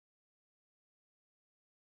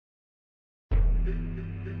Hello,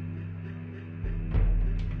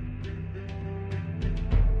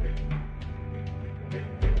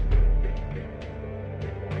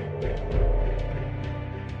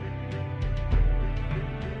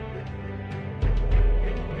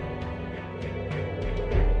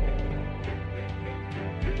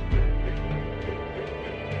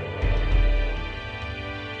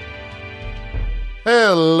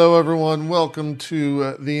 everyone. Welcome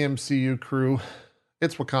to the MCU crew.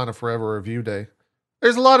 It's Wakanda Forever Review Day.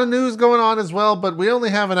 There's a lot of news going on as well, but we only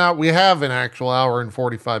have we have an actual hour and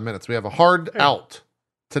 45 minutes. We have a hard out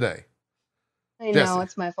today. I Jesse. know,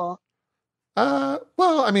 it's my fault. Well,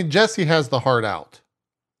 I mean, Jesse has the hard out,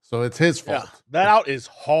 so it's his fault. Yeah, that out is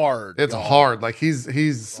hard. It's y'all. hard. Like he's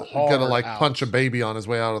gonna like out. punch a baby on his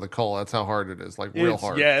way out of the coal. That's how hard it is. Like real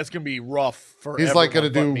hard. Yeah, it's gonna be rough for. He's like gonna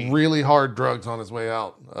do me. really hard drugs on his way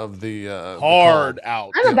out of the hard the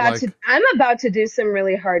out. I'm about to do some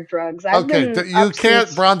really hard drugs. You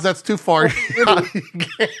can't, Bronze. That's too far.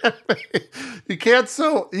 you can't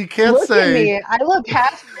look say. At me. I look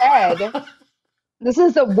half dead. This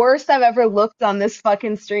is the worst I've ever looked on this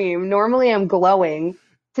fucking stream. Normally I'm glowing.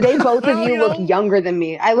 Today both of you look younger than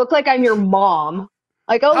me. I look like I'm your mom.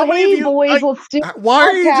 Like, oh, hey boys, let's do. Why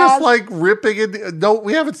are you just like ripping it? No,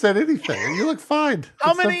 we haven't said anything. You look fine.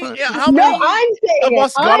 How many? I'm saying of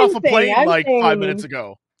us got off a plane like 5 minutes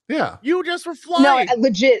ago? Yeah, you just were flying. No,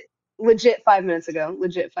 legit 5 minutes ago.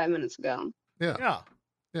 Legit 5 minutes ago. Yeah.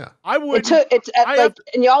 I would.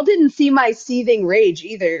 And y'all didn't see my seething rage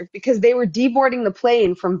either because they were deboarding the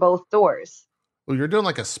plane from both doors. Well, you're doing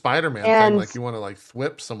like a Spider-Man thing, like you want to like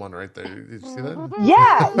whip someone right there. Did you see that?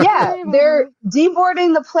 Yeah. They're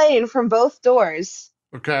deboarding the plane from both doors.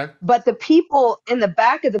 Okay. But the people in the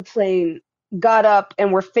back of the plane got up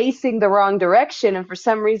and were facing the wrong direction and for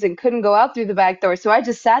some reason couldn't go out through the back door. So I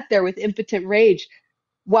just sat there with impotent rage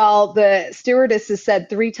while the stewardesses said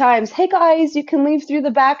 3 times, "Hey guys, you can leave through the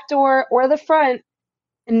back door or the front."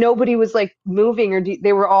 And nobody was like moving or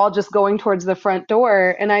they were all just going towards the front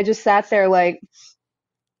door. And I just sat there like,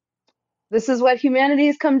 this is what humanity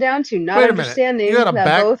has come down to. Not understanding you had a that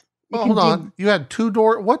back. both. Well, hold on. You had 2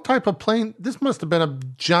 door. What type of plane? This must have been a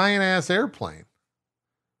giant ass airplane.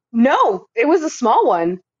 No, it was a small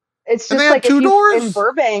one. It's just like 2 doors in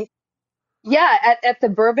Burbank. Yeah, at the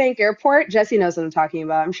Burbank airport. Jesse knows what I'm talking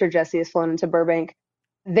about. I'm sure Jesse has flown into Burbank.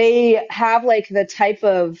 They have like the type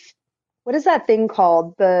of, what is that thing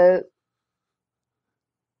called? The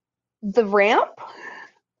ramp?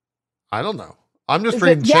 I don't know. I'm just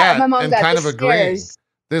reading chat and kind of agreeing.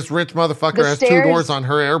 This rich motherfucker has 2 doors on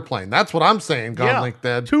her airplane. That's what I'm saying, Gonlink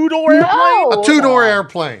Dead. 2-door airplane? No. A 2-door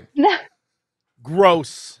airplane. No.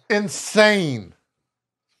 Gross. Insane.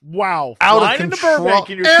 Wow. Out of control.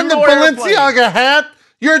 And the Balenciaga hat.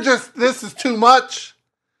 This is too much.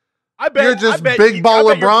 You're just big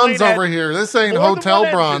baller bronze over here. This ain't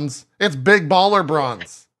hotel bronze. It's big baller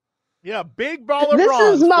bronze. Yeah, big baller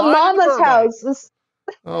bronze. This is my mama's house. This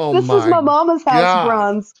is my mama's house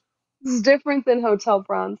bronze. This is different than hotel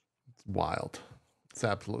bronze. It's wild. It's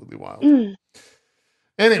absolutely wild.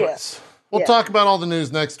 Anyways, we'll talk about all the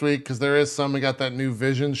news next week because there is some. We got that new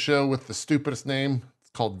Vision show with the stupidest name. It's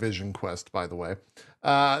called Vision Quest, by the way.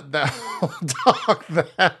 We'll talk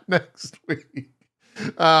that next week. We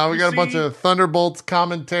got a bunch of Thunderbolts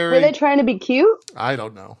commentary. Were they trying to be cute? I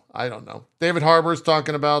don't know. David Harbour's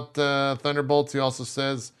talking about Thunderbolts. He also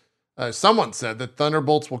says, someone said that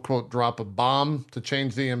Thunderbolts will, quote, drop a bomb to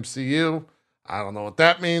change the MCU. I don't know what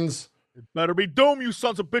that means. It better be Doom, you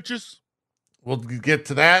sons of bitches. We'll get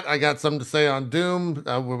to that. I got something to say on Doom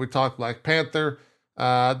when we talk Black Panther.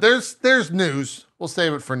 There's news. We'll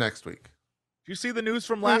save it for next week. Did you see the news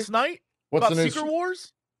from last night? What's about the news? Secret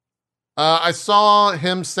Wars? I saw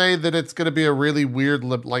him say that it's going to be a really weird,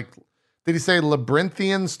 did he say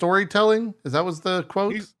labyrinthian storytelling? Was the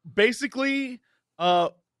quote? He's basically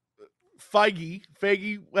Feige,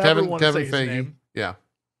 whatever you want to say his name. Yeah.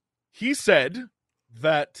 He said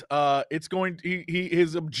that it's going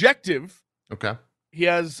his objective. Okay. He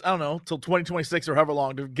has, I don't know, till 2026 or however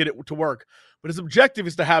long to get it to work. But his objective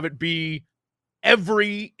is to have it be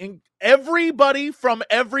everybody from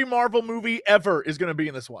every Marvel movie ever is going to be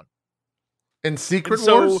in this one. In Secret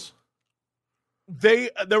Wars?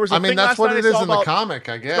 There was a thing that's last what night it is in the comic,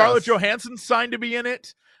 I guess. Scarlett Johansson signed to be in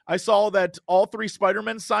it. I saw that all 3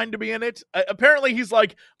 Spider-Men signed to be in it. Apparently he's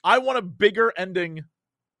like, I want a bigger ending.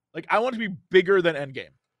 Like, I want to be bigger than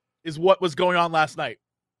Endgame is what was going on last night.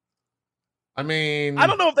 I mean, I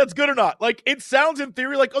don't know if that's good or not. Like, it sounds in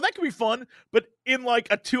theory like, oh, that could be fun, but in like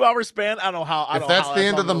a 2-hour span, I don't know how. If that's the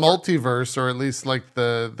end of the multiverse, or at least like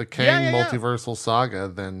the Kang multiversal saga,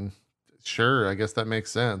 then sure, I guess that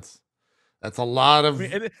makes sense. That's a lot of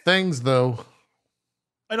things, though.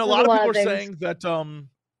 And a lot of people are saying that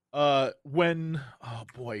when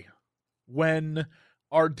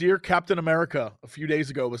our dear Captain America a few days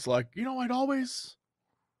ago was like, I'd always,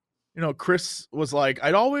 Chris was like,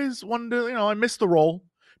 I'd always wanted to, I missed the role.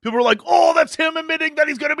 People were like, oh, that's him admitting that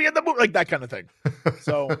he's going to be in the movie, like that kind of thing.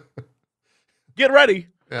 So get ready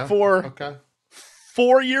for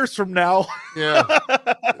 4 years from now. Yeah.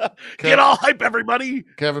 Get all hype, everybody.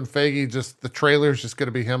 Kevin Feige, the trailer's just going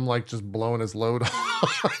to be him like just blowing his load.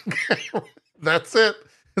 That's it.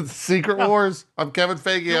 It's Secret Wars. I'm Kevin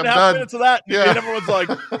Feige. I'm done. Minutes of that. Yeah. And everyone's like,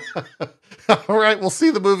 all right, we'll see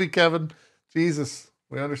the movie, Kevin. Jesus.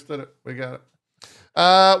 We understood it. We got it.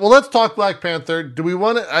 Well, let's talk Black Panther. Do we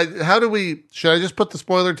want to, should I just put the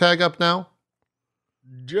spoiler tag up now?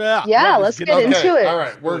 Yeah, let's get into it. All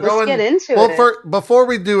right, let's get into it. Before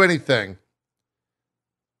we do anything,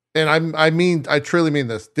 and I truly mean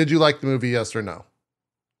this. Did you like the movie? Yes or no?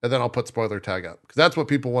 And then I'll put spoiler tag up because that's what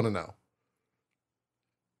people want to know.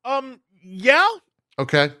 Yeah.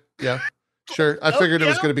 Okay. Yeah. Sure. I figured it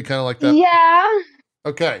was going to be kind of like that. Yeah.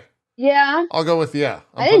 Okay. Yeah. I'll go with yeah.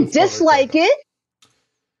 I didn't dislike it.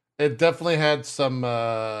 It definitely had some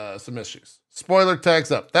issues. Spoiler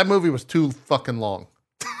tags up. That movie was too fucking long.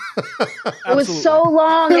 It was so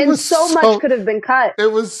long, and so much could have been cut.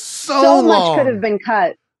 It was so long. Much could have been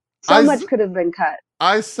cut. Much could have been cut.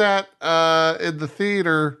 I sat in the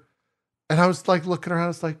theater, and I was like looking around. I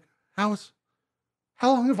was like, how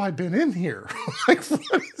long have I been in here? Like,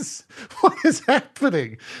 what is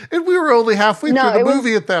happening? And we were only halfway through the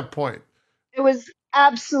movie at that point. It was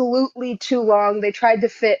absolutely too long. They tried to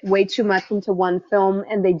fit way too much into one film,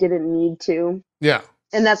 and they didn't need to. Yeah.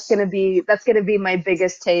 And that's gonna be my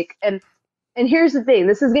biggest take. And here's the thing.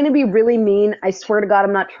 This is gonna be really mean. I swear to God,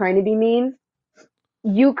 I'm not trying to be mean.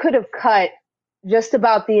 You could have cut just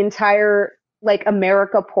about the entire like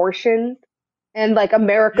America portion and like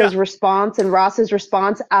America's response and Ross's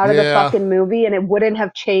response out of the fucking movie, and it wouldn't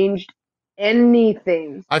have changed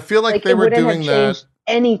anything. I feel like they were doing that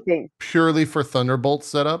anything purely for Thunderbolt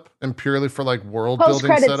setup and purely for like world building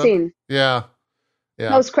setup. Post-credit scene. Yeah.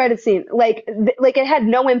 Post-credit scene. Like it had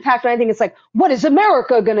no impact on anything. It's like, what is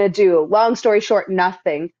America gonna do? Long story short,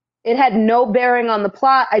 nothing. It had no bearing on the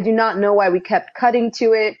plot. I do not know why we kept cutting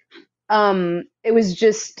to it. It was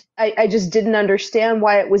just, I just didn't understand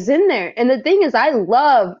why it was in there. And the thing is, I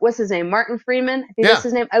love, what's his name? Martin Freeman? I think that's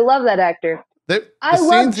his name. I love that actor. I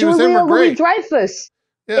love Julia Louis-Dreyfus.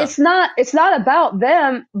 Yeah. It's not about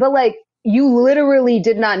them, but like, you literally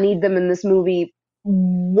did not need them in this movie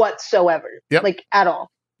whatsoever. Yep. Like at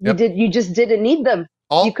all. You just didn't need them.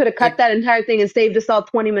 You could have cut that entire thing and saved us all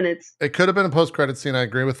 20 minutes. It could have been a post-credit scene. I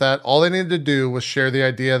agree with that. All they needed to do was share the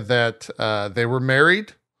idea that they were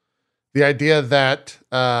married. The idea that,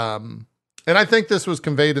 and I think this was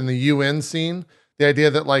conveyed in the UN scene, the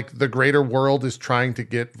idea that like the greater world is trying to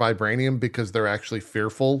get vibranium because they're actually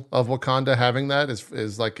fearful of Wakanda having that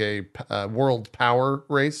is like a world power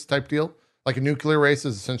race type deal. Like a nuclear race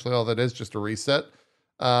is essentially all that is, just a reset.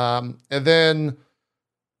 And then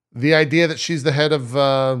the idea that she's the head of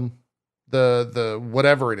the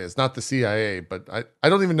whatever it is, not the CIA, but I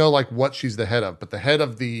don't even know like what she's the head of, but the head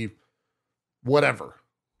of the whatever.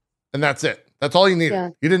 And that's it. That's all you needed. Yeah.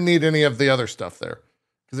 You didn't need any of the other stuff there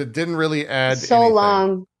because it didn't really add anything.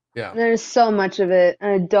 Long. Yeah. There's so much of it. And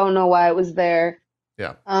I don't know why it was there.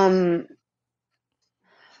 Yeah. I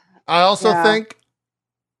also think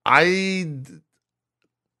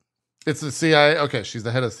it's the CIA. Okay, she's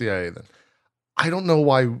the head of CIA then. I don't know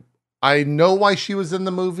why. I know why she was in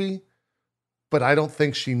the movie, but I don't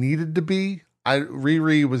think she needed to be.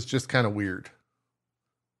 Riri was just kind of weird.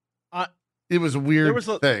 It was a weird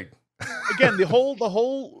thing. Again, the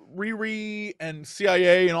whole Riri and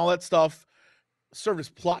CIA and all that stuff served as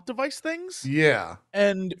plot device things. Yeah.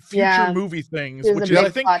 And future movie things, which is I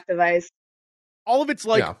think plot device. All of it's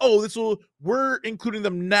like, we're including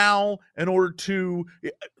them now in order to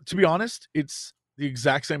be honest, it's the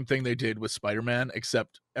exact same thing they did with Spider-Man,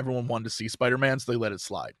 except everyone wanted to see Spider-Man, so they let it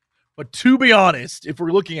slide. But to be honest, if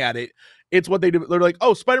we're looking at it, it's what they do. They're like,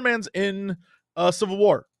 oh, Spider-Man's in Civil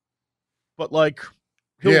War. But like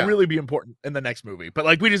he'll really be important in the next movie. But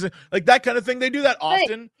like we just like that kind of thing. They do that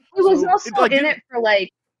often. He was also in it for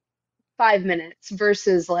like 5 minutes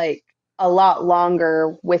versus like a lot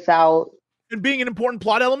longer without and being an important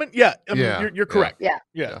plot element. Yeah, I mean, you're correct. Yeah.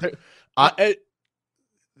 The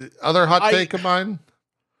other hot take of mine.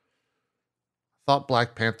 I thought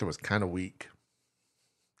Black Panther was kind of weak.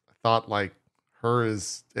 I thought like her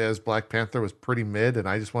as Black Panther was pretty mid, and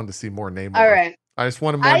I just wanted to see more Namor. All right. I just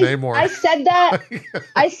wanted more Namor. I said that.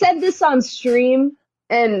 I said this on stream,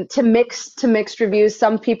 and to mixed reviews.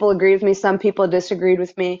 Some people agree with me, some people disagreed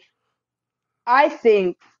with me. I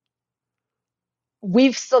think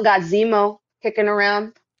we've still got Zemo kicking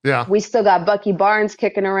around. Yeah. We still got Bucky Barnes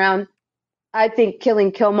kicking around. I think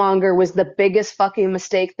killing Killmonger was the biggest fucking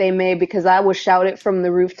mistake they made, because I would shout it from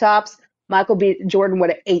the rooftops. Michael B. Jordan would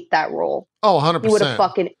have ate that role. Oh, 100%. He would have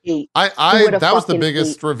fucking ate. That was the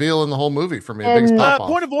biggest reveal in the whole movie for me. Biggest pop off.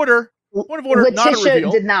 Point of order, Letitia not a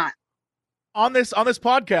reveal. did not. On this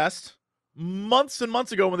podcast, months and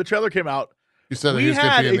months ago when the trailer came out, you said that we he was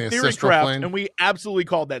going to be in the theory ancestral plane, and we absolutely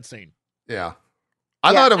called that scene. Yeah.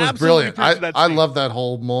 I thought it was brilliant. I scene. loved that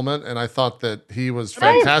whole moment, and I thought that he was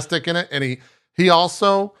fantastic in it. And he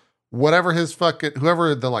also, whoever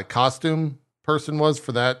the like costume person was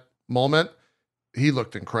for that moment, he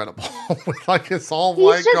looked incredible with like his all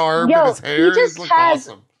white garb and his hair. He looked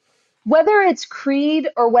awesome. Whether it's Creed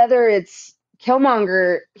or whether it's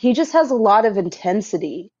Killmonger, he just has a lot of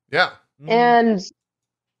intensity. Yeah. And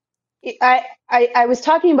I was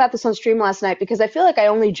talking about this on stream last night, because I feel like I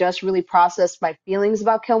only just really processed my feelings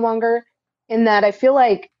about Killmonger, in that I feel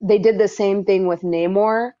like they did the same thing with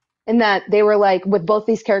Namor, in that they were like, with both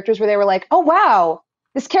these characters, where they were like, oh wow,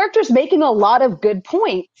 this character's making a lot of good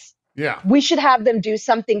points. Yeah. We should have them do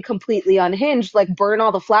something completely unhinged, like burn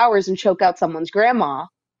all the flowers and choke out someone's grandma.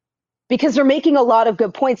 Because they're making a lot of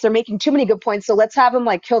good points. They're making too many good points. So let's have them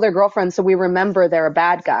like kill their girlfriend so we remember they're a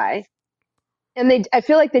bad guy. And I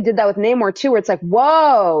feel like they did that with Namor too, where it's like,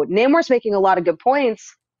 whoa, Namor's making a lot of good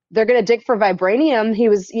points. They're going to dig for vibranium. He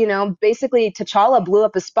was, basically T'Challa blew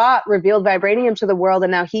up a spot, revealed vibranium to the world,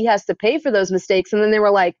 and now he has to pay for those mistakes. And then they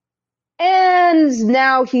were like, and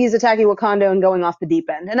now he's attacking Wakanda and going off the deep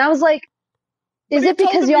end. And I was like, is it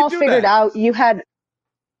because y'all figured out you had...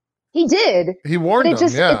 He did. He warned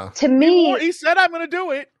them, to me... He said, I'm going to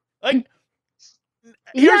do it. Like,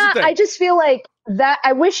 I just feel like that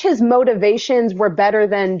I wish his motivations were better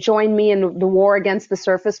than join me in the war against the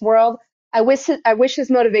surface world. I wish his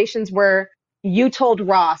motivations were, you told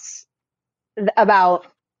Ross about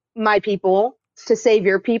my people to save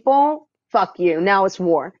your people. Fuck you. Now it's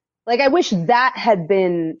war. Like, I wish that had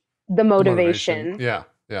been the motivation. Yeah.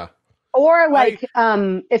 Yeah. Or like,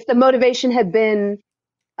 if the motivation had been,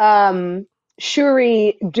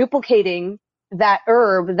 Shuri duplicating that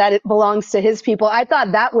herb that it belongs to his people. I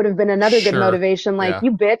thought that would have been another good motivation. Like,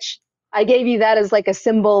 you bitch, I gave you that as like a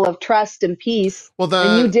symbol of trust and peace.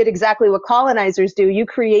 And you did exactly what colonizers do. You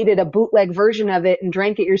created a bootleg version of it and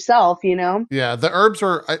drank it yourself, Yeah, the herbs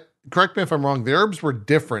were, correct me if I'm wrong, the herbs were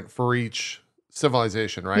different for each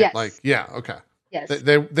civilization, right? Yes. Like, yeah, okay. Yes.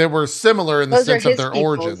 They were similar in the sense of their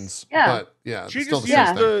origins. Yeah. But yeah, she still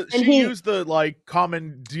just the same thing. She used the like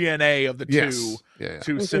common DNA of the two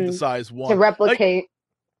to synthesize one. To replicate.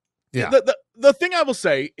 Like, the thing I will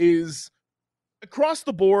say is, across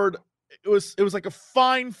the board, it was like a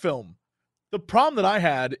fine film. The problem that I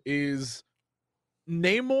had is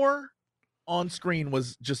Namor on screen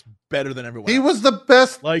was just better than everyone else. He was the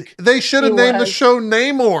best. Like, they should have named the show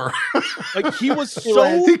Namor. Like, he was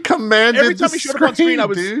he commanded every time he showed up on screen.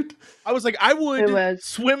 I was like, I would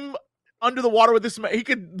swim under the water with this man. He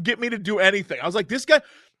could get me to do anything. I was like, this guy,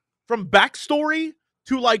 from backstory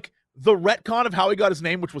to like the retcon of how he got his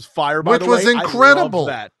name, which was fire, by the way. Which was incredible.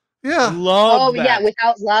 That. Yeah. Loved that. Yeah,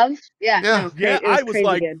 without love. Yeah. I was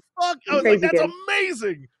like, good. fuck. I was like, that's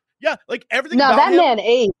amazing. Yeah, like everything. No, that man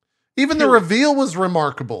ate. Even the reveal was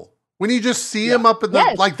remarkable. When you just see him up in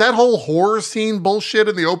the, like that whole horror scene bullshit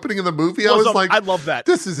in the opening of the movie, I was like, I love that.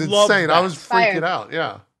 This is insane. I was freaking out.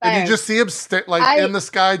 Yeah. And you just see him in the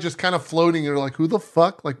sky, just kind of floating. You're like, who the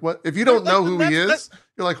fuck? Like, what? If you don't know who he is,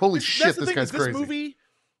 you're like, holy shit, this guy's crazy.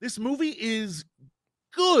 This movie is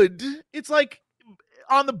good. It's like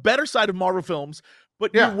on the better side of Marvel films,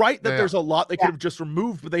 but you're right that there's a lot they could have just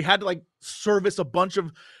removed, but they had to like service a bunch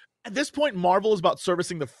of. At this point, Marvel is about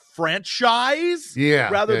servicing the franchise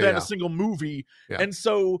rather than a single movie. Yeah. And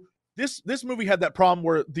so this movie had that problem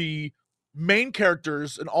where the main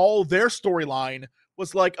characters and all their storyline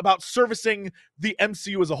was like about servicing the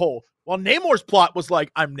MCU as a whole. While Namor's plot was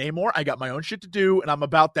like, I'm Namor, I got my own shit to do, and I'm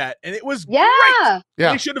about that. And it was great.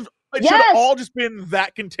 Yeah. It should have all just been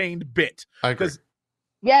that contained bit. I agree.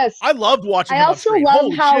 Yes. I loved watching I also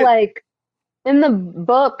love how, like, in the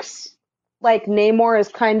books, like, Namor is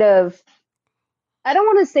kind of, I don't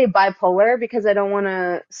want to say bipolar because I don't want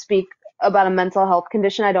to speak about a mental health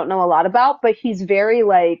condition I don't know a lot about, but he's very,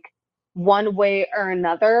 like, one way or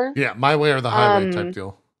another. Yeah, my way or the highway type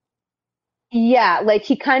deal. Yeah, like,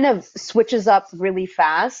 he kind of switches up really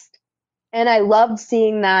fast. And I loved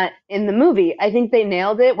seeing that in the movie. I think they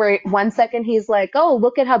nailed it where 1 second he's like, oh,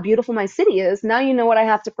 look at how beautiful my city is. Now you know what I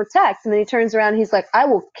have to protect. And then he turns around and he's like, I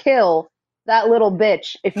will kill that little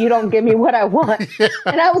bitch if you don't give me what I want. Yeah,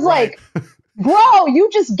 and I was Right. like, bro, you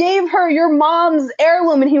just gave her your mom's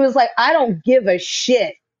heirloom. And he was like, I don't give a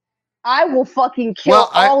shit. I will fucking kill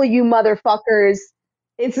all of you motherfuckers.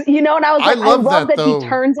 It's, and I was like, I love that he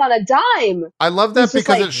turns on a dime. I love that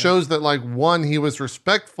because it shows that, like, one, he was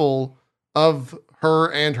respectful of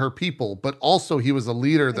her and her people, but also he was a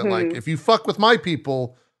leader that, like, if you fuck with my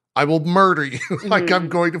people, I will murder you. Like, I'm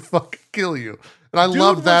going to fucking kill you. And I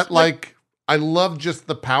love that, like, I love just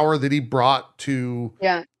the power that he brought to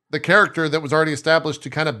the character that was already established to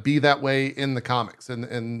kind of be that way in the comics and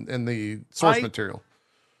in the source material.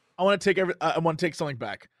 I want to take something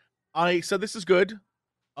back. I said this is good.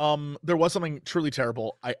 There was something truly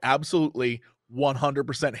terrible. I absolutely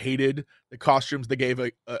 100% hated the costumes they gave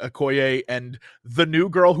Okoye and the new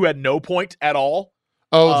girl who had no point at all.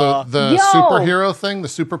 Oh, the superhero thing, the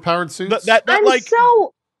superpowered suits.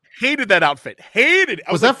 Hated that outfit. Hated.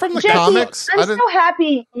 Was that from the comics? I'm so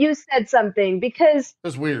happy you said something because it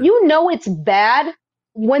was weird. It's bad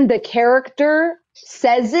when the character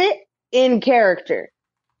says it in character.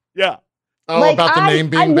 Yeah. Oh, like, about the name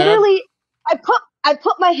being bad? I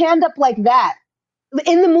put my hand up like that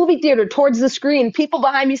in the movie theater towards the screen. People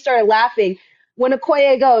behind me started laughing when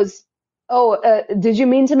Okoye goes, oh, did you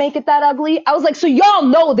mean to make it that ugly? I was like, so y'all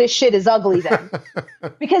know this shit is ugly then.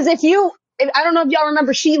 Because I don't know if y'all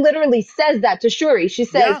remember, she literally says that to Shuri. She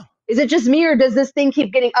says, is it just me or does this thing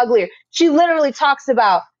keep getting uglier? She literally talks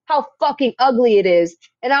about how fucking ugly it is.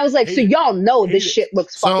 And I was like, so y'all know this shit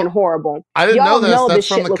looks fucking horrible. I didn't y'all know this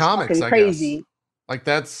from shit the looks comics, fucking crazy. Like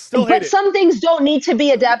that's but some things don't need to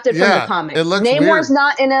be adapted from the comics. Namor's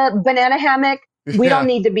not in a banana hammock. We don't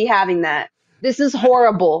need to be having that. This is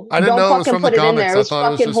horrible. I didn't know it was from the comics. I thought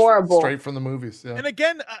it was just horrible. Straight from the movies. Yeah. And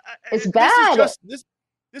again, it's bad.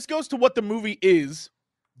 This goes to what the movie is.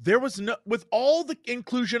 There was with all the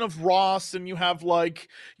inclusion of Ross and you have like,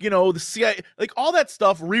 the CIA, like all that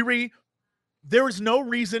stuff, Riri, there is no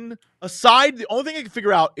reason aside. The only thing I can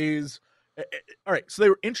figure out is, all right, so they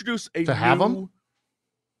were introduced have them?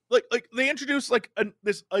 Like they introduced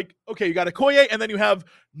okay, you got Okoye and then you have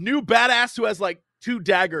new badass who has like 2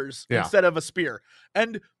 daggers instead of a spear.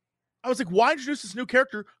 And I was like, why introduce this new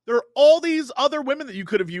character? There are all these other women that you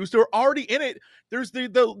could have used who are already in it. There's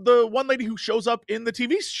the one lady who shows up in the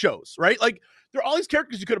TV shows, right? Like there are all these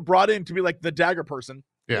characters you could have brought in to be like the dagger person.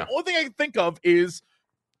 Yeah. The only thing I can think of is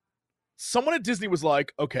someone at Disney was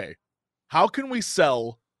like, okay, how can we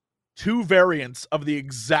sell 2 variants of the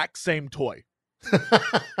exact same toy?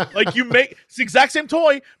 Like it's the exact same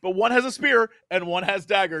toy, but one has a spear and one has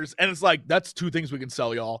daggers, and it's like that's 2 things we can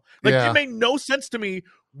sell, y'all. Like it made no sense to me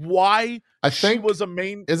why she was a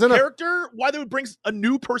main character. Why they would bring a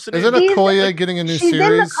new person? Isn't Okoye getting a new series? She's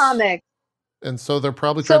in the comic, and so they're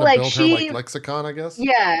probably trying to build her like lexicon, I guess.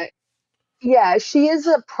 Yeah, she is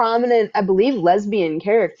a prominent, I believe, lesbian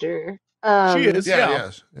character. She is, yeah.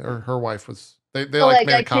 Her wife was. They made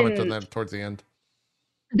a comment on that towards the end.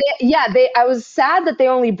 I was sad that they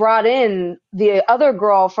only brought in the other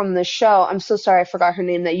girl from the show. I'm so sorry, I forgot her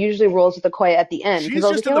name. That usually rolls with Okoye at the end. She's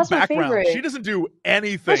just in the background. She doesn't do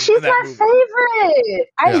anything. But she's my favorite.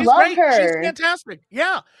 I love her. She's fantastic.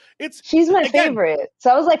 Yeah, she's my favorite.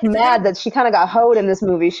 So I was like mad that she kind of got hoed in this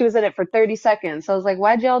movie. She was in it for 30 seconds. So I was like,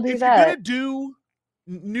 why'd y'all do that? If you're gonna do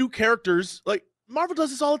new characters, like Marvel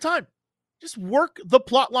does this all the time. Just work the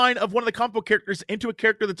plot line of one of the comic book characters into a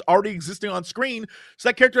character that's already existing on screen so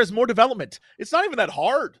that character has more development. It's not even that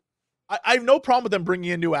hard. I have no problem with them bringing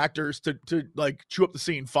in new actors to like chew up the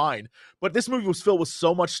scene, fine. But this movie was filled with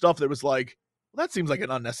so much stuff that was like, well, that seems like an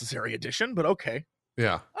unnecessary addition, but okay.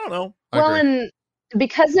 Yeah. I don't know. Well, and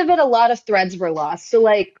because of it, a lot of threads were lost. So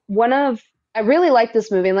like I really like this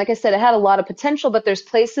movie. And like I said, it had a lot of potential, but there's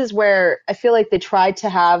places where I feel like they tried to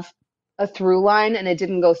have a through line and it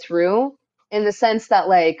didn't go through. In the sense that,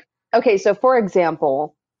 like, okay, so for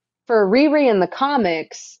example, for Riri in the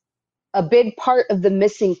comics, a big part of the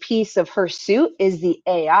missing piece of her suit is the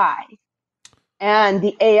AI. And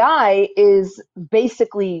the AI is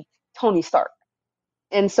basically Tony Stark.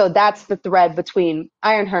 And so that's the thread between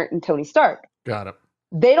Ironheart and Tony Stark. Got it.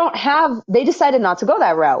 They decided not to go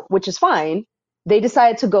that route, which is fine. They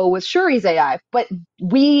decided to go with Shuri's AI, but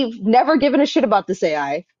we've never given a shit about this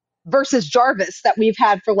AI versus Jarvis that we've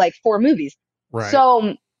had for like 4 movies. Right.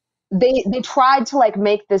 So they tried to like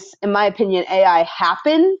make this, in my opinion, AI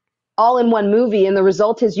happen all in one movie, and the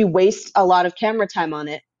result is you waste a lot of camera time on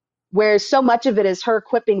it. Where so much of it is her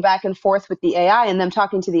quipping back and forth with the AI and them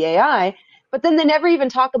talking to the AI, But then they never even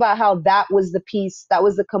talk about how that was the piece, that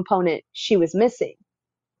was the component she was missing,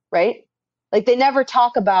 right? Like they never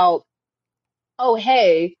talk about, oh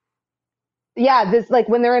hey, yeah, this like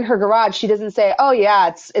when they're in her garage, she doesn't say, "Oh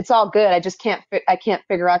yeah, it's all good. I just can't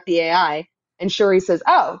figure out the AI." And Shuri says,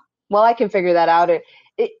 "Oh, well, I can figure that out."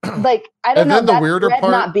 Like I don't And know, then the that weirder thread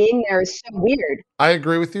part, not being there is so weird. I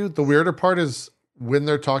agree with you. The weirder part is when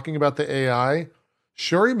they're talking about the AI,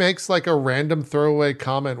 Shuri makes like a random throwaway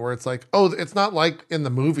comment where it's like, "Oh, it's not like in the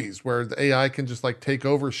movies where the AI can just like take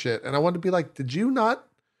over shit." And I want to be like,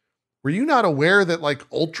 were you not aware that like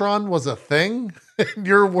Ultron was a thing in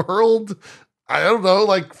your world? I don't know,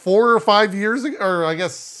 like 4 or 5 years ago, or I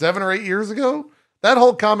guess 7 or 8 years ago. That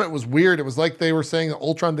whole comment was weird. It was like they were saying that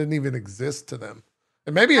Ultron didn't even exist to them,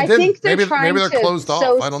 and maybe it I didn't. think they're Maybe trying they're to closed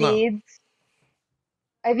sow off. I don't know. seeds.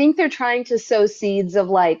 I think they're trying to sow seeds of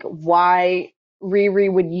like why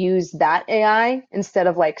Riri would use that AI instead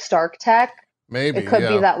of like Stark tech. It Maybe, could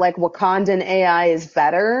be yeah, that like Wakandan AI is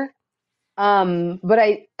better. But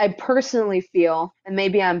I personally feel, and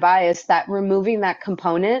maybe I'm biased, that removing that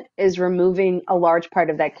component is removing a large part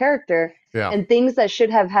of that character, yeah, and things that should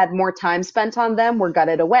have had more time spent on them were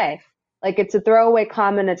gutted away. Like it's a throwaway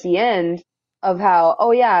comment at the end of how,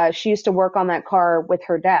 oh yeah, she used to work on that car with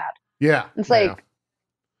her dad. yeah, It's yeah. like,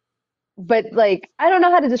 but like, I don't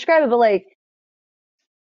know how to describe it, but like,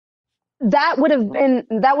 that would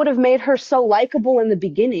have made her so likable in the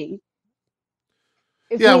beginning.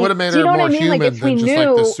 If Yeah, it would have we, made do you her know what I more mean? Like human if we than just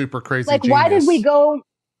like this knew, super crazy like, why did we genius. go,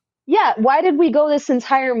 yeah, why did we go this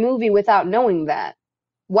entire movie without knowing that?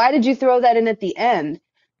 Why did you throw that in at the end?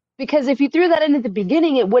 Because if you threw that in at the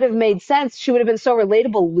beginning, it would have made sense. She would have been so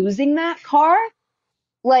relatable losing that car.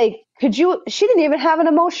 Like, she didn't even have an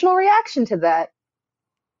emotional reaction to that.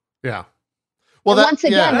 Yeah. Well, And once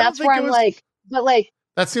again, I yeah, don't that's where think it I'm was. like, but like,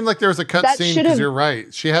 that seemed like there was a cut that scene should because have, you're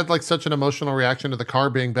right. She had like such an emotional reaction to the car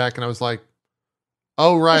being back, and I was like,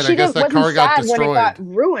 oh right, I she guess didn't, that wasn't car got sad when it got destroyed.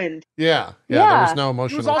 ruined. Yeah, yeah, there was Yeah. no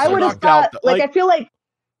He was emotional I also would have connection. knocked out. thought, like, Like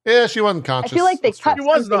Yeah, she wasn't I feel conscious. like they That's cut he true.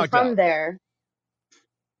 was something knocked from out. there.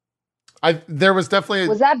 There was definitely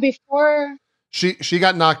Was that before? she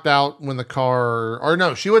got knocked out when the car, or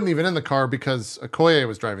no, she wasn't even in the car because Okoye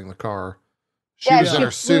was driving the car. She Yeah, was in she Yeah.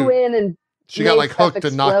 her flew suit. in and She got made like stuff hooked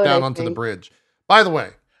and knocked explode, down I onto the think. bridge. By the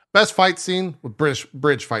way, best fight scene with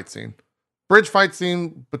bridge fight scene. Bridge fight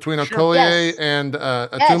scene between Sure. Okoye Yes. and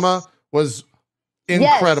Atuma Yes. was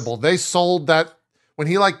Yes. incredible. They sold that when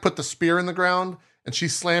he like put the spear in the ground and she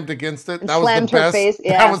slammed against it. And That was the slammed her best. face.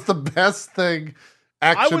 That Yeah. was the best thing I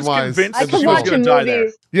action was wise convinced I in the could she was watch film. a going to die there.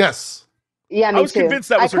 movie. Yes, Yeah, I me was too. convinced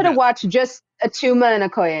that I was her could have death. watched just Atuma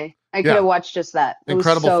and Okoye. I could yeah, have watched just that. It was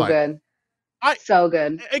incredible so fight. good. I So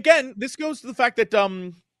good. again, this goes to the fact that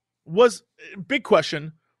was big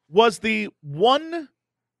question, was the one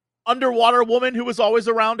underwater woman who was always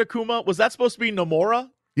around Akuma, was that supposed to be Nomura?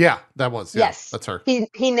 Yeah, that was Yes. that's her.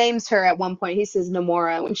 He names her at one point. He says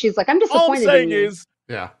Nomura when she's like, I'm All I'm disappointed in saying you. is,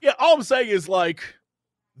 Yeah, all I'm saying is like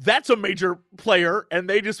that's a major player, and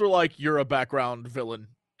they just were like, "You're a background villain."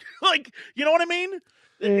 Like, you know what I mean?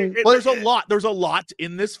 Mm. well, There's a lot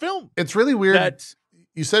in this film it's really weird. that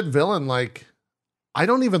You said villain, like I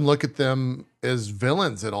don't even look at them as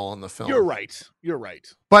villains at all in the film. you're right. You're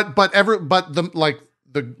right. But the like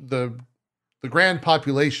the grand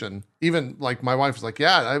population, even like my wife was like,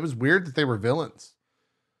 yeah, it was weird that they were villains.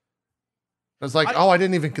 I was like, I oh, I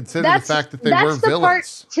didn't even consider the fact that they were That's the part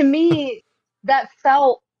villains. to me that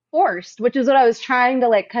felt forced, which is what I was trying to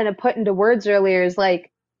like kind of put into words earlier. Is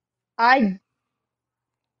like I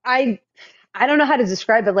I I don't know how to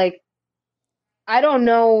describe it. Like I don't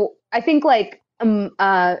know. I think like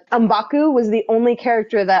M'Baku was the only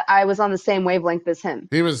character that I was on the same wavelength as him,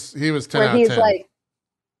 He was 10 where out of he's 10. like,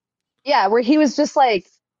 yeah, where he was just like,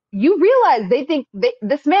 you realize they think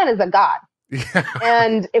this man is a god, Yeah.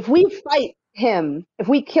 and if we fight him, if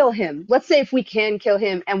we kill him, let's say if we can kill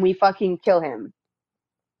him and we fucking kill him,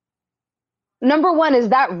 number one, is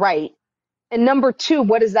that right? And number two,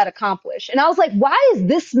 what does that accomplish? And I was like, why is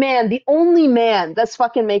this man the only man that's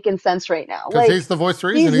fucking making sense right now? Because Like, he's the voice of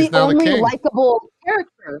reason. he's He's the now the only king. likable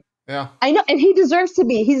character. Yeah. I know, and he deserves to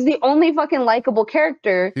be. He's the only fucking likable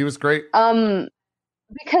character. He was great.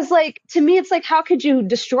 Because like to me, it's like, how could you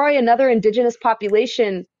destroy another indigenous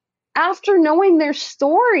population after knowing their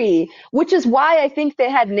story? Which is why I think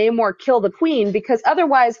they had Namor kill the queen, because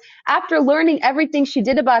otherwise, after learning everything she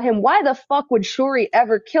did about him, why the fuck would Shuri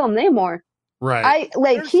ever kill Namor? Right.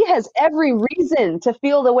 He has every reason to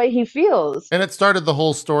feel the way he feels. And it started the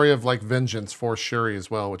whole story of like vengeance for Shuri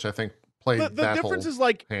as well, which I think played The that difference whole is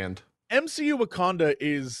like hand. MCU Wakanda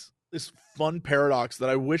is this fun paradox that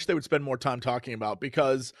I wish they would spend more time talking about,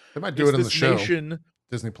 because they might do it in the show.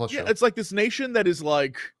 Disney Plus show. It's like this nation that is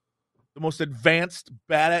like the most advanced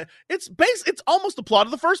bad. It's almost the plot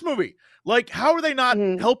of the first movie. Like, how are they not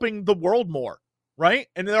helping the world more? Right?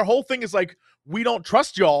 And their whole thing is like, we don't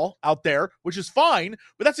trust y'all out there, which is fine,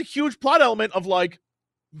 but that's a huge plot element of like,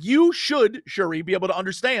 you should, Shuri, be able to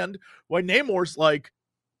understand why Namor's like,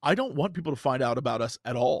 I don't want people to find out about us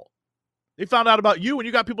at all. They found out about you, and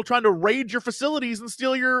you got people trying to raid your facilities and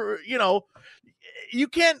steal your, you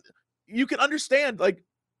can understand, like,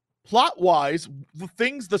 plot-wise,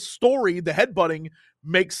 the story, the headbutting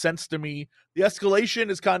makes sense to me. The escalation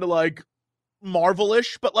is kind of like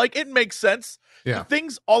Marvel-ish, but like it makes sense. Yeah. The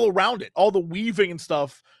things all around it, all the weaving and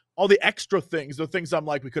stuff, all the extra things, the things I'm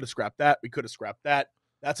like, we could have scrapped that.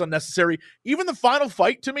 That's unnecessary. Even the final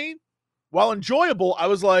fight, to me, while enjoyable, I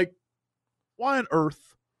was like, why on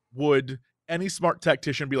earth would any smart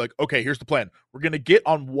tactician be like, okay, here's the plan. We're going to get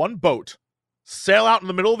on one boat, sail out in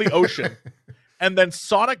the middle of the ocean, and then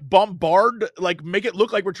sonic bombard, like make it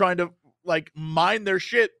look like we're trying to like mine their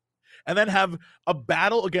shit, and then have a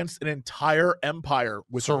battle against an entire empire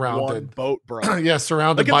with one boat, bro. Yeah,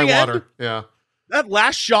 surrounded by water. Yeah. That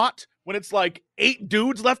last shot, when it's like 8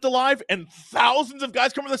 dudes left alive and thousands of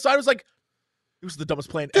guys come from the side, was like, it was the dumbest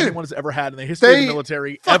plan anyone has ever had in the history of the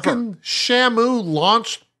military ever. Shamu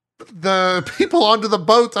launched the people onto the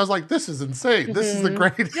boats. I was like, this is insane. This is the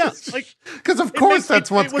greatest. Yeah, like, because of course that's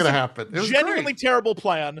what's going to happen. It was genuinely terrible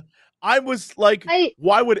plan. I was like,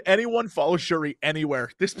 why would anyone follow Shuri anywhere?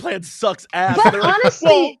 This plan sucks ass. But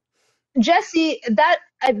honestly, Jesse,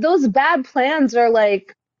 those bad plans are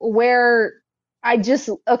like where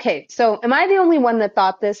okay, so am I the only one that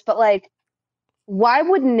thought this? But like, why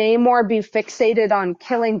would Namor be fixated on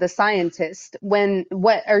killing the scientist when,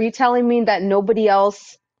 what are you telling me that nobody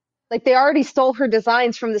else, like they already stole her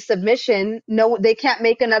designs from the submission. No, they can't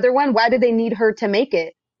make another one. Why do they need her to make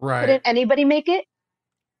it? Right. Couldn't anybody make it?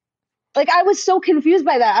 Like, I was so confused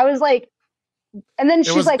by that. I was like, and then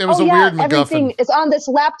she's like, oh yeah, everything is on this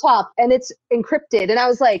laptop and it's encrypted. And I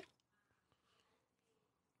was like,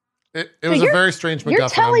 it was a very strange MacGuffin. You're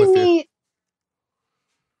telling me,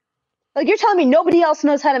 like, you're telling me nobody else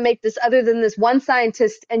knows how to make this other than this one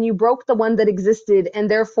scientist, and you broke the one that existed, and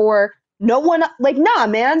therefore no one, like, nah,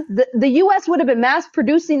 man, the US would have been mass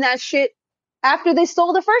producing that shit after they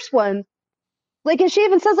stole the first one. Like, and she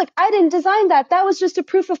even says, like, I didn't design that. That was just a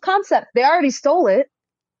proof of concept. They already stole it.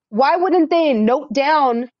 Why wouldn't they note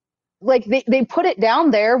down, like, they put it down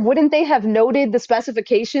there? Wouldn't they have noted the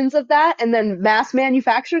specifications of that and then mass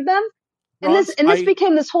manufactured them? And this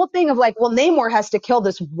became this whole thing of like, well, Namor has to kill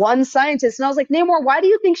this one scientist. And I was like, Namor, why do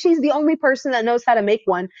you think she's the only person that knows how to make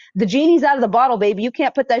one? The genie's out of the bottle, baby. You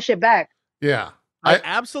can't put that shit back. Yeah. I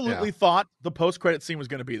absolutely thought the post-credit scene was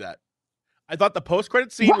going to be that. I thought the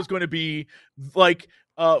post-credit scene was going to be like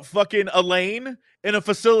fucking Elaine in a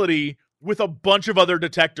facility with a bunch of other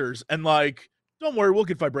detectors and like, don't worry, we'll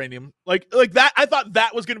get vibranium. Like that. I thought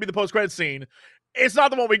that was going to be the post-credit scene. It's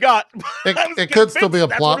not the one we got. It could still be a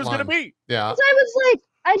plot line. That's what it's going to be. Yeah. I was like,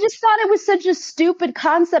 I just thought it was such a stupid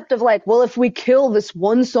concept of like, well, if we kill this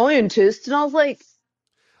one scientist, and I was like,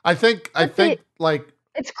 I think like,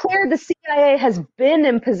 it's clear the CIA has been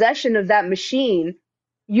in possession of that machine.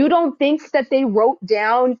 You don't think that they wrote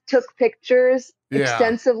down, took pictures,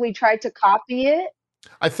 extensively tried to copy it?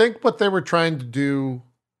 I think what they were trying to do,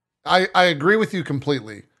 I agree with you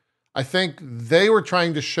completely. I think they were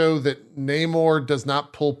trying to show that Namor does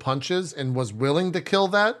not pull punches and was willing to kill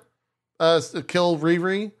kill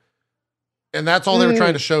Riri. And that's all they were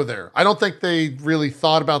trying to show there. I don't think they really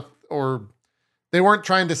thought about, or they weren't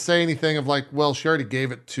trying to say anything of like, well, she already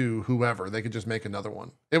gave it to whoever. They could just make another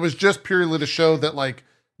one. It was just purely to show that like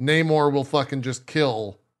Namor will fucking just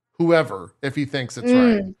kill whoever if he thinks it's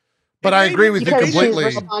right. But I agree with you completely.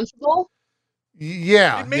 Responsible?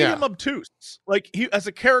 Yeah. It made him obtuse. Like, he, as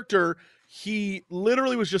a character, he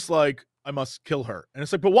literally was just like, I must kill her. And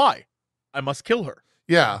it's like, but why? I must kill her.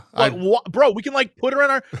 Yeah. Like, bro, we can like put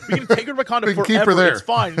her we can take her to Wakanda forever. Keep her there. It's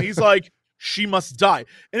fine. And he's like, she must die.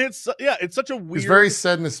 And it's such a weird. He's very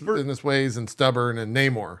set in his ways and stubborn and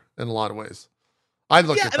Namor in a lot of ways. I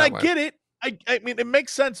look at it that way. Get it. I mean, it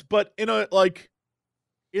makes sense, but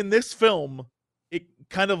in this film, it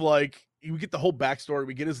kind of like, we get the whole backstory,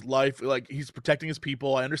 we get his life, like he's protecting his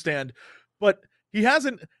people. I understand, but his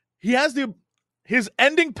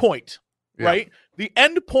ending point, right? The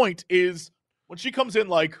end point is when she comes in,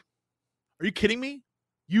 like, are you kidding me?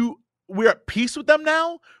 We're at peace with them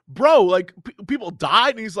now, bro. Like people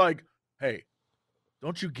died, and he's like, hey,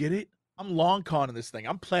 don't you get it? I'm long conning this thing.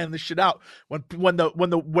 I'm planning this shit out. When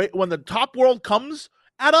the top world comes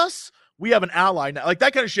at us. We have an ally now. Like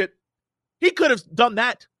that kind of shit. He could have done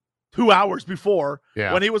that 2 hours before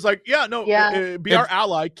when he was like, be our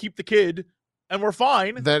ally, keep the kid, and we're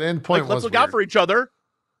fine. That end like, point let's was look weird. out for each other.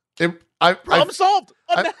 Problem solved.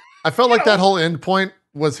 I felt like that whole end point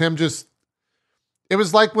was him just, it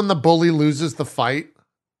was like when the bully loses the fight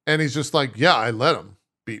and he's just like, yeah, I let him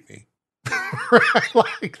beat me.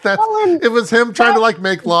 Like that's, it was him trying to like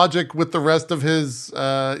make logic with the rest of his,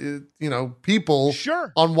 people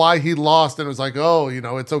on why he lost. And it was like, oh,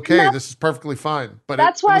 it's okay. This is perfectly fine. But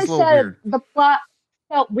that's why it was a little I said weird. the plot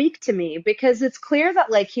felt weak to me, because it's clear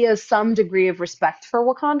that like he has some degree of respect for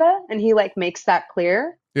Wakanda, and he like makes that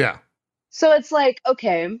clear. Yeah. So it's like,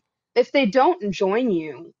 okay, if they don't join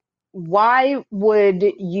you, why would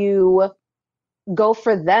you go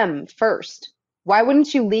for them first? Why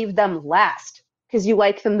wouldn't you leave them last? Because you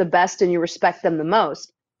like them the best and you respect them the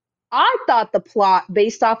most. I thought the plot,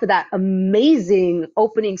 based off of that amazing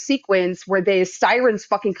opening sequence where the sirens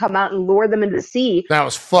fucking come out and lure them into the sea. That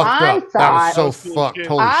was fucked up. That was so fucked.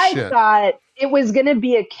 Holy shit. I thought it was going to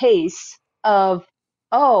be a case of,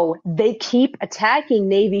 oh, they keep attacking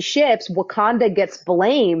Navy ships, Wakanda gets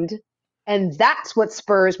blamed, and that's what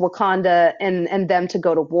spurs Wakanda and them to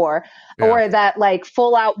go to war. Yeah. Or that like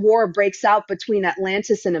full out war breaks out between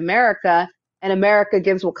Atlantis and America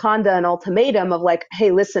gives Wakanda an ultimatum of like,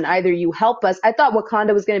 hey, listen, either you help us. I thought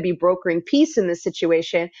Wakanda was going to be brokering peace in this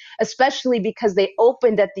situation, especially because they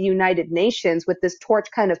opened at the United Nations with this torch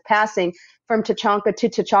kind of passing from T'Chaka to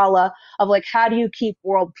T'Challa of like, how do you keep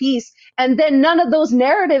world peace? And then none of those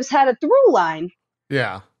narratives had a through line.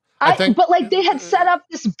 Yeah. But like they had set up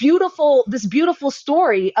this beautiful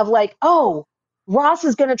story of like, oh, Ross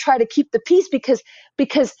is going to try to keep the peace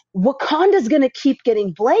because Wakanda's going to keep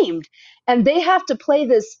getting blamed. And they have to play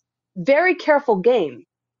this very careful game,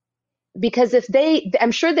 because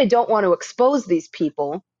I'm sure they don't want to expose these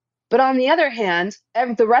people. But on the other hand,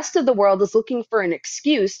 the rest of the world is looking for an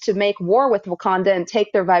excuse to make war with Wakanda and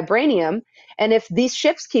take their vibranium. And if these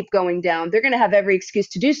ships keep going down, they're going to have every excuse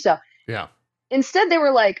to do so. Yeah. Instead, they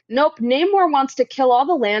were like, nope, Namor wants to kill all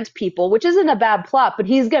the land people, which isn't a bad plot, but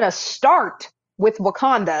he's going to start with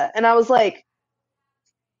Wakanda. And I was like,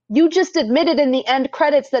 you just admitted in the end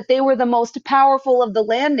credits that they were the most powerful of the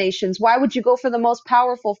land nations. Why would you go for the most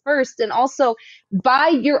powerful first? And also, by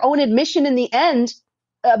your own admission in the end,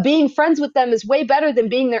 being friends with them is way better than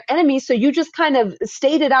being their enemy. So you just kind of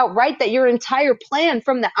stated outright that your entire plan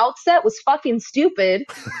from the outset was fucking stupid,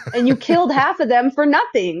 and you killed half of them for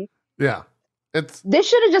nothing. Yeah. They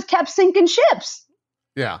should have just kept sinking ships.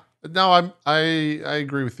 Yeah. No, I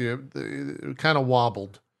agree with you. It kind of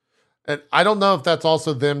wobbled. And I don't know if that's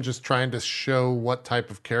also them just trying to show what type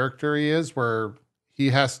of character he is, where he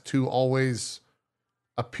has to always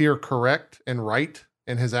appear correct and right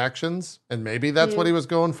in his actions. And maybe that's what he was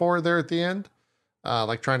going for there at the end.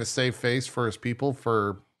 Like trying to save face for his people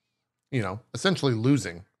for, essentially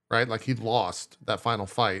losing, right? Like he lost that final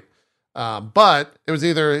fight. But it was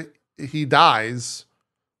either he dies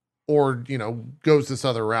or, goes this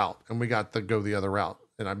other route, and we got to go the other route.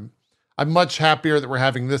 And I'm much happier that we're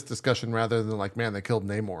having this discussion rather than like, man, they killed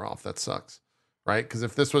Namor off. That sucks. Right. Cause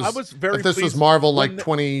if this was Marvel, like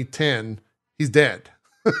 2010, he's dead.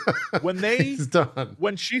 He's done.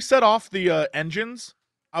 When she set off the engines,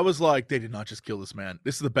 I was like, they did not just kill this man.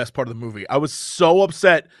 This is the best part of the movie. I was so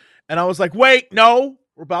upset. And I was like, wait, no,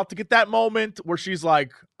 we're about to get that moment where she's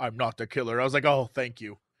like, I'm not the killer. I was like, oh, thank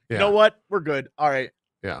you. Yeah. You know what? We're good. All right.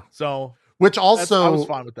 Yeah. So, which also, I was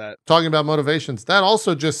fine with that. Talking about motivations, that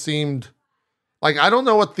also just seemed like, I don't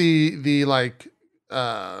know what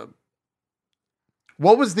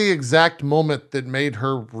what was the exact moment that made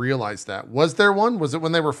her realize that? Was there one? Was it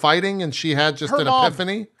when they were fighting and she had just an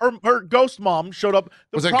epiphany? Her ghost mom showed up.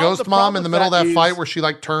 Was it Ghost Mom in the middle of that fight where she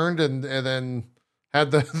like turned and then had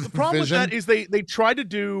the problem vision? with that is they tried to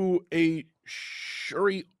do a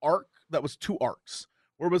Shuri arc that was 2 arcs.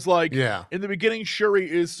 Where it was like, in the beginning, Shuri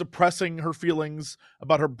is suppressing her feelings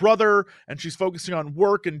about her brother, and she's focusing on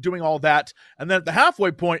work and doing all that. And then at the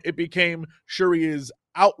halfway point, it became Shuri is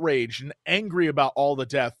outraged and angry about all the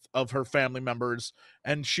death of her family members.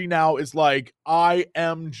 And she now is like, I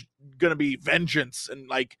am going to be vengeance and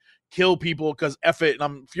like kill people because F it, and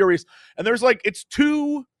I'm furious. And there's like, it's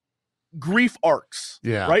 2 grief arcs,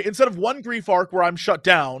 right? Instead of 1 grief arc where I'm shut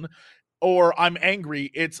down or I'm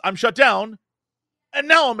angry, it's I'm shut down. And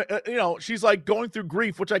now I'm, she's like going through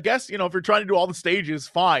grief, which I guess, if you're trying to do all the stages,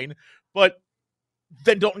 fine, but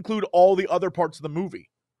then don't include all the other parts of the movie,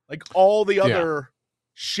 like all the other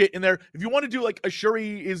shit in there. If you want to do like a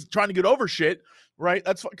Shuri is trying to get over shit, right?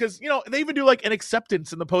 That's because they even do like an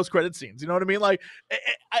acceptance in the post credit scenes. You know what I mean? Like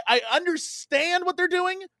I understand what they're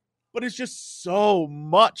doing, but it's just so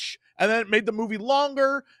much, and then it made the movie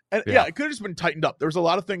longer. And yeah, it could have just been tightened up. There was a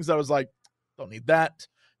lot of things that I was like, don't need that.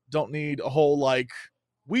 Don't need a whole like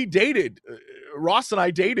we dated. Ross and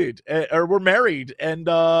I dated, or we're married, and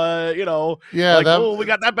like we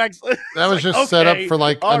got that back. That was like, just set up for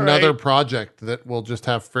like another right. project that will just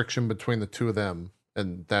have friction between the two of them,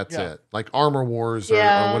 and that's it. Like Armor Wars or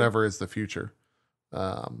whatever is the future.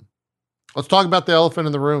 Let's talk about the elephant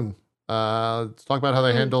in the room. Let's talk about how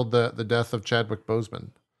they handled the death of Chadwick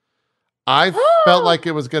Boseman. I felt like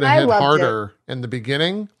it was going to hit harder in the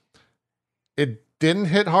beginning. It didn't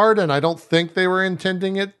hit hard, and I don't think they were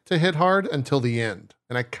intending it to hit hard until the end.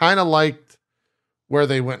 And I kind of liked where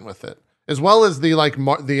they went with it, as well as the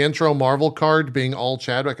the intro Marvel card being all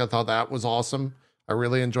Chadwick. I thought that was awesome. I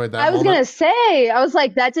really enjoyed that. I was gonna say, I was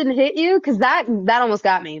like, that didn't hit you, because that almost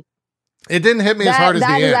got me. It didn't hit me as hard as the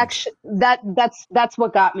end. Actually, that's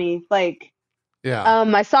what got me. Like, yeah.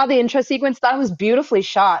 I saw the intro sequence, thought it was beautifully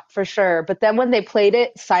shot for sure, but then when they played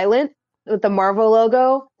it silent with the Marvel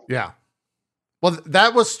logo, yeah. Well,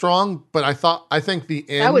 that was strong, but I think the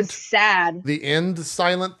end... That was sad. The end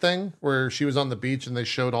silent thing, where she was on the beach and they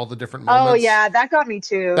showed all the different moments. Oh, yeah, that got me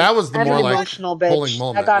too. That was the more like emotional pulling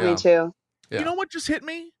moment. That got me too. Yeah. You know what just hit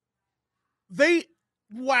me?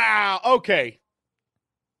 Wow, okay.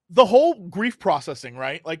 The whole grief processing,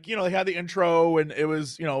 right? Like, they had the intro and it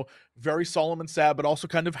was, very solemn and sad, but also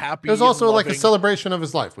kind of happy. It was also like a celebration of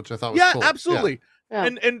his life, which I thought was cool. Absolutely. Yeah.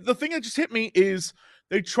 And the thing that just hit me is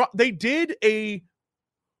they did a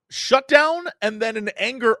shutdown and then an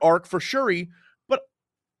anger arc for Shuri, but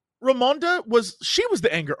Ramonda was the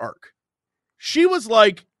anger arc. She was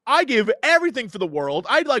like, I give everything for the world.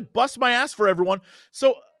 I'd like bust my ass for everyone.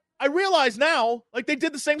 So I realize now, like they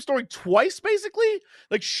did the same story twice, basically.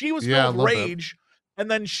 Like she was filled with rage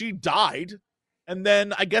and then she died. And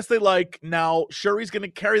then I guess they now Shuri's going to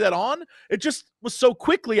carry that on. It just was so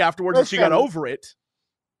quickly afterwards that she got over it.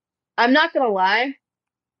 I'm not going to lie.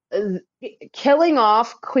 Killing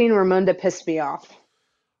off Queen Ramonda pissed me off.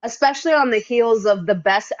 Especially on the heels of the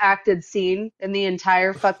best acted scene in the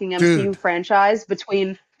entire fucking MCU franchise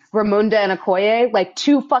between Ramonda and Okoye. Like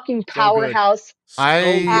two fucking powerhouse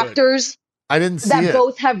actors. I didn't see that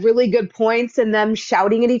both have really good points and them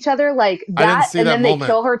shouting at each other like that. And then they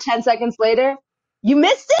kill her 10 seconds later. You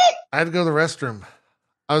missed it? I had to go to the restroom.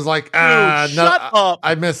 I was like, shut up.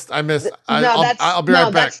 I missed. I'll be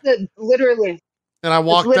right back. That's literally. And I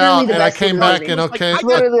walked out and I came back and it's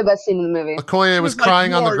literally the best scene in the movie. Okoye was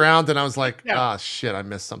crying on the ground and I was like, shit, I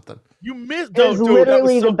missed something. You missed. It was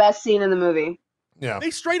literally the best scene in the movie. Yeah.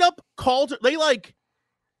 They straight up called her. They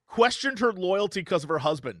questioned her loyalty because of her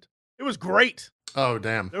husband. It was great. Oh,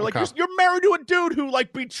 damn. They're like, you're married to a dude who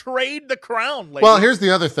betrayed the crown. Well, here's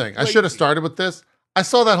the other thing. I should have started with this. I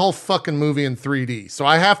saw that whole fucking movie in 3D, so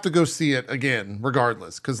I have to go see it again,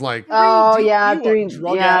 regardless. Because oh yeah,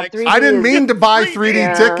 3D. I didn't mean to buy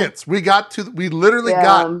 3D tickets. We literally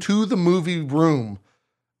got to the movie room,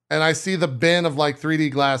 and I see the bin of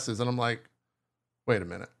 3D glasses, and I'm like, wait a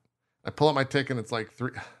minute. I pull out my ticket, and it's like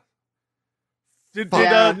three. Did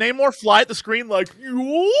Namor fly at the screen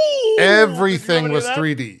Everything was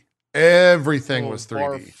 3D. Everything was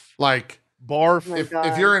 3D. Barf.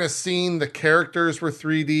 If you're in a scene, the characters were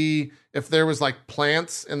 3D. If there was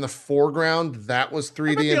plants in the foreground, that was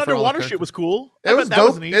 3D. The underwater shit was cool. It was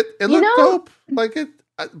dope. It looked dope.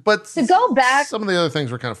 But to go back, some of the other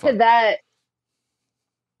things were kind of fun. To that.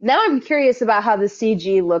 Now I'm curious about how the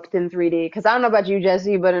CG looked in 3D, because I don't know about you,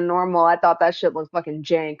 Jesse, but in normal, I thought that shit looked fucking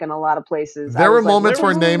jank in a lot of places. There were moments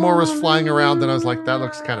where Namor was flying around, and I was like, that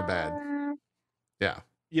looks kind of bad. Yeah.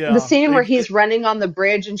 Yeah, the scene where he's running on the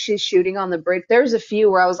bridge and she's shooting on the bridge. There's a few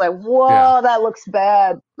where I was like, whoa, that looks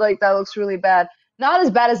bad. That looks really bad. Not as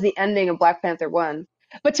bad as the ending of Black Panther 1.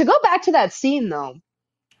 But to go back to that scene, though,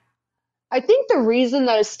 I think the reason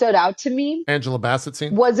that it stood out to me, Angela Bassett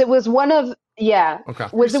scene, was it was one of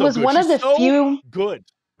one of the few good.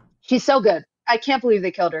 She's so good. I can't believe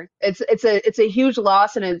they killed her. It's a huge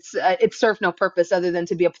loss, and it served no purpose other than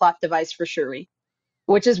to be a plot device for Shuri.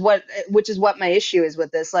 Which is what my issue is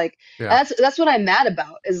with this. That's what I'm mad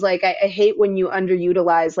about. Is I hate when you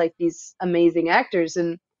underutilize these amazing actors.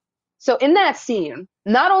 And so in that scene,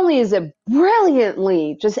 not only is it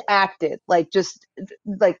brilliantly just acted,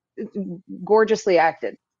 gorgeously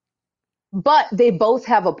acted, but they both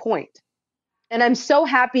have a point. And I'm so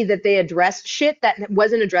happy that they addressed shit that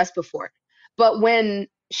wasn't addressed before. But when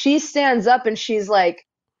she stands up and she's like,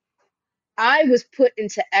 I was put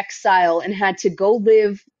into exile and had to go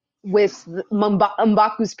live with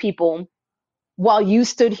M'Baku's people while you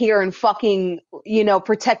stood here and fucking,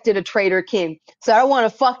 protected a traitor king. So I don't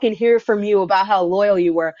want to fucking hear from you about how loyal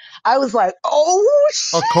you were. I was like, oh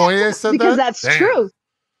shit, Okoye said because that? that's Damn. true.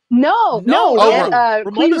 No, Queen Ramonda said that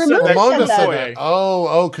Ramonda to said that. Okoye.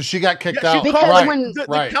 Oh, because she got kicked out. Because Right, when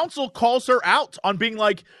the council calls her out on being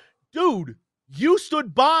like, dude, you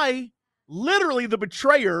stood by literally the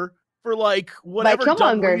betrayer for like whatever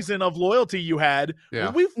dumb reason of loyalty you had.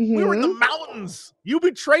 Yeah. We were in the mountains. You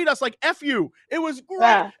betrayed us. Like, F you. It was great.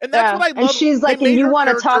 Yeah, And that's yeah. what I And love. she's like, and you want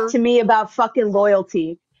to talk to me about fucking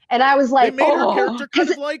loyalty. And I was like, they made her character kind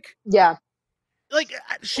of like, yeah. Like,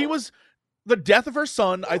 she was, the death of her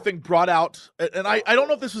son, I think, brought out, and I don't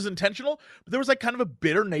know if this was intentional, but there was like kind of a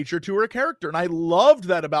bitter nature to her character. And I loved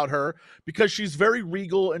that about her because she's very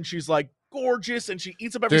regal and she's like gorgeous and she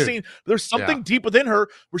eats up every scene. But there's something deep within her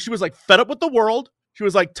where she was like fed up with the world. She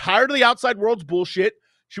was like tired of the outside world's bullshit.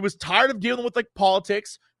 She was tired of dealing with like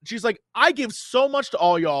politics. And she's like, I give so much to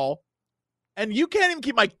all y'all, and you can't even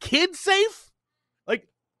keep my kids safe. Like,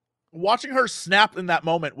 watching her snap in that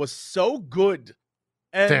moment was so good.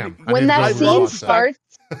 And damn, when that scene starts,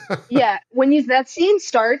 when that scene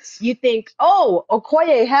starts, you think, oh,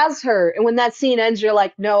 Okoye has her. And when that scene ends, you're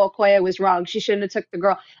like, no, Okoye was wrong. She shouldn't have took the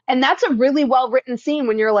girl. And that's a really well written scene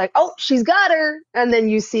when you're like, oh, she's got her. And then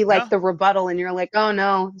you see like the rebuttal and you're like, oh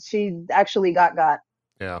no, she actually got.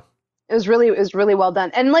 Yeah. It was really well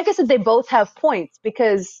done. And like I said, they both have points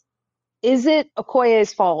because is it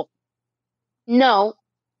Okoye's fault? No.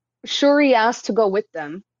 Shuri asked to go with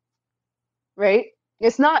them. Right?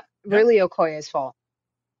 It's not really Okoye's fault.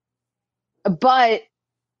 But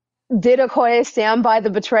did Okoye stand by the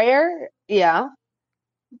betrayer? Yeah.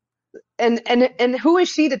 And who is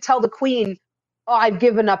she to tell the queen, oh, I've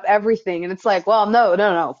given up everything? And it's like, well,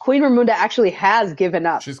 no. Queen Ramonda actually has given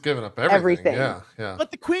up. She's given up everything. Yeah. But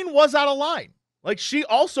the queen was out of line. Like, she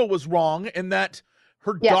also was wrong in that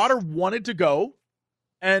her daughter wanted to go.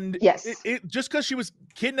 And it just because she was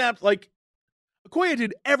kidnapped, like, Okoye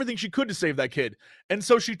did everything she could to save that kid. And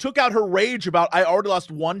so she took out her rage about, I already lost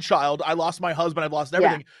one child. I lost my husband. I've lost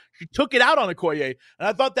everything. She took it out on Okoye. And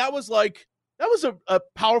I thought that was like, that was a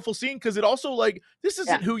powerful scene because it also like, this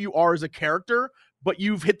isn't who you are as a character, but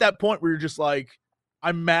you've hit that point where you're just like,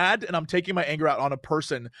 I'm mad and I'm taking my anger out on a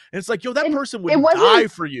person. And it's like, yo, that person would die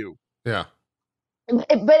for you. Yeah.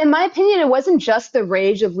 But in my opinion, it wasn't just the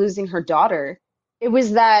rage of losing her daughter. It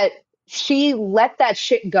was that she let that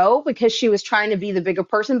shit go because she was trying to be the bigger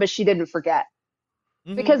person, but she didn't forget.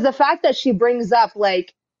 Mm-hmm. Because the fact that she brings up,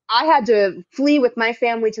 like, I had to flee with my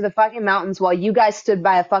family to the fucking mountains while you guys stood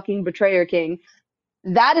by a fucking betrayer king.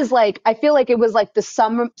 That is like, I feel like it was like the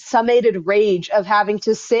summated rage of having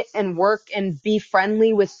to sit and work and be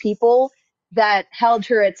friendly with people that held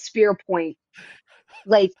her at spear point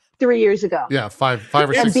like 3 years ago. Yeah, five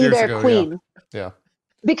or 6 years ago. Queen. Yeah.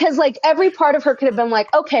 Because like every part of her could have been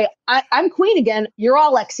like, okay, I'm queen again. You're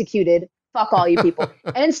all executed. Fuck all you people.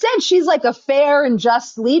 And instead, she's like a fair and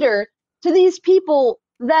just leader to these people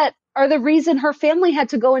that are the reason her family had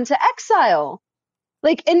to go into exile.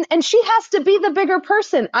 Like, and she has to be the bigger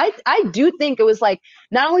person. I do think it was like,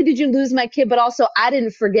 not only did you lose my kid, but also I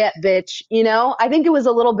didn't forget, bitch. You know, I think it was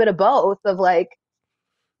a little bit of both of like,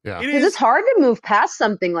 because it's hard to move past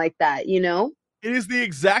something like that, you know? It is the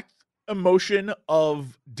exact emotion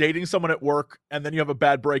of dating someone at work and then you have a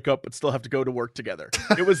bad breakup but still have to go to work together.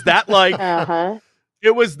 It was that like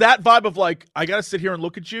it was that vibe of like, I gotta sit here and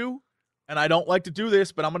look at you and I don't like to do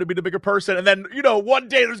this, but I'm gonna be the bigger person. And then, you know, one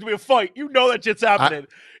day there's gonna be a fight. You know that shit's happening.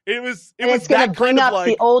 It's gonna bring up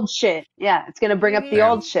the old shit. Yeah, it's gonna bring up the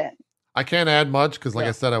old shit. I can't add much because like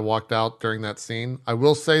I said, I walked out during that scene. I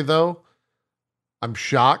will say though, I'm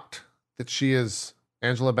shocked that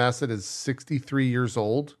Angela Bassett is 63 years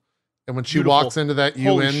old. And when she walks into that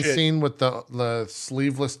UN scene with the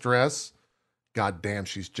sleeveless dress, god damn,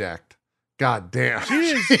 she's jacked. God damn. She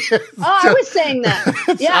is. I was saying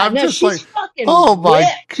that. Yeah, I'm just she's like, fucking oh my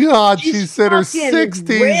ripped. god, she's in her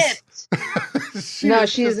 60s.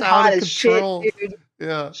 She's hot as shit, dude.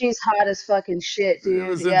 Yeah. She's hot as fucking shit, dude. It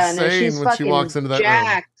was insane when she walks into that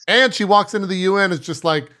room. And she walks into the UN, it's just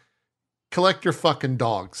like, collect your fucking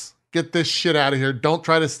dogs. Get this shit out of here. Don't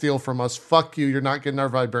try to steal from us. Fuck you. You're not getting our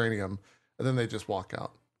vibranium. And then they just walk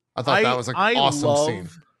out. I thought that was an awesome scene.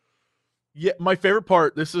 Yeah, my favorite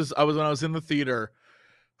part, when I was in the theater.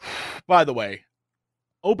 By the way,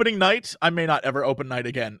 opening night, I may not ever open night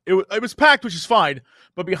again. It was packed, which is fine.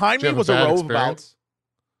 But behind me was a row of about...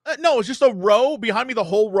 no, it was just a row. Behind me, the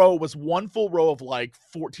whole row was one full row of like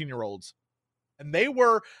 14-year-olds. And they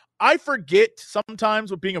were, I forget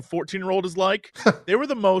sometimes what being a 14-year-old is like. They were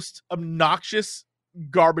the most obnoxious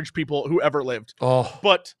garbage people who ever lived. Oh.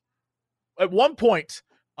 But at one point,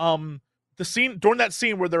 the scene during that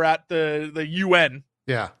scene where they're at the UN,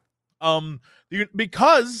 yeah,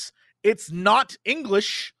 because it's not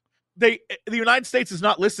English, the United States is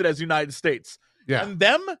not listed as United States. Yeah. And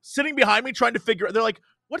them sitting behind me trying to figure out, they're like,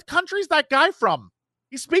 what country's that guy from?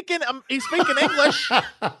 He's speaking English.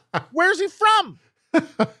 Where's he from?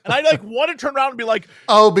 And I like want to turn around and be like,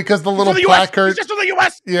 oh, because the little placard. He's just from the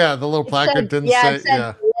US. Yeah, the little placard didn't say.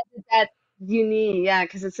 That uni,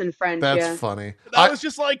 because it's in French. That's funny. And I was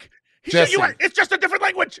just like, Jesse, it's just a different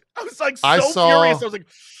language. I was like furious. I was like,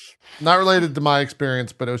 not related to my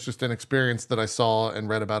experience, but it was just an experience that I saw and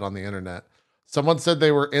read about on the internet. Someone said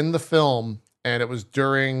they were in the film and it was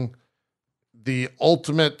during the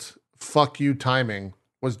ultimate fuck you timing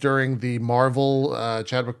was during the Marvel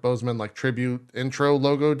Chadwick Boseman like tribute intro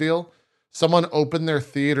logo deal. Someone opened their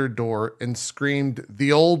theater door and screamed,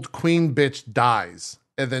 "The old queen bitch dies,"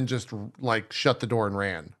 and then just like shut the door and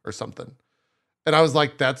ran or something. And I was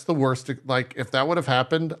like, that's the worst. Like, if that would have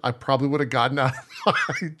happened, I probably would have gotten out of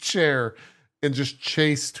my chair and just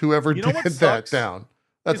chased whoever did that down.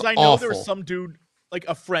 That's awful. I know there was some dude, like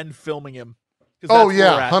a friend filming him. Oh,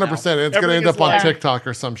 yeah, 100%. It's going to end up on TikTok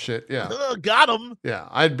or some shit. Yeah. Got him. Yeah,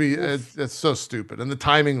 it's so stupid. And the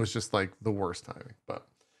timing was just like the worst timing. But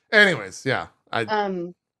anyways, yeah. Sorry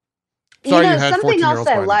you had something else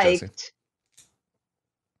I liked. Jesse.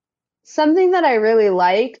 Something that I really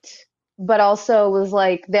liked, but also was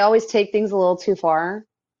like, they always take things a little too far.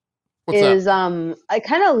 What's that? I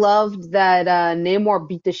kind of loved that Namor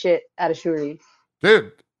beat the shit out of Shuri.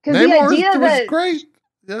 Dude, Namor was great.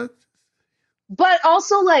 Yeah. But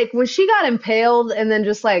also, like, when she got impaled and then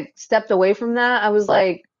just, like, stepped away from that, I was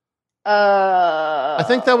like, I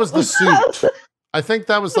think that was the suit. I think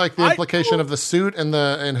that was, like, the implication of the suit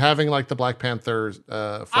and having, like, the Black Panther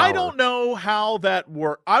flower. I don't know how that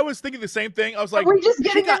worked. I was thinking the same thing. I was like, are we just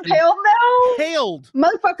getting impaled now? Impaled.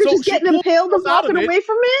 Motherfucker just getting impaled and walking away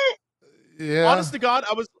from it? Yeah. Honest to God,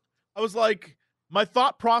 I was like, my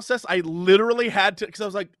thought process, I literally had to, because I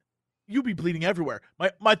was like, you be bleeding everywhere.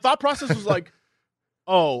 My thought process was like,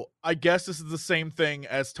 oh, I guess this is the same thing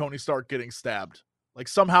as Tony Stark getting stabbed. Like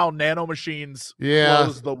somehow nanomachines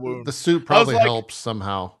close the wound. The suit probably helps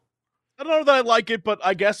somehow. I don't know that I like it, but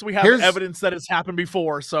I guess we have evidence that it's happened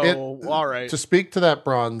before. So all right. To speak to that,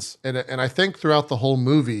 Bronze, and I think throughout the whole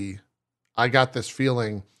movie, I got this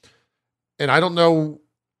feeling, and I don't know.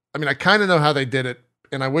 I mean, I kind of know how they did it,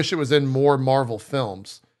 and I wish it was in more Marvel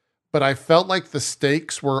films, but I felt like the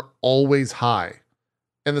stakes were always high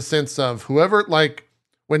in the sense of whoever, like,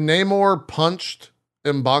 when Namor punched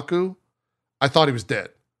M'Baku, I thought he was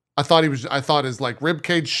dead. I thought his like rib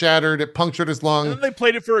cage shattered, it punctured his lung. And then they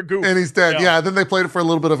played it for a goof. And he's dead. Yeah, then they played it for a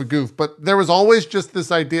little bit of a goof. But there was always just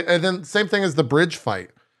this idea. And then same thing as the bridge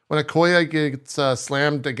fight. When Okoye gets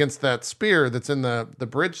slammed against that spear that's in the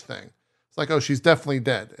bridge thing. It's like, oh, she's definitely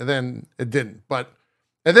dead. And then it didn't.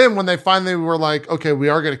 And then when they finally were like, okay, we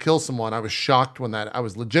are going to kill someone, I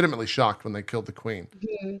was legitimately shocked when they killed the queen.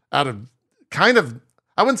 Mm-hmm. Out of kind of,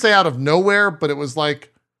 I wouldn't say out of nowhere, but it was like,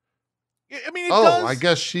 I mean, I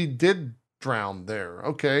guess she did drown there.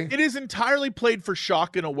 Okay. It is entirely played for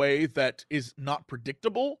shock in a way that is not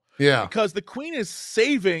predictable. Yeah. Because the queen is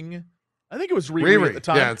saving, I think it was Riri at the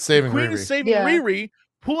time. Yeah, it's saving Riri. The queen is saving Riri,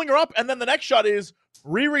 pulling her up, and then the next shot is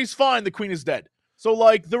Riri's fine, the queen is dead. So,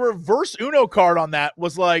 like, the reverse Uno card on that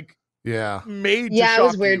was, like, made to shock it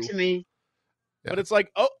was weird you. to me. But it's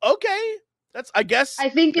like, oh, okay. That's, I guess. I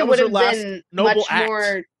think it would have been much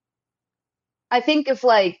more. I think if,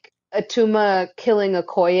 like, Atuma killing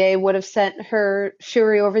Okoye would have sent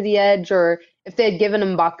Shuri over the edge, or if they had given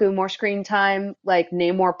M'Baku more screen time, like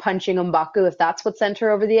Namor punching M'Baku, if that's what sent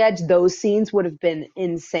her over the edge, those scenes would have been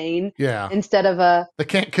insane. Yeah. Instead of they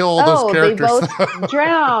can't kill all those characters. They both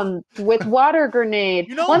drowned with water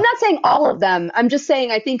grenade. Well, I'm not saying all of them. I'm just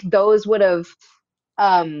saying I think those would have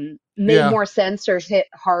made more sense or hit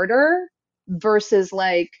harder versus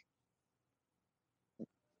like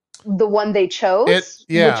the one they chose,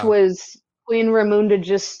 which was Queen Ramonda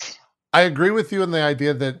just... I agree with you in the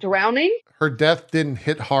idea that drowning. Her death didn't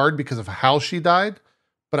hit hard because of how she died,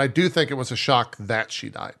 but I do think it was a shock that she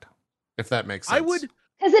died, if that makes sense. I would...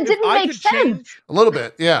 Because it didn't make sense. A little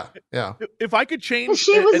bit, yeah. If I could change...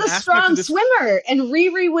 She was a strong swimmer, and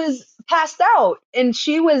Riri was passed out, and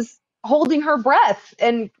she was holding her breath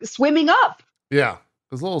and swimming up. Yeah,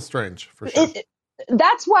 it was a little strange, for sure.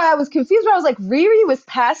 That's why I was confused. I was like, Riri was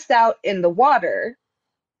passed out in the water.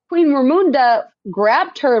 Queen Ramonda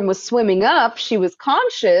grabbed her and was swimming up. She was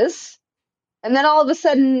conscious. And then all of a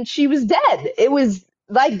sudden she was dead. It was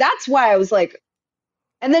like, that's why I was like,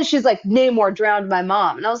 and then she's like, Namor drowned my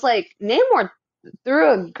mom. And I was like, Namor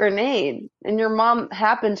threw a grenade and your mom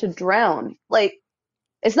happened to drown. Like,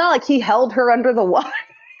 it's not like he held her under the water.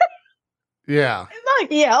 Yeah. It's not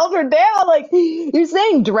like he held her down. Like, you're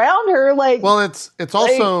saying drown her. Like, well, it's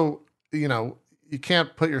also, you know, you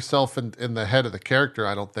can't put yourself in the head of the character,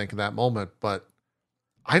 I don't think, in that moment. But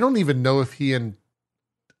I don't even know if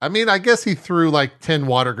I mean, I guess he threw like 10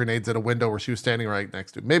 water grenades at a window where she was standing right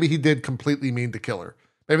next to. Maybe he did completely mean to kill her.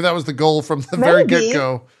 Maybe that was the goal from the very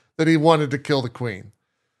get-go, that he wanted to kill the queen.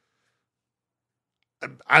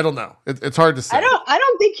 I don't know. It's hard to say. I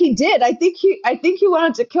don't think he did. I think he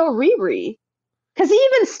wanted to kill Riri. Because he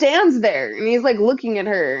even stands there and he's like looking at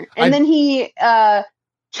her. And then he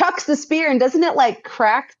chucks the spear, and doesn't it like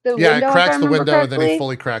crack the window? Yeah, it cracks the window correctly? and then he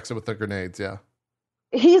fully cracks it with the grenades, yeah.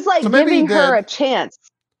 He's like giving her a chance.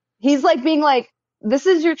 He's like being like, this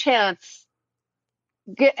is your chance.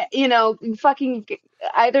 You know, fucking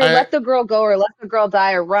either let the girl go or let the girl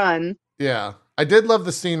die or run. Yeah. I did love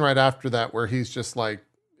the scene right after that where he's just like,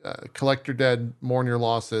 collect your dead, mourn your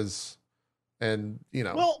losses, and, you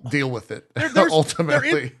know, deal with it.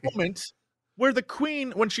 Ultimately. There is a moment where the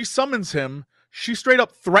queen, when she summons him, she straight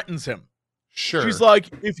up threatens him. Sure. She's like,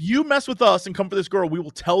 if you mess with us and come for this girl, we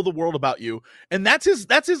will tell the world about you. And that's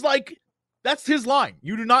his line.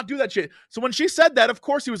 You do not do that shit. So when she said that, of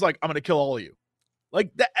course he was like, I'm going to kill all of you.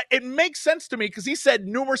 Like, that, it makes sense to me because he said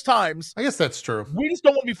numerous times, I guess that's true, we just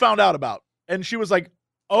don't want to be found out about. And she was like,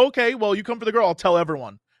 okay, well, you come for the girl, I'll tell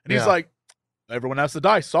everyone. And he's like, everyone has to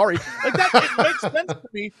die. Sorry. Like, that, it makes sense to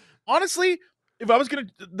me. Honestly, if I was going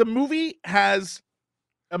to, the movie has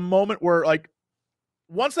a moment where, like,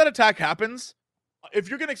 once that attack happens, if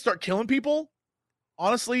you're going to start killing people,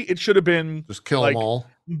 honestly, it should have been just kill them all.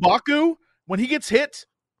 M'Baku, when he gets hit,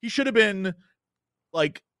 he should have been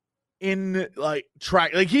like in like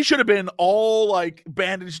track, like he should have been all like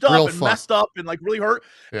bandaged up and messed up and like really hurt.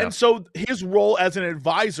 Yeah. And so his role as an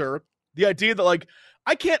advisor, the idea that like,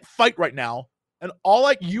 I can't fight right now, and all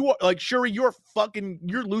like you are like, Shuri, you're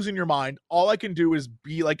losing your mind. All I can do is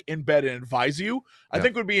be like in bed and advise you. I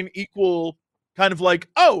think would be an equal kind of like,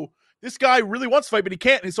 oh, this guy really wants to fight, but he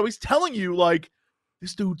can't. And so he's telling you like,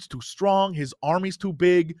 this dude's too strong. His army's too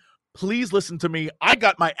big. Please listen to me. I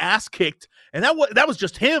got my ass kicked, and that was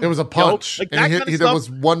just him. It was a punch. Like, and that was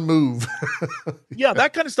one move. Yeah,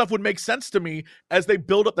 that kind of stuff would make sense to me as they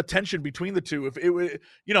build up the tension between the two. If it would,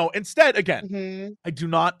 you know, instead, again,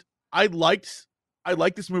 I like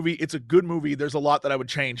this movie. It's a good movie. There's a lot that I would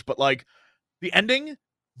change, but like the ending,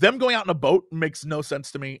 them going out in a boat makes no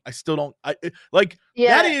sense to me. I still don't.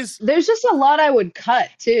 There's just a lot I would cut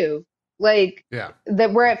too. Like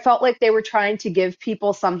that, where it felt like they were trying to give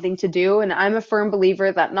people something to do. And I'm a firm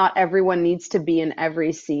believer that not everyone needs to be in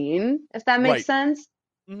every scene, if that makes sense.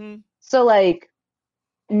 Mm-hmm. So like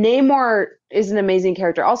Namor is an amazing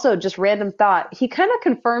character. Also, just random thought, he kind of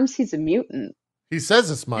confirms he's a mutant. He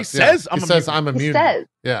says as much. He says, I'm a mutant. He says.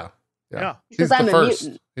 Yeah. He says, I'm first. A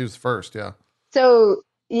mutant. He was first, yeah. So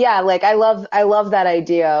yeah, like I love that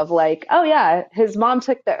idea of like, oh yeah, his mom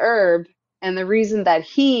took the herb, and the reason that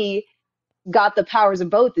he got the powers of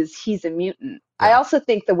both is he's a mutant. Yeah. I also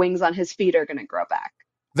think the wings on his feet are going to grow back.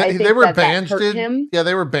 They were bandaged. Yeah,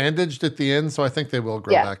 they were bandaged at the end, so I think they will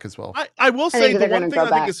grow back as well. I will say the one thing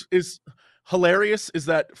I think is hilarious is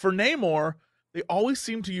that for Namor, they always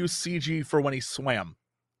seem to use CG for when he swam.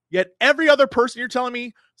 Yet every other person, you're telling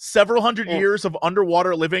me, several hundred years of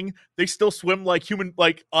underwater living, they still swim like human,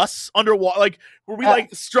 like us underwater, like where we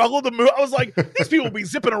like struggle to move. I was like, these people would be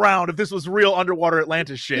zipping around if this was real underwater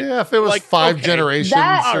Atlantis shit. Yeah, if it was like 5 generations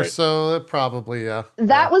or so, probably,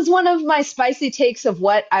 That was one of my spicy takes of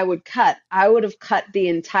what I would cut. I would have cut the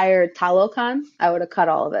entire Talokan. I would have cut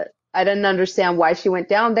all of it. I didn't understand why she went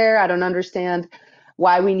down there. I don't understand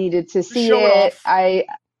why we needed to see it.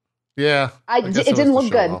 It didn't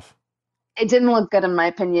look good. It didn't look good in my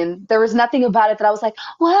opinion. There was nothing about it that I was like,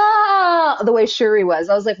 wow, the way Shuri was.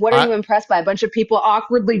 I was like, what are you impressed by? A bunch of people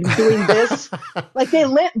awkwardly doing this? Like they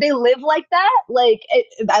live like that? Like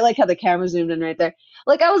I like how the camera zoomed in right there.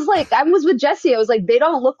 Like I was with Jesse. I was like, they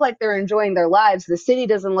don't look like they're enjoying their lives. The city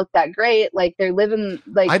doesn't look that great. Like they're living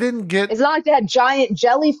like it's not like they had giant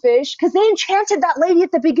jellyfish, because they enchanted that lady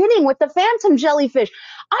at the beginning with the phantom jellyfish.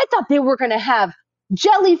 I thought they were gonna have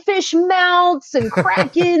jellyfish mouths and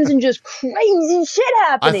krakens and just crazy shit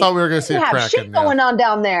happening. I thought we were going to see a kraken. Shit going on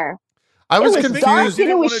down there. I was confused. Dark and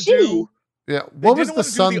it was shitty. Yeah, what was the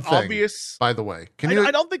sun thing? Obvious, by the way,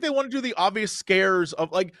 I don't think they want to do the obvious scares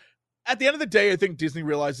of like. At the end of the day, I think Disney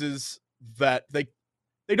realizes that they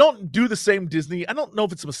they don't do the same Disney. I don't know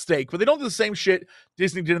if it's a mistake, but they don't do the same shit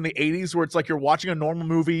Disney did in the 80s where it's like you're watching a normal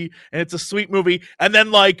movie and it's a sweet movie and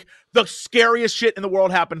then like the scariest shit in the world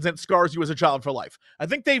happens and it scars you as a child for life. I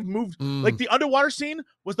think they've moved like the underwater scene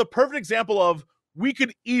was the perfect example of we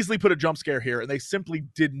could easily put a jump scare here and they simply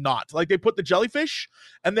did not. Like they put the jellyfish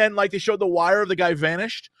and then like they showed the wire of the guy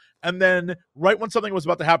vanished and then right when something was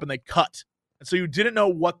about to happen they cut. And so you didn't know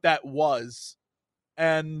what that was.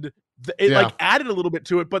 And it like added a little bit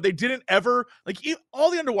to it, but they didn't ever like all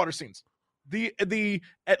the underwater scenes, the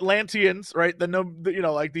Atlanteans, right? They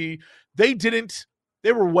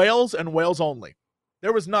were whales and whales only.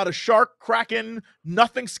 There was not a shark, kraken,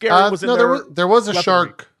 nothing scary was in there. There was a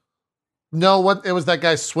shark. No, it was that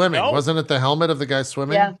guy swimming. No? Wasn't it the helmet of the guy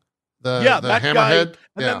swimming? Yeah. The hammerhead. Guy,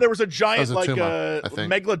 and then there was a giant like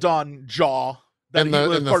megalodon jaw that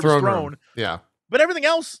was part of his throne. Yeah. But everything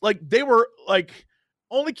else, like they were like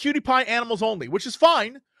only cutie pie animals only, which is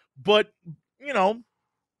fine, but you know,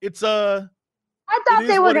 it's I thought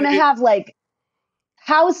they were gonna have like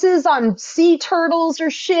houses on sea turtles or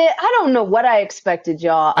shit. I don't know what I expected,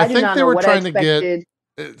 y'all. I think they were trying to get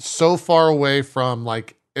so far away from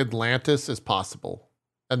like Atlantis as possible,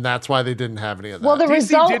 and that's why they didn't have any of that. Well, the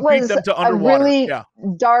result was a really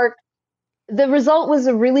dark. The result was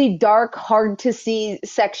a really dark, hard to see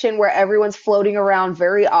section where everyone's floating around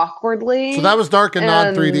very awkwardly. So that was dark and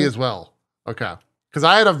non 3D as well. Okay. Because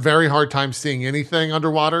I had a very hard time seeing anything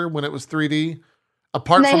underwater when it was 3D.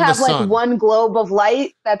 Apart from the sun. They have like one globe of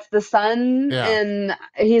light. That's the sun. Yeah. And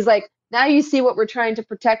he's like, now you see what we're trying to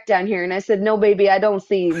protect down here. And I said, no, baby, I don't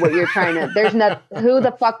see what you're trying to. There's not. Who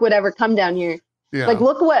the fuck would ever come down here? Yeah. Like,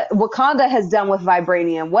 look what Wakanda has done with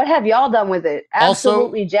vibranium. What have y'all done with it?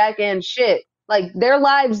 Absolutely jack and shit. Like, their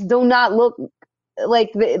lives do not look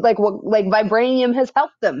like vibranium has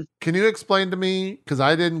helped them. Can you explain to me, because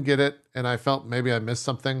I didn't get it, and I felt maybe I missed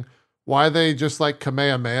something, why they just like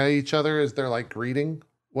Kamehameha each other as they're like greeting?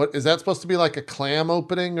 What is that supposed to be, like a clam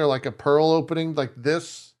opening or like a pearl opening? Like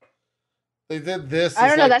this? They did this. I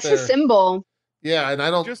don't know. That's a symbol. Yeah, and I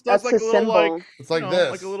don't. Just that's like a little symbol. Like it's like this,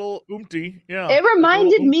 like a little oomty. Yeah. It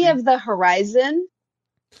reminded me of the horizon.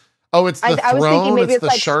 Oh, it's the throne. I was thinking maybe it's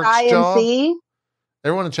like sky jaw. And sea.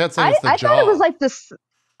 Everyone in chat saying it's the jaw. I thought it was like this.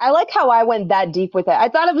 I like how I went that deep with it. I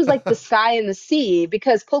thought it was like the sky and the sea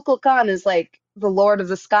because Kukulkan is like the lord of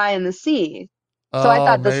the sky and the sea. So I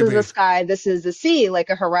thought this is the sky, this is the sea, like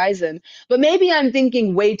a horizon. But maybe I'm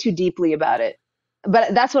thinking way too deeply about it.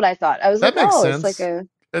 But that's what I thought. I was like, oh, sense. It's like a.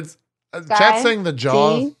 It's. Chat saying the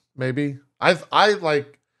jaw, sea? Maybe. I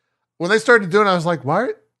like when they started doing it, I was like, why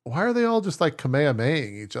are they all just like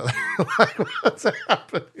Kamehamehaing each other? Like, what's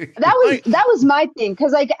happening? That was my thing.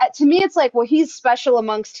 Cause like to me it's like, well, he's special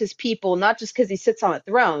amongst his people, not just because he sits on a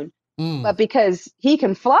throne, but because he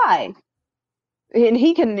can fly. And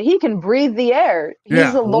he can breathe the air.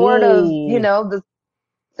 He's the lord of,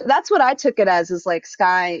 that's what I took it as, is like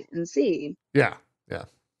sky and sea. Yeah. Yeah.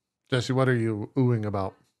 Jesse, what are you oohing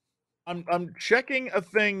about? I'm checking a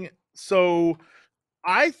thing. So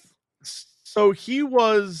he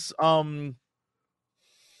was who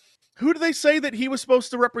do they say that he was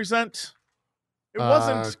supposed to represent? It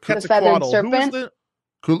wasn't Quetzalcoatl. Serpent.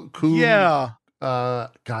 Yeah.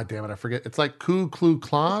 God damn it, I forget. It's like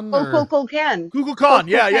Kukulkan. Kukulkan. Kukulkan.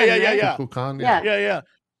 Yeah. Kukulkan. Yeah.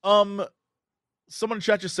 Someone in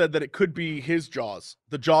chat just said that it could be his jaws.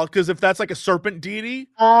 The jaw, because if that's like a serpent deity,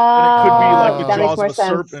 then it could be like the jaws of a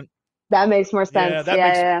serpent. That makes more sense. Yeah, that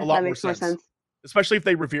makes a lot more sense. Especially if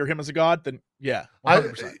they revere him as a god, then yeah,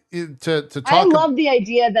 100%. I love the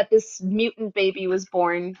idea that this mutant baby was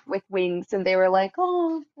born with wings, and they were like,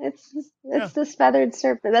 "Oh, it's this feathered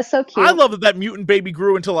serpent." That's so cute. I love that mutant baby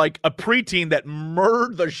grew into like a preteen that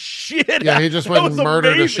murdered the shit. Yeah, he just went and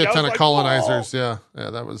murdered a shit ton of colonizers. Oh. Yeah,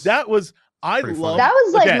 that was. That was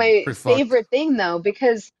like my favorite thing though,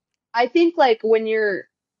 because I think like when you're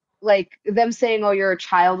like them saying, oh, you're a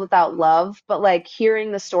child without love, but like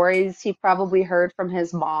hearing the stories he probably heard from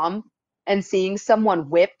his mom and seeing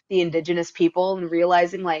someone whip the indigenous people and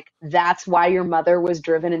realizing like that's why your mother was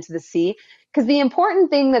driven into the sea. Because the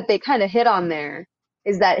important thing that they kind of hit on there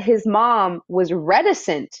is that his mom was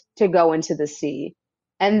reticent to go into the sea,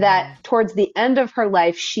 and that towards the end of her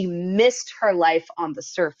life, she missed her life on the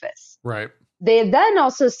surface. Right. They then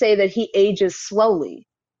also say that he ages slowly.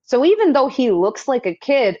 So even though he looks like a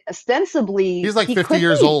kid, ostensibly he's like 50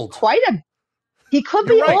 years old. He could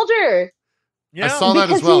be older. Yeah. I saw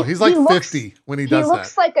that as well. He's like 50 when he does that. He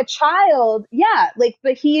looks like a child. Yeah,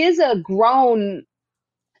 but he is a grown.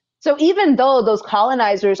 So even though those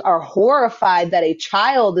colonizers are horrified that a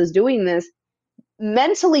child is doing this,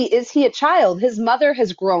 mentally is he a child? His mother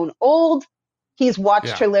has grown old. He's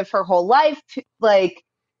watched her live her whole life. Like,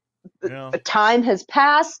 time has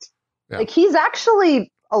passed. Yeah. Like, he's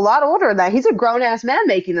actually a lot older than that. He's a grown ass man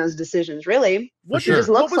making those decisions, really. He just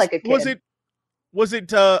looks like a kid. Was it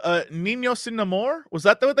Niño Sin Amor? Was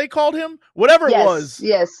that what they called him? Whatever it was.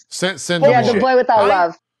 Yes. The boy without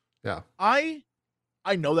love. Yeah.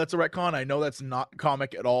 I know that's a retcon. I know that's not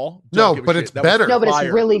comic at all. No, but it's better. No, but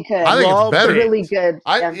it's really good. I think it's better. It's really good.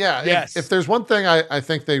 Yes. If there's one thing I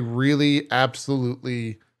think they really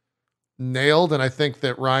absolutely nailed, and I think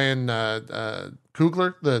that Ryan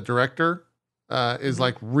Coogler, the director, is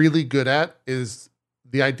like really good at, is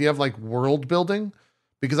the idea of like world building,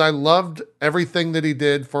 because I loved everything that he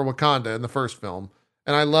did for Wakanda in the first film,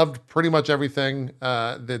 and I loved pretty much everything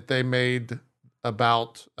that they made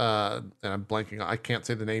about and I'm blanking, I can't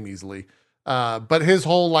say the name easily, but his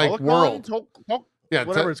whole like world,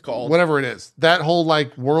 whatever it's called, whatever it is, that whole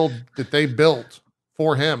like world that they built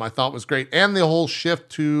for him, I thought was great. And the whole shift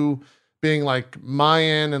to being like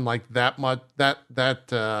Mayan and like that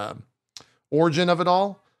origin of it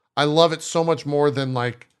all, I love it so much more than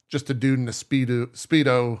like just a dude in a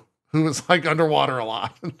speedo who was like underwater a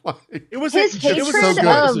lot. Like, his hatred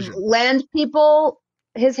of land people.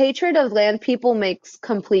 His hatred of land people makes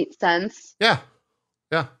complete sense. Yeah.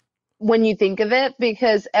 When you think of it,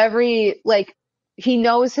 because he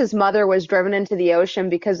knows his mother was driven into the ocean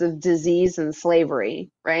because of disease and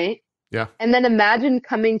slavery, right? Yeah. And then imagine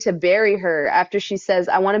coming to bury her after she says,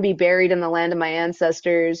 I want to be buried in the land of my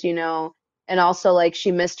ancestors, and also like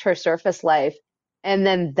she missed her surface life. And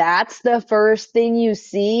then that's the first thing you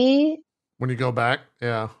see when you go back.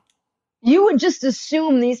 Yeah. You would just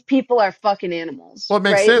assume these people are fucking animals. Well, it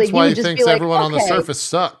makes sense why he thinks everyone on the surface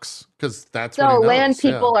sucks, because that's what he knows. So land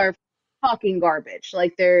people are fucking garbage.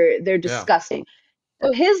 Like they're disgusting.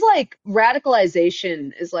 So his like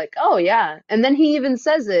radicalization is like, oh yeah. And then he even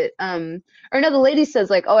says it, the lady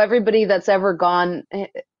says like, oh, everybody that's ever gone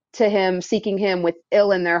to him seeking him with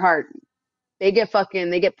ill in their heart, they get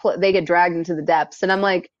dragged into the depths. And I'm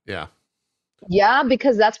like, yeah,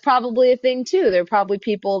 because that's probably a thing too. There are probably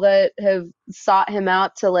people that have sought him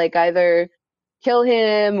out to like either kill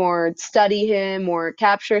him or study him or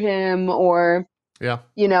capture him or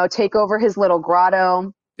take over his little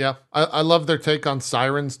grotto. Yeah, I love their take on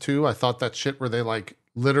sirens too. I thought that shit where they like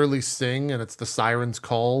literally sing and it's the sirens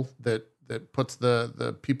call that puts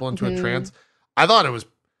the people into a trance. I thought it was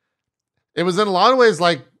in a lot of ways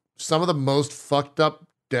like some of the most fucked up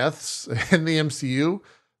deaths in the MCU,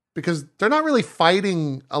 because they're not really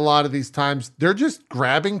fighting a lot of these times. They're just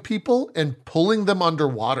grabbing people and pulling them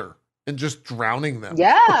underwater and just drowning them.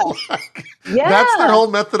 Yeah. That's their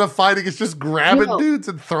whole method of fighting. It's just grabbing dudes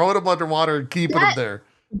and throwing them underwater and keeping them there.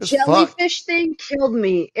 Jellyfish thing killed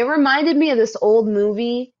me. It reminded me of this old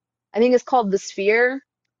movie. I think it's called The Sphere.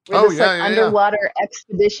 Underwater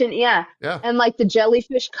expedition. Yeah. And like the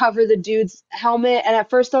jellyfish cover the dude's helmet. And at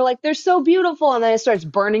first they're like, they're so beautiful. And then it starts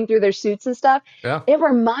burning through their suits and stuff. Yeah. It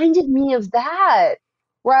reminded me of that,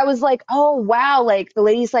 where I was like, oh, wow. Like the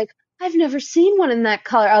lady's like, I've never seen one in that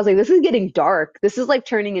color. I was like, this is getting dark. This is like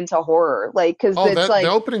turning into horror. Like, cause it's like,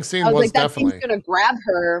 the opening scene was like, that definitely thing's going to grab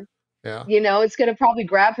her. Yeah. It's going to probably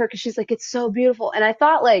grab her. Cause she's like, it's so beautiful. And I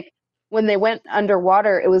thought like, when they went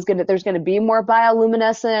underwater, there's gonna be more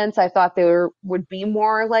bioluminescence. I thought there would be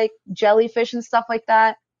more like jellyfish and stuff like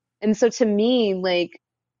that. And so to me, like,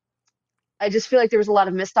 I just feel like there was a lot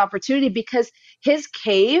of missed opportunity, because his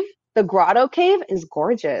cave, the grotto cave, is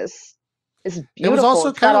gorgeous. It's beautiful. It was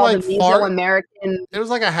also kind of like Mesoamerican. It was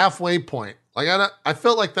like a halfway point. Like I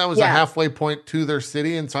felt like that was a halfway point to their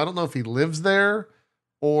city, and so I don't know if he lives there.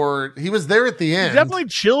 Or he was there at the end. He definitely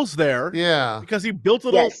chills there. Yeah. Because he built a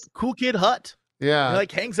little cool kid hut. Yeah. He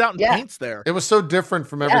like hangs out and paints there. It was so different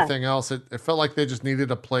from everything else. It felt like they just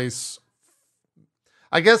needed a place.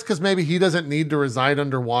 I guess because maybe he doesn't need to reside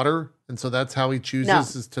underwater. And so that's how he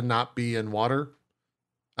chooses is to not be in water.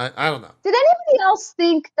 I don't know. Did anybody else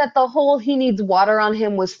think that the whole he needs water on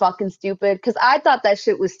him was fucking stupid? Because I thought that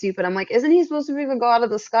shit was stupid. I'm like, isn't he supposed to be able to go out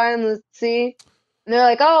of the sky and the sea? And they're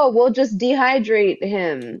like, oh, we'll just dehydrate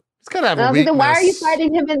him. He's gotta have and a I was weakness. like, then why are you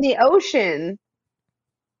fighting him in the ocean?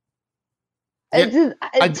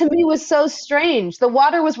 To me, was so strange. The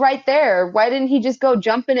water was right there. Why didn't he just go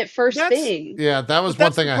jump in it first thing? Yeah, that was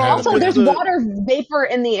one thing I had. Also, there's water vapor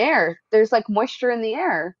in the air. There's like moisture in the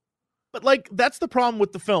air. But like, that's the problem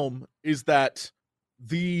with the film, is that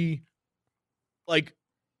the like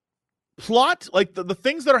plot, like the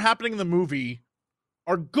things that are happening in the movie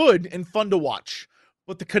are good and fun to watch.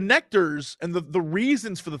 But the connectors and the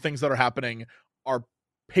reasons for the things that are happening are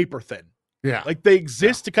paper thin. Yeah. Like they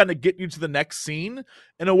exist to kind of get you to the next scene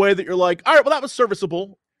in a way that you're like, all right, well, that was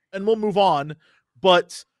serviceable. and we'll move on.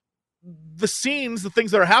 But the scenes, the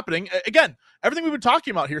things that are happening, again, everything we've been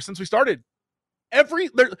talking about here since we started, when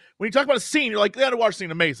you talk about a scene, you're like, the underwater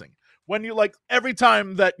scene, amazing. When you like every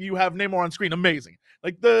time that you have Namor on screen, amazing.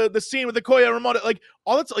 Like the scene with the Koya Ramona, like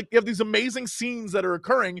all that's like you have these amazing scenes that are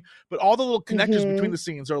occurring, but all the little connections between the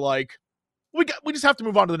scenes are like, we just have to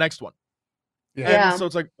move on to the next one. Yeah. And so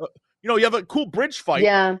it's like, you have a cool bridge fight,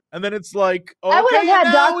 yeah. and then it's like, okay, I would have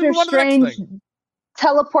had now we Doctor move on to the next Strange thing.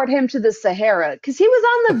 teleport him to the Sahara because he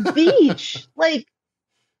was on the beach. Like,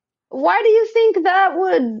 why do you think that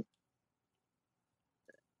would?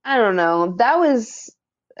 I don't know.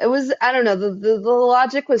 I don't know. The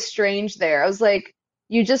logic was strange there. I was like,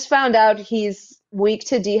 you just found out he's weak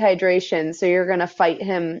to dehydration, so you're gonna fight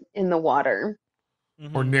him in the water.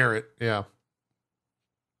 Or near it, yeah.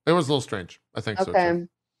 It was a little strange. I think so too.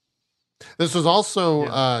 This was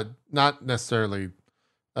also not necessarily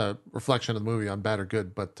a reflection of the movie on bad or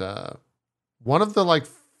good, but one of the like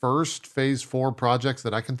first Phase 4 projects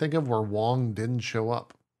that I can think of where Wong didn't show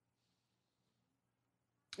up.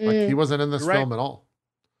 Like he wasn't in this film at all.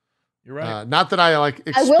 You're right. Not that I like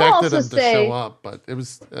expected him to show up, but it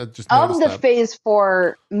was just of the that. Phase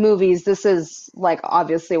 4 movies. This is like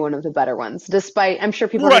obviously one of the better ones. Despite, I'm sure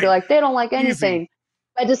people are gonna be like, they don't like anything. Easy.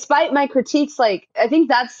 But despite my critiques, like I think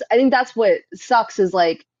that's what sucks is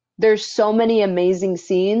like there's so many amazing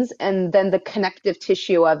scenes, and then the connective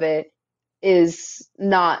tissue of it is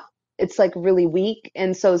not. It's like really weak,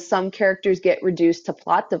 and so some characters get reduced to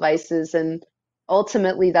plot devices, and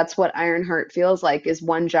ultimately that's what Ironheart feels like, is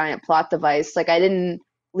one giant plot device. Like I didn't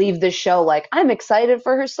leave this show like I'm excited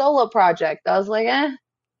for her solo project. I was like,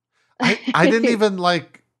 I didn't even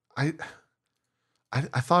like I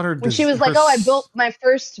thought her when she was like, I built my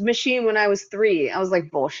first machine when I was 3. I was like,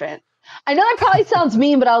 bullshit. I know that probably sounds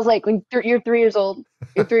mean, but I was like, when you're 3 years old,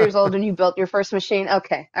 and you built your first machine.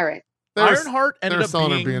 Okay, all right. Ironheart ended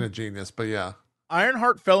up being a genius, but yeah.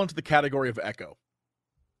 Ironheart fell into the category of Echo.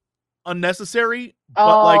 Unnecessary,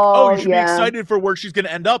 but you should be excited for where she's going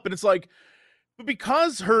to end up. And it's like, but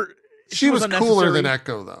because she was cooler than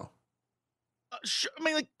Echo, though. I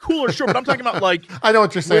mean, like cooler, sure, but I'm talking about like I know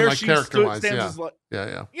what you're saying, like character-wise.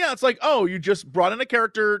 Yeah. It's like, oh, you just brought in a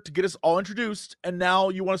character to get us all introduced, and now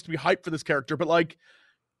you want us to be hyped for this character, but like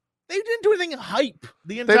they didn't do anything hype.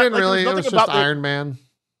 They didn't really. It was just Iron Man.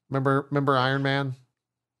 Remember Iron Man?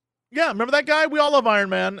 Yeah, remember that guy? We all love Iron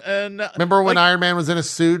Man. And remember when Iron Man was in a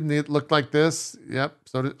suit and it looked like this? Yep.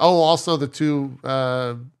 So also the two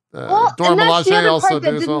Dora Milaje also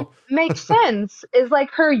do as well. Makes sense. Is like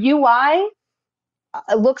her UI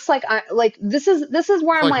looks like this is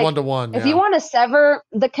where I'm like 1-to-1. If you want to sever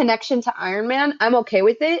the connection to Iron Man, I'm okay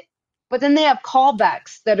with it. But then they have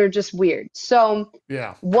callbacks that are just weird. So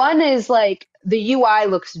one is like the UI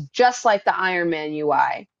looks just like the Iron Man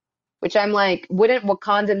UI. Which I'm like, wouldn't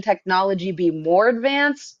Wakandan technology be more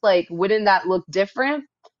advanced? Like, wouldn't that look different?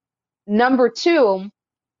 Number 2,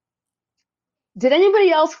 did anybody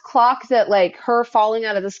else clock that like her falling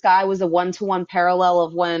out of the sky was a 1-to-1 parallel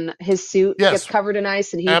of when his suit gets covered in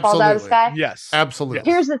ice and he falls out of the sky? Yes.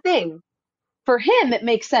 Absolutely. Here's the thing. For him, it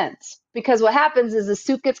makes sense. Because what happens is the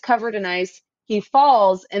suit gets covered in ice, he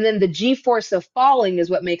falls, and then the G-force of falling is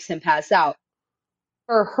what makes him pass out.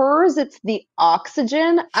 For hers, it's the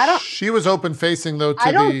oxygen. She was open facing though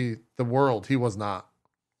to the world. He was not.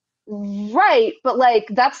 Right, but like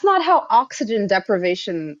that's not how oxygen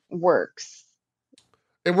deprivation works.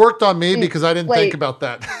 It worked on me because I didn't think about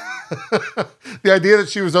that. The idea that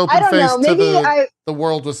she was open faced to the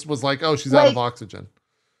world was like, oh, she's out of oxygen.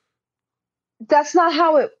 That's not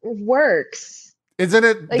how it works. Isn't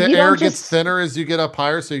it the air gets thinner as you get up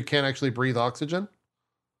higher, so you can't actually breathe oxygen?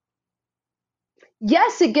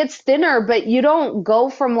 Yes, it gets thinner, but you don't go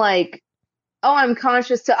from like, oh, I'm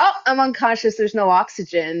conscious to, oh, I'm unconscious. There's no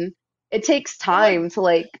oxygen. It takes time to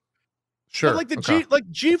like. Sure. But like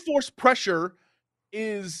G-force pressure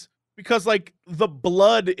is because like the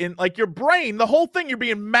blood in like your brain, the whole thing, you're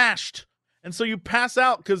being mashed. And so you pass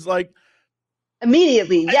out because like.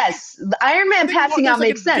 Immediately, yes. The Iron Man passing out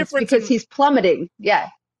makes sense because he's plummeting. Yeah.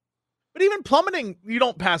 But even plummeting, you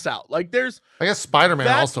don't pass out. Like I guess Spider-Man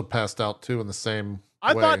also passed out too in the same way.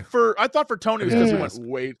 I thought for Tony it was because he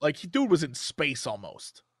went like dude was in space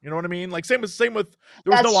almost. You know what I mean? Like same with there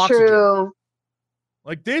was no oxygen. True.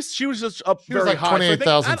 Like this, she was just up very like high.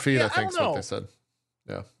 28,000 feet, I think is what they said.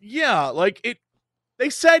 Yeah. Yeah, like they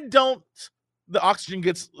said the oxygen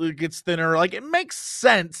gets thinner. Like it makes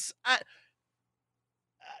sense. I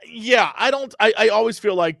always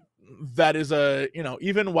feel like that is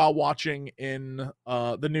even while watching in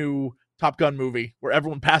the new Top Gun movie where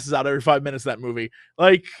everyone passes out every 5 minutes of that movie,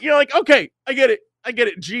 like you're like, okay, I get it. I get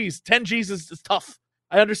it. G's, 10 G's is tough.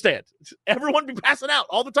 I understand. Everyone be passing out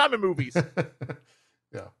all the time in movies.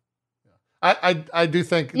 Yeah. I do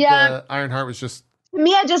think Yeah. Ironheart was just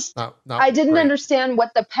Me, not I didn't great. understand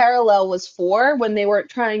what the parallel was for when they were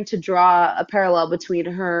trying to draw a parallel between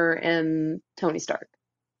her and Tony Stark.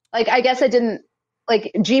 Like, I guess I didn't,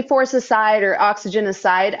 like, G-force aside or oxygen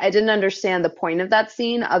aside, I didn't understand the point of that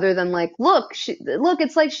scene other than like, look,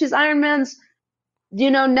 it's like she's Iron Man's,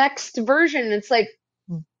 next version. It's like,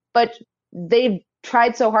 but they've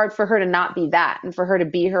tried so hard for her to not be that and for her to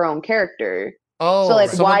be her own character. So, Oh,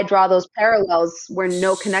 like, why draw those parallels where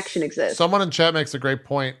no connection exists? Someone in chat makes a great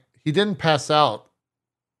point. He didn't pass out.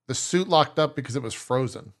 The suit locked up because it was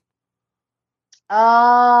frozen.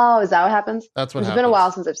 Oh, is that what happens? That's what It's happens. been a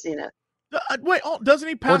while since I've seen it. Wait, doesn't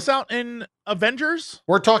he pass out in Avengers?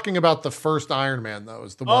 We're talking about the first Iron Man, though.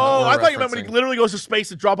 Is the one Oh, that we're I thought you referencing. meant when he literally goes to space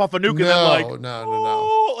and drop off a nuke and then like,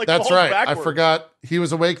 no. Like That's falls right. backwards. I forgot he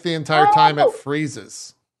was awake the entire time. It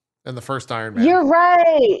freezes in the first Iron Man. You're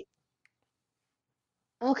right.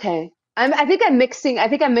 Okay. I think I'm mixing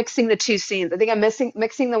the two scenes. I think I'm mixing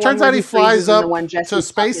the one Turns where out he freezes flies and up the one Jesse's to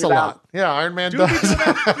space a talking about. lot. Yeah, Iron Man Dude, does. we do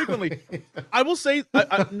that frequently. I will say, now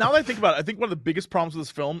that I think about it, I think one of the biggest problems with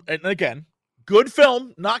this film, and again, good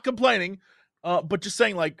film, not complaining, but just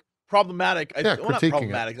saying like problematic. Not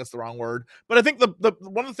problematic. That's the wrong word. But I think the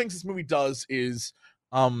one of the things this movie does is,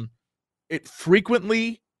 it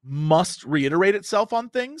frequently must reiterate itself on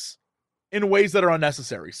things in ways that are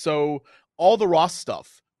unnecessary. So all the Ross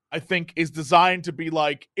stuff, I think, is designed to be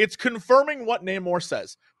like, it's confirming what Namor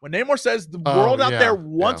says. When Namor says the world out there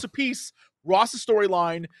wants a piece, Ross's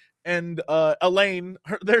storyline and Elaine,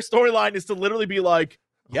 their storyline is to literally be like,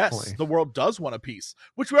 yes, the world does want a piece,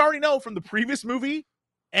 which we already know from the previous movie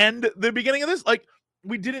and the beginning of this. Like,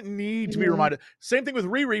 we didn't need to be reminded. Same thing with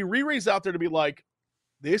Riri. Riri's out there to be like,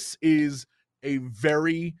 this is a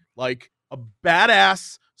very, like, a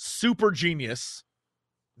badass super genius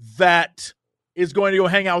that is going to go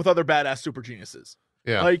hang out with other badass super geniuses.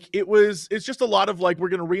 Yeah. Like, it's just a lot of like, we're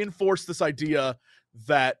going to reinforce this idea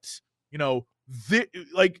that,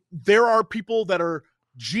 there are people that are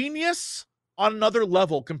genius on another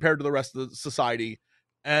level compared to the rest of the society.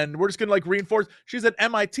 And we're just going to like reinforce. She's at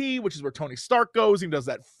MIT, which is where Tony Stark goes. He does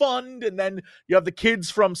that fund. And then you have the kids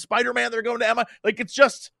from Spider-Man that are going to MIT. Like, it's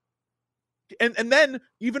just, and then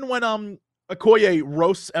even when Okoye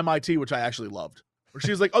roasts MIT, which I actually loved, where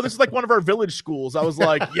she's like, oh, this is like one of our village schools. I was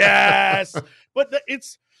like, yes. But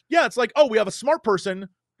it's like, oh, we have a smart person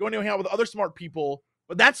going to hang out with other smart people,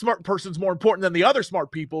 but that smart person's more important than the other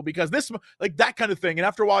smart people because this, like, that kind of thing. And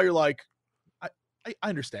after a while, you're like, I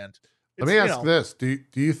understand. Let me ask this. Do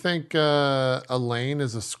you think Elaine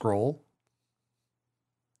is a Skrull?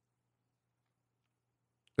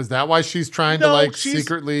 Is that why she's trying to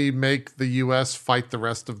secretly make the U.S. fight the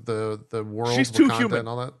rest of the world? She's too Wakanda human. And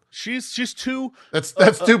all that? She's too. That's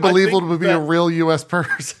too believable to be a real U.S.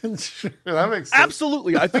 person. Sure, that makes sense.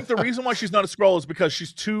 Absolutely. I think the reason why she's not a Skrull is because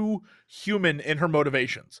she's too human in her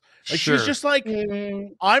motivations. Like, she's just like,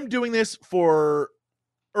 I'm doing this for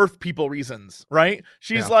Earth people reasons, right?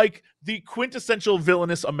 She's like the quintessential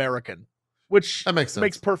villainous American, which that makes sense.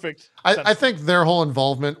 Makes perfect sense. I think their whole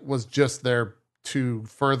involvement was just there to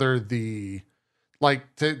further the,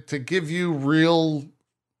 like, to give you real,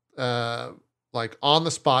 like, on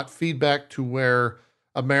the spot feedback to where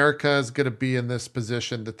America is going to be in this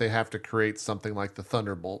position that they have to create something like the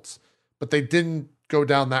Thunderbolts. But they didn't go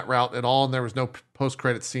down that route at all, and there was no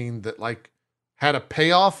post-credit scene that, like, had a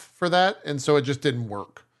payoff for that, and so it just didn't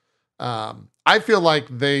work. I feel like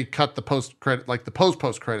they cut the post-credit, like the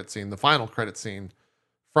post-credit scene, the final credit scene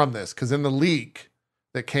from this, because in the leak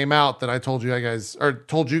that came out that I told you guys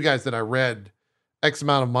that I read X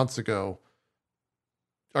amount of months ago,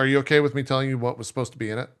 are you okay with me telling you what was supposed to be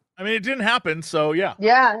in it? I mean, it didn't happen, so yeah.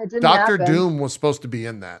 Yeah, it didn't Dr. happen. Doom was supposed to be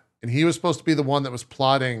in that, and he was supposed to be the one that was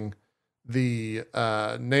plotting the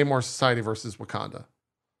Namor Society versus Wakanda.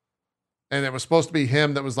 And it was supposed to be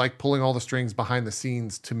him that was like pulling all the strings behind the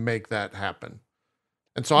scenes to make that happen.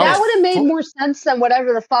 And so that would have made more sense than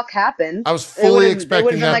whatever the fuck happened. I was fully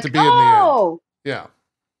expecting that like, to be in the end. Yeah.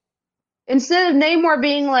 Instead of Namor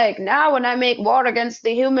being like, now when I make war against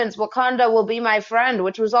the humans, Wakanda will be my friend,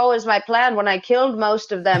 which was always my plan when I killed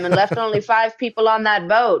most of them and left only 5 people on that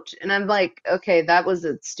boat. And I'm like, okay, that was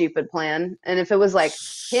a stupid plan. And if it was like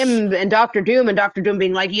him and Dr. Doom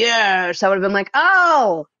being like, yes, I would have been like,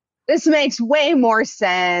 oh, this makes way more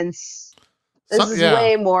sense. This is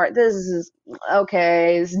way more. This is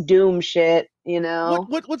okay. This Doom shit, you know.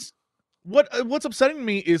 What's upsetting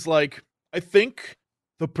me is like, I think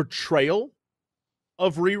the portrayal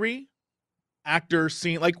of Riri, actor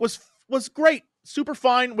scene, like was great super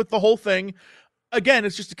fine with the whole thing. Again,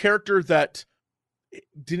 it's just a character that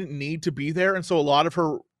didn't need to be there, and so a lot of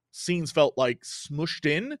her scenes felt like smushed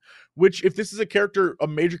in. Which, if this is a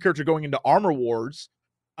major character going into Armor Wars,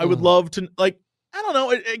 I would love to, like, I don't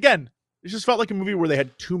know. Again, it just felt like a movie where they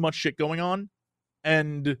had too much shit going on,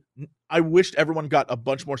 and I wished everyone got a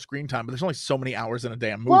bunch more screen time. But there's only so many hours in a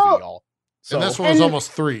damn movie, y'all. So and this one was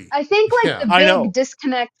almost 3. I think the big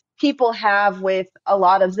disconnect people have with a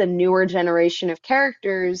lot of the newer generation of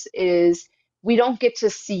characters is we don't get to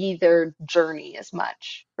see their journey as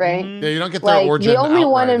much, right? Yeah, you don't get their origin. The only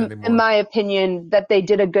one, anymore. in my opinion, that they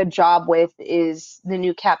did a good job with is the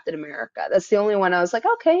new Captain America. That's the only one I was like,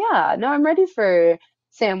 okay, yeah, no, I'm ready for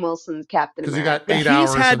Sam Wilson's Captain America. Because he got 8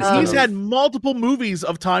 hours. He's had multiple movies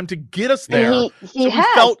of time to get us there. He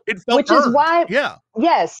has, it felt which earned. is why,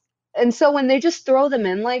 yes. And so when they just throw them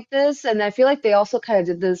in like this, and I feel like they also kind of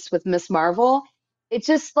did this with Miss Marvel, it's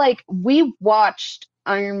just like we watched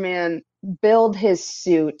Iron Man build his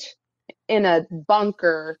suit in a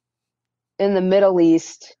bunker in the Middle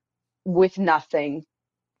East with nothing.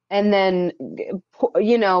 And then,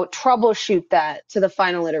 troubleshoot that to the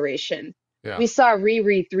final iteration. Yeah. We saw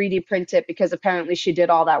Riri 3D print it because apparently she did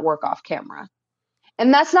all that work off camera.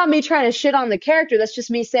 And that's not me trying to shit on the character. That's just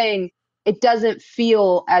me saying it doesn't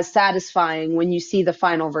feel as satisfying when you see the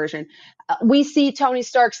final version. We see Tony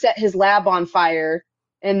Stark set his lab on fire,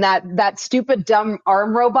 and that stupid dumb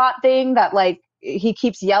arm robot thing that like he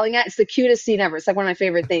keeps yelling at. It's the cutest scene ever. It's like one of my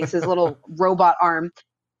favorite things, his little robot arm.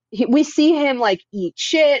 We see him like eat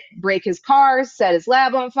shit, break his car, set his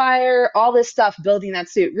lab on fire, all this stuff, building that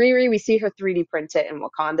suit. Riri, we see her 3D print it in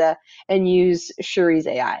Wakanda and use Shuri's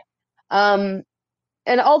AI. And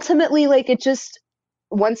ultimately, like, it just,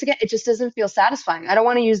 once again, it just doesn't feel satisfying. I don't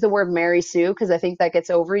want to use the word Mary Sue because I think that gets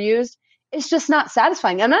overused. It's just not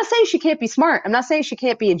satisfying. I'm not saying she can't be smart. I'm not saying she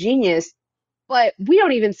can't be a genius, but we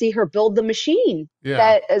don't even see her build the machine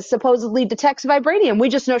that supposedly detects vibranium. We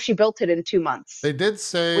just know she built it in 2 months. They did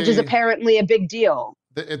say, which is apparently a big deal.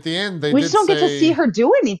 At the end, we just don't get to see her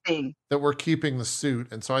do anything. That we're keeping the suit,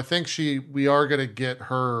 and so I think we are going to get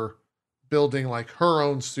her building like her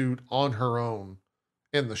own suit on her own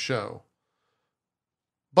in the show.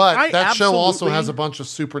 But that show also has a bunch of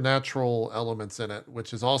supernatural elements in it,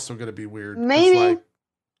 which is also going to be weird. Maybe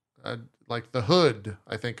like the Hood,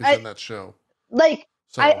 I think, is in that show. Like,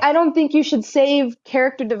 so. I don't think you should save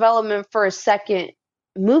character development for a second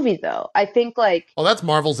movie, though. I think like, oh, that's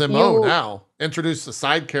Marvel's MO now. Introduce a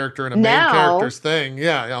side character and a main character's thing.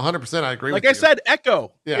 Yeah, 100%. I agree. Like with I said,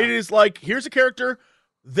 Echo. Yeah. It is like, here's a character.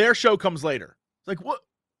 Their show comes later. It's like, what?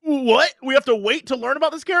 We have to wait to learn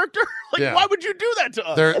about this character? Like, why would you do that to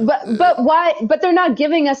us? But why? But they're not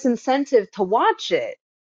giving us incentive to watch it,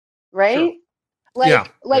 right? Sure.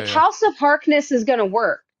 Like House of Harkness is gonna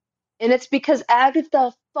work, and it's because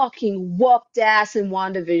Agatha fucking whooped ass in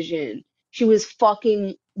WandaVision. She was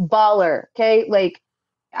fucking baller. Okay, like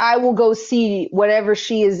I will go see whatever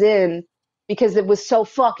she is in because it was so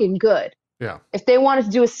fucking good. Yeah. If they wanted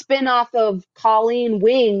to do a spin-off of Colleen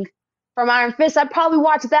Wing from Iron Fist, I'd probably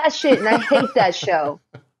watch that shit, and I hate that show.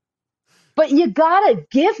 But you gotta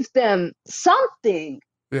give them something.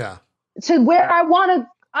 Yeah. To where I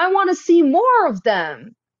wanna see more of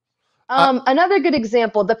them. Another good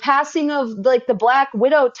example, the passing of like the Black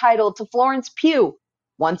Widow title to Florence Pugh.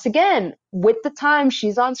 Once again, with the time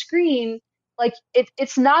she's on screen, like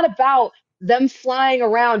it's not about them flying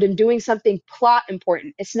around and doing something plot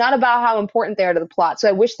important. It's not about how important they are to the plot. So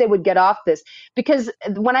I wish they would get off this, because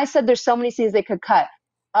when I said there's so many scenes they could cut,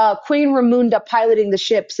 Queen Ramunda piloting the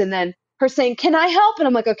ships and then her saying, "Can I help?" And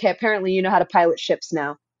I'm like, okay, apparently you know how to pilot ships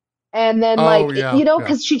now. And then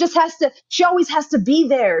because she always has to be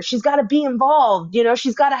there. She's got to be involved.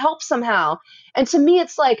 She's got to help somehow. And to me,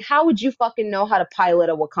 it's like, how would you fucking know how to pilot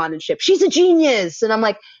a Wakandan ship? She's a genius. And I'm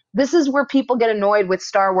like, this is where people get annoyed with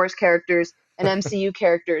Star Wars characters and MCU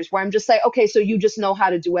characters, where I'm just like, okay, so you just know how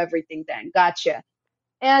to do everything then. Gotcha.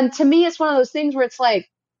 And to me, it's one of those things where it's like,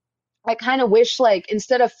 I kind of wish, like,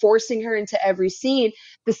 instead of forcing her into every scene,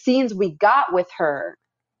 the scenes we got with her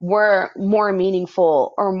were more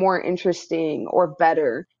meaningful or more interesting or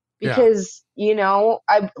better. Because,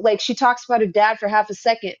 she talks about her dad for half a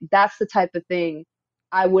second. That's the type of thing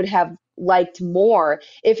I would have liked more.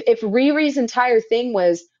 If Riri's entire thing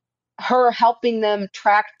was her helping them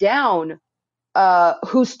track down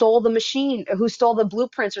who stole the machine, who stole the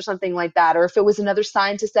blueprints or something like that, or if it was another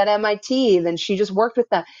scientist at MIT, then she just worked with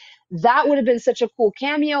them. That would have been such a cool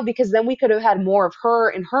cameo, because then we could have had more of her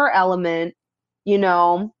in her element,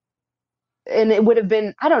 and it would have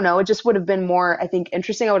been, I don't know, it just would have been more, I think,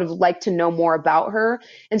 interesting. I would have liked to know more about her.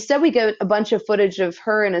 Instead, we get a bunch of footage of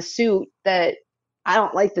her in a suit that I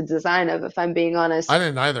don't like the design of, if I'm being honest. I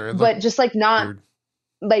didn't either. It But looked just like not weird.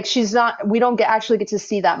 like she's not. We don't actually get to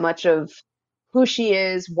see that much of who she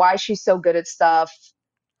is, why she's so good at stuff,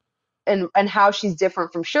 and how she's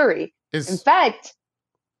different from Shuri. In Is fact,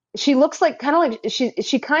 she looks like kind of like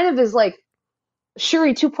she kind of is like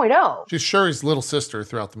Shuri 2.0. she's Shuri's little sister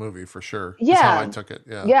throughout the movie for sure. Is how I Yeah, took it.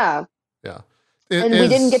 Yeah, yeah. yeah. And we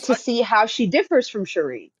didn't get Is to see how she differs from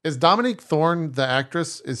Shuri. Dominique Thorne the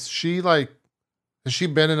actress? Is she like? Has she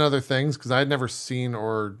been in other things? Because I'd never seen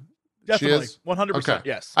or she Definitely, is 100%. okay.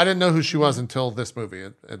 Yes, I didn't know who she was until this movie,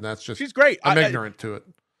 and that's just she's great. I'm ignorant to it.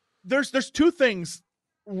 There's two things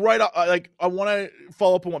right like I want to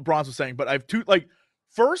follow up on what Bronze was saying, but I have two. Like,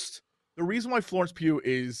 first, the reason why Florence Pugh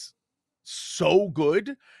is so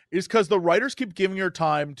good is because the writers keep giving her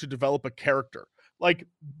time to develop a character. Like,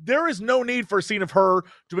 there is no need for a scene of her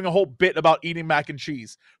doing a whole bit about eating mac and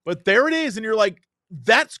cheese, but there it is, and you're like,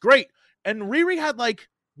 that's great. And Riri had like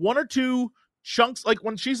one or two chunks, like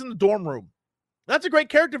when she's in the dorm room. That's a great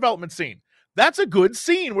character development scene. That's a good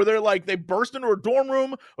scene where they're like, they burst into her dorm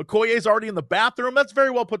room. Okoye's already in the bathroom. That's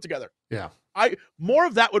very well put together. Yeah. More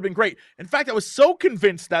of that would have been great. In fact, I was so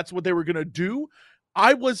convinced that's what they were going to do.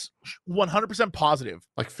 I was 100% positive.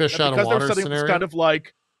 Like fish out of water setting scenario. Up kind of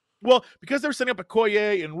like, well, because they're setting up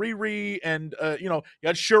Okoye and Riri and, you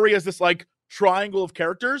had Shuri as this like triangle of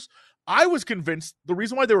characters. I was convinced the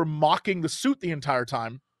reason why they were mocking the suit the entire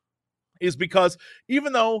time is because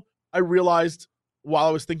even though I realized while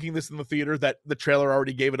I was thinking this in the theater that the trailer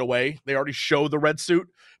already gave it away, they already showed the red suit,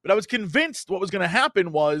 but I was convinced what was going to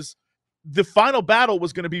happen was the final battle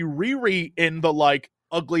was going to be Riri in the like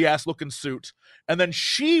ugly ass looking suit, and then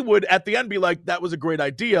she would at the end be like, that was a great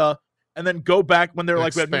idea, and then go back when they're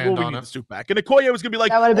like, well, we need the suit back, and Okoye was going to be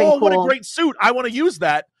like, oh, cool. What a great suit, I want to use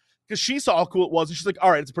that, because she saw how cool it was, and she's like,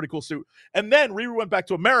 all right, it's a pretty cool suit. And then Riri went back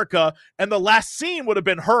to America, and the last scene would have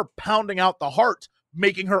been her pounding out the heart,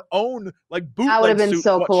 making her own like bootleg suit.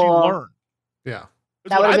 So what cool. she learned. Yeah,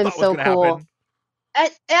 that would have been so cool.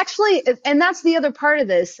 Actually, and that's the other part of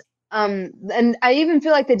this. And I even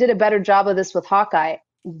feel like they did a better job of this with Hawkeye.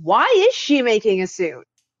 Why is she making a suit?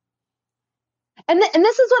 And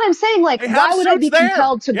this is what I'm saying. Like, why would I be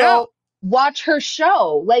compelled to go watch her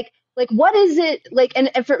show? Like what is it like? And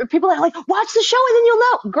for people that are like, watch the show and then you'll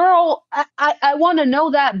know. Girl, I want to know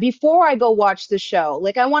that before I go watch the show.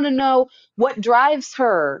 Like, I want to know what drives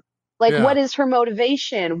her. Like, what is her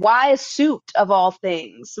motivation? Why a suit of all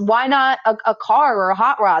things? Why not a car or a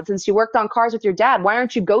hot rod, since you worked on cars with your dad? Why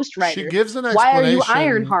aren't you Ghost Rider? She gives an Why are you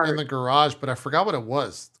explanation Ironheart? in the garage, but I forgot what it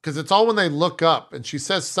was. Because it's all when they look up and she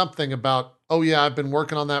says something about, oh yeah, I've been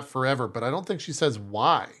working on that forever, but I don't think she says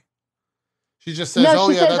why. She just says, no,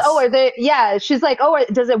 she says, oh, are they, yeah. She's like, oh,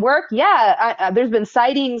 does it work? Yeah. There's been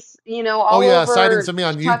sightings, all over. Sightings of me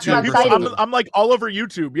on YouTube. I'm like all over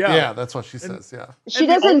YouTube. Yeah. Yeah, that's what she says. Yeah. She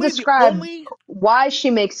doesn't describe why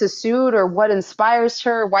she makes a suit or what inspires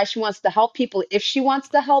her, why she wants to help people. If she wants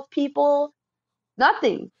to help people,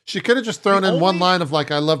 nothing. She could have just thrown in one line of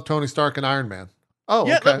like, I love Tony Stark and Iron Man. Oh,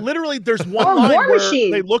 yeah. Okay. Literally, there's one line where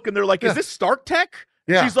they look and they're like, is this Stark tech?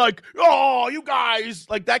 Yeah. She's like, oh, you guys,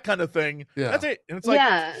 like that kind of thing. Yeah. That's it. And it's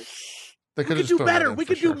like, we could do better. We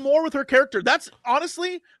could do more with her character. That's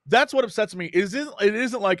honestly, that's what upsets me. It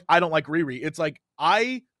isn't like I don't like Riri. It's like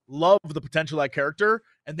I love the potential of that character,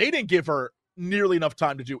 and they didn't give her nearly enough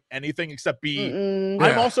time to do anything except be,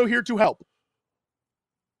 I'm also here to help.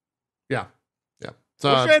 Yeah. Yeah. So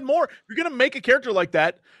wish I had more. You're going to make a character like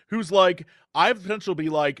that who's like, I have the potential to be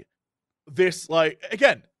like this, like,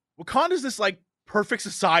 again, Wakanda's this like perfect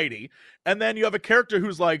society, and then you have a character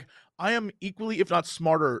who's like, I am equally, if not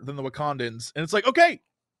smarter than the Wakandans, and it's like, okay,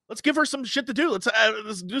 let's give her some shit to do.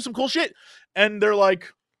 Let's do some cool shit. And they're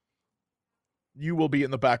like, you will be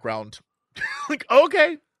in the background. Like,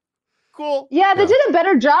 okay, cool. Yeah, they did a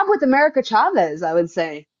better job with America Chavez, I would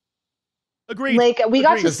say. Agreed. Like, we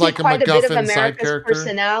got to see like quite a bit of America's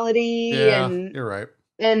personality. Yeah, and you're right.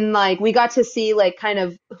 And like, we got to see like kind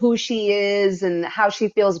of who she is and how she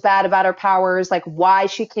feels bad about her powers, like why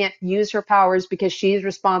she can't use her powers because she's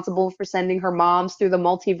responsible for sending her moms through the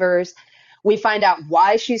multiverse. We find out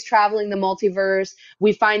why she's traveling the multiverse.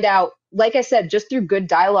 We find out, like I said, just through good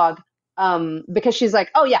dialogue, because she's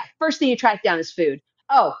like, oh yeah, first thing you track down is food.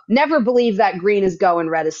 Oh, never believe that green is go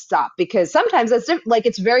and red is stop, because sometimes that's like,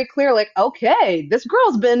 it's very clear, like, okay, this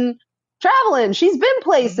girl's been traveling, she's been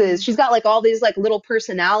places, she's got like all these like little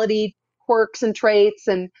personality quirks and traits,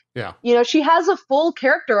 and she has a full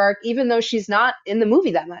character arc, even though she's not in the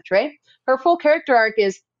movie that much, right? Her full character arc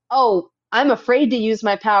is, oh, I'm afraid to use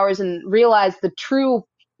my powers and realize the true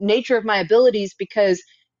nature of my abilities because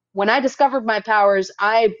when I discovered my powers,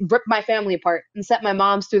 I ripped my family apart and sent my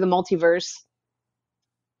moms through the multiverse.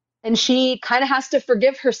 And she kind of has to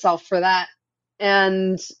forgive herself for that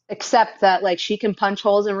and accept that like she can punch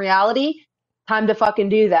holes in reality. Time to fucking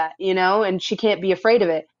do that, you know? And she can't be afraid of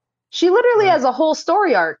it. She literally has a whole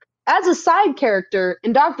story arc as a side character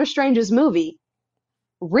in Doctor Strange's movie.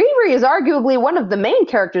 Riri is arguably one of the main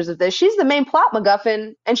characters of this. She's the main plot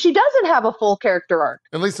MacGuffin, and she doesn't have a full character arc.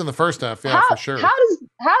 At least in the first half, yeah, for sure. How does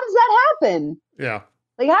that happen? Yeah.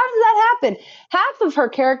 Like, how does that happen? Half of her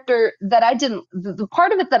character that I didn't, the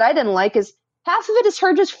part of it that I didn't like is half of it is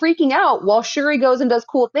her just freaking out while Shuri goes and does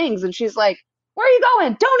cool things. And she's like, where are you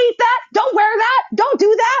going? Don't eat that. Don't wear that. Don't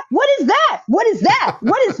do that. What is that? What is that?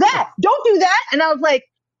 What is that? Don't do that. And I was like,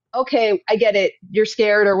 okay, I get it. You're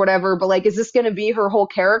scared or whatever. But like, is this going to be her whole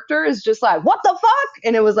character? Is just like, what the fuck?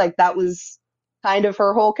 And it was like, that was kind of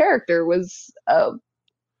her whole character was,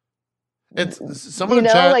 it's someone in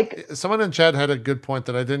chat. Like, someone in chat had a good point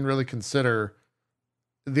that I didn't really consider.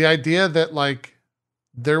 The idea that like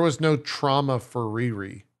there was no trauma for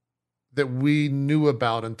Riri that we knew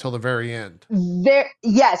about until the very end.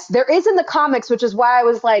 Yes, there is in the comics, which is why I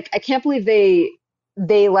was like, I can't believe they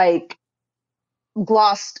like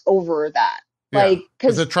glossed over that. Like,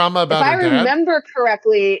 because the trauma about if I her dad? remember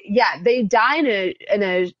correctly, yeah, they die in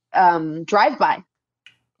a drive-by.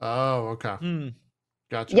 Oh, okay.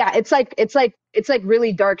 Gotcha. Yeah, it's like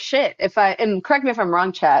really dark shit. And correct me if I'm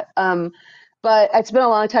wrong, chat. But it's been a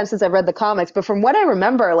long time since I've read the comics. But from what I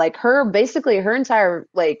remember, like her entire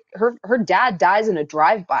like her dad dies in a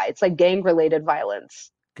drive-by. It's like gang-related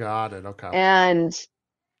violence. Got it. Okay. And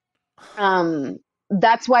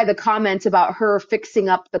that's why the comment about her fixing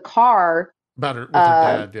up the car about her with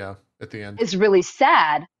her dad, yeah, at the end is really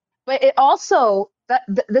sad. But it also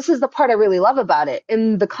this is the part I really love about it.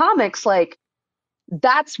 In the comics, like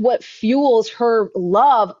that's what fuels her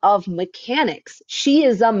love of mechanics. She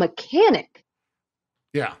is a mechanic.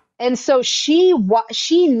 Yeah. And so she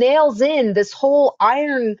nails in this whole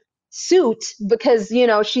iron suit because, you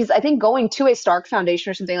know, she's, I think, going to a Stark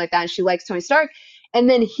Foundation or something like that. And she likes Tony Stark. And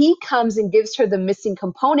then he comes and gives her the missing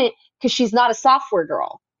component because she's not a software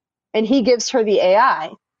girl. And he gives her the AI.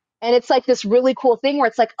 And it's like this really cool thing where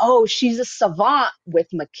it's like, oh, she's a savant with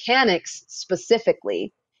mechanics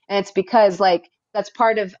specifically. And it's because like, that's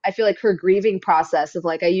part of, I feel like, her grieving process of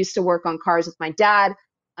like, I used to work on cars with my dad.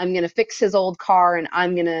 I'm going to fix his old car and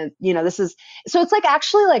I'm going to, you know, so it's like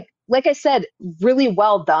actually like I said, really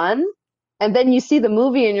well done. And then you see the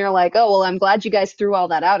movie and you're like, oh, well, I'm glad you guys threw all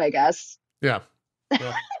that out, I guess. Yeah.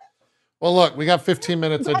 Well, look, we got 15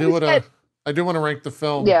 minutes. I do want to rank the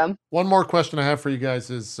film. Yeah. One more question I have for you guys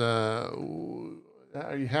is, are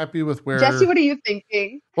you happy with where... Jesse, what are you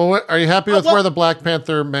thinking? Well, are you happy with where the Black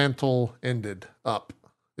Panther mantle ended up?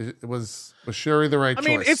 Was Shuri the right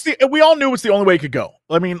choice? I mean, we all knew it's the only way it could go.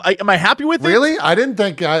 I mean, am I happy with it? Really? I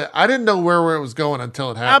didn't know where it was going until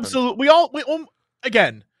it happened. Absolutely.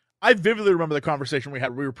 Again, I vividly remember the conversation we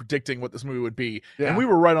had. We were predicting what this movie would be, and we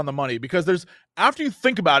were right on the money because after you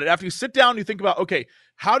think about it, after you sit down, you think about, okay,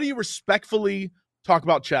 how do you respectfully talk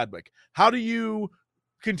about Chadwick? How do you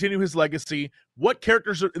continue his legacy? What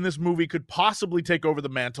characters in this movie could possibly take over the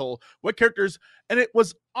mantle? What characters? And it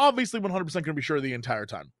was obviously 100% going to be Shuri the entire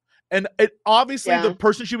time. And it obviously the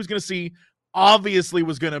person she was going to see obviously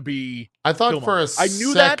was going to be. I thought Killmonger. For a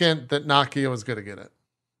second that Nakia was going to get it,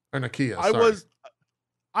 or Nakia.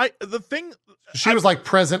 She was like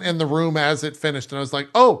present in the room as it finished, and I was like,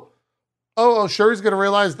 oh, Shuri's going to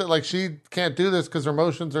realize that like she can't do this because her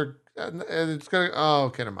emotions are. And it's going to. Oh,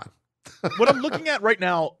 okay, never mind. What I'm looking at right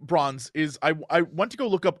now, Bronze, is I went to go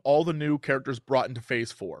look up all the new characters brought into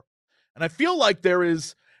Phase 4. And I feel like there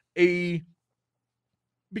is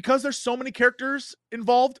because there's so many characters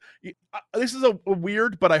involved, this is a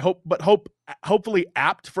weird, but hopefully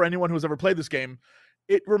apt for anyone who's ever played this game.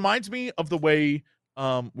 It reminds me of the way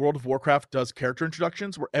World of Warcraft does character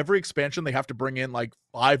introductions, where every expansion they have to bring in like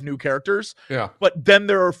 5 new characters. Yeah. But then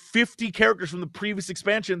there are 50 characters from the previous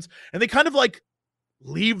expansions, and they kind of like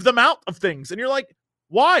leave them out of things. And you're like,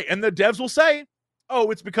 why? And the devs will say, oh,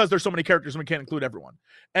 it's because there's so many characters and we can't include everyone.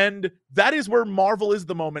 And that is where Marvel is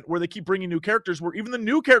the moment where they keep bringing new characters, where even the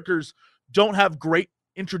new characters don't have great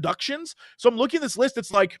introductions. So I'm looking at this list.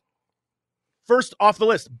 It's like, first off the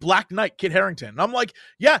list, Black Knight, Kit Harington. And I'm like,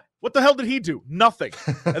 yeah, what the hell did he do? Nothing.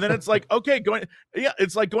 And then it's like, okay,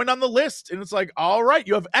 it's like going down the list. And it's like, all right,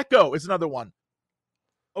 you have Echo is another one.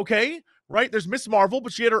 Okay, right? There's Miss Marvel,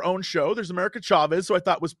 but she had her own show. There's America Chavez, who I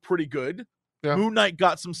thought was pretty good. Yeah. Moon Knight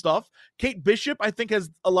got some stuff. Kate Bishop, I think,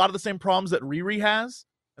 has a lot of the same problems that Riri has.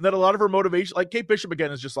 and that a lot of her motivation, like Kate Bishop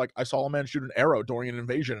again, is just like, I saw a man shoot an arrow during an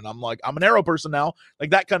invasion, and I'm like, I'm an arrow person now, like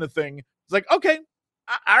that kind of thing. It's like, okay,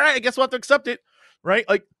 all right, I guess we'll have to accept it, right?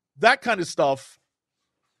 Like that kind of stuff.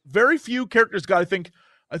 Very few characters got. I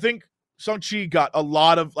think Shang-Chi got a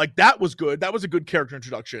lot of, like, that was good. That was a good character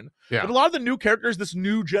introduction. Yeah. But a lot of the new characters, this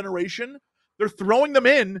new generation, they're throwing them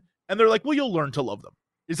in, and they're like, well, you'll learn to love them.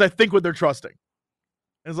 Is I think what they're trusting.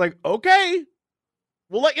 And it's like, okay,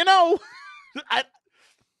 we'll let you know.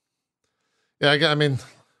 I mean,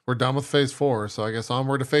 we're done with phase 4, so I guess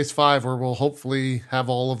onward to phase 5, where we'll hopefully have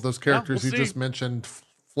all of those characters you just mentioned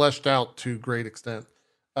fleshed out to great extent.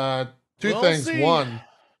 Two things. See. One,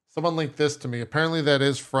 someone linked this to me. Apparently that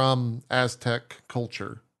is from Aztec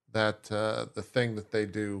culture, that the thing that they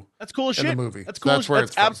do. That's cool as in shit. The movie. That's cool. That's where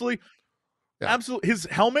it's from. Absolutely. His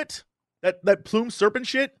helmet, that plume serpent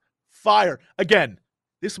shit, fire. Again,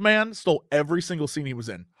 this man stole every single scene he was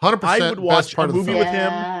in. 100%. I would watch a movie with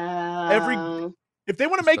him if they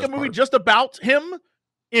want to make a movie just about him,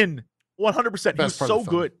 in 100%. He's so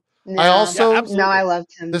good. No. I also I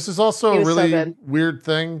loved him. This is also a really weird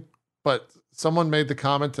thing, but someone made the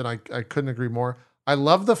comment and I couldn't agree more. I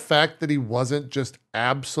love the fact that he wasn't just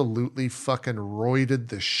absolutely fucking roided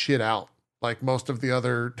the shit out like most of the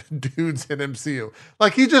other dudes in MCU.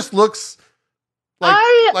 Like he just looks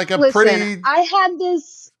like a pretty I had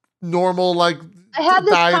this normal I had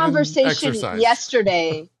this conversation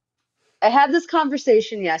yesterday.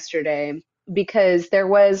 Because there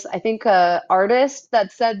was, I think, a artist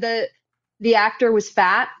that said that the actor was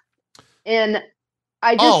fat, and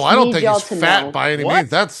I don't think he's fat by any means.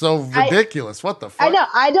 That's so ridiculous. What the fuck? I know.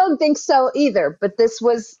 I don't think so either. But this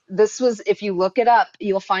was. If you look it up,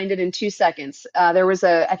 you'll find it in 2 seconds. There was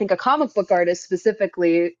I think a comic book artist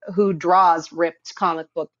specifically who draws ripped comic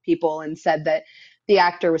book people, and said that the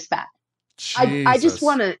actor was fat. I just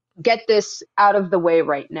want to get this out of the way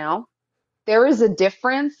right now. There is a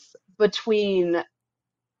difference between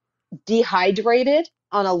dehydrated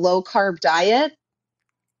on a low carb diet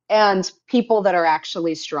and people that are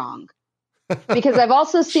actually strong. Because I've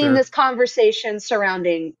also seen this conversation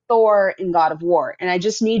surrounding Thor and God of War. And I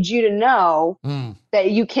just need you to know that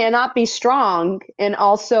you cannot be strong and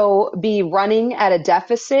also be running at a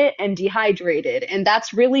deficit and dehydrated. And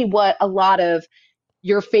that's really what a lot of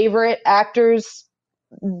your favorite actors,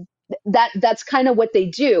 that's kind of what they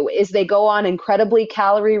do, is they go on incredibly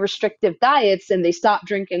calorie restrictive diets and they stop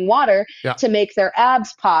drinking water to make their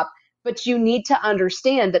abs pop. But you need to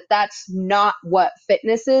understand that that's not what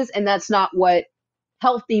fitness is, and that's not what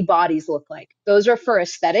healthy bodies look like. Those are for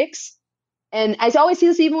aesthetics. And I always see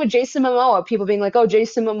this even with Jason Momoa, people being like, oh,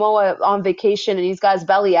 Jason Momoa on vacation and he's got his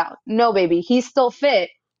belly out. No, baby, he's still fit.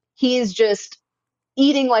 He is just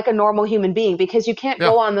eating like a normal human being, because you can't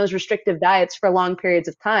go on those restrictive diets for long periods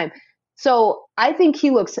of time. So I think he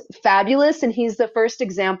looks fabulous, and he's the first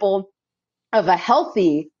example of a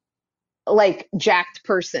healthy, like, jacked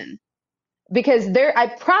person. Because I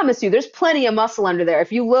promise you, there's plenty of muscle under there.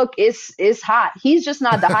 If you look, it's hot. He's just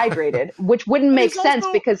not dehydrated, which wouldn't make sense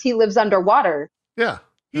because he lives underwater. Yeah.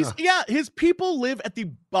 His people live at the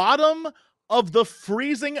bottom of the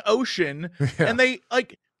freezing ocean, and they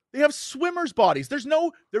have swimmers' bodies. There's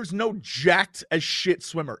no jacked as shit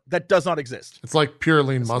swimmer. That does not exist. It's like pure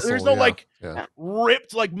lean muscle. There's no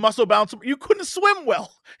ripped like muscle bound. You couldn't swim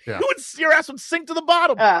well. Yeah. Your ass would sink to the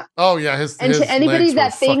bottom. His to anybody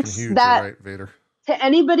that thinks huge, that right, Vader. To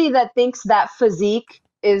anybody that thinks that physique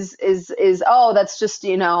is that's just,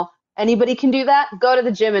 anybody can do that. Go to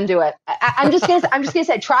the gym and do it. I'm just gonna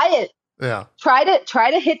say, try it. Yeah. Try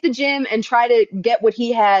to hit the gym and try to get what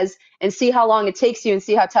he has and see how long it takes you and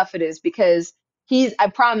see how tough it is, because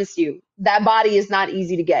I promise you, that body is not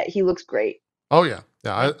easy to get. He looks great. Oh yeah.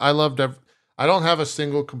 Yeah. I loved I don't have a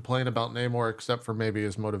single complaint about Namor except for maybe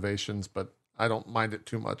his motivations, but I don't mind it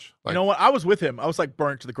too much. Like, you know what? I was with him. I was like,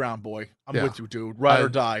 burnt to the ground, boy. I'm with you, dude. Ride or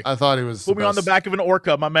die. I thought he was. Put me on the back of an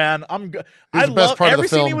orca, my man. I love every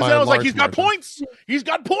scene he was in. I was like, he's got points. He's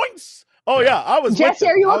got points. Oh yeah, I was. Jesse,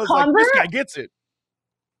 are you a convert? Like, this guy gets it.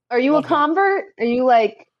 Are you a convert? Are you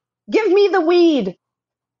like, give me the weed?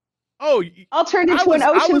 Oh, I'll turn into an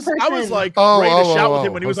ocean person. I was like ready to shout with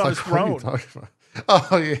him when he was on his throne.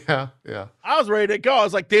 Oh yeah. I was ready to go. I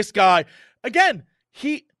was like, this guy again.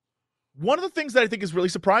 One of the things that I think is really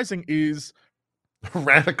surprising is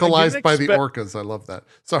radicalized by the orcas. I love that.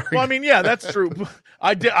 Sorry. Well, I mean, yeah, that's true.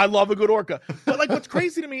 I love a good orca. But like, what's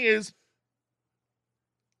crazy to me is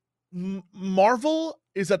Marvel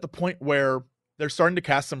is at the point where they're starting to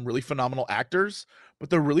cast some really phenomenal actors, but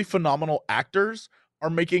the really phenomenal actors are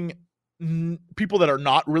making people that are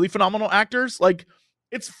not really phenomenal actors. Like,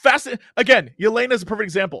 It's fascinating. Again, Yelena's a perfect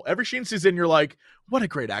example. Every scene she's in, you're like, what a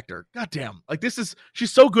great actor. God damn. Like,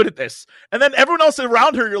 she's so good at this. And then everyone else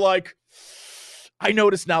around her, you're like, I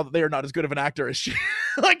notice now that they are not as good of an actor as she.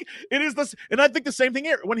 Like, it is this. And I think the same thing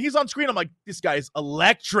here. When he's on screen, I'm like, this guy is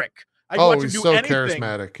electric. I'd watch him he's do so anything.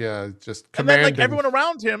 charismatic. Yeah, just commanding. And then, like, commanding. everyone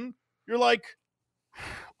around him, you're like,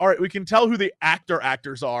 all right, we can tell who the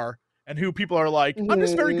actors are and who people are like, I'm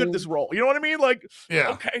just very good at this role. You know what I mean? Like, yeah.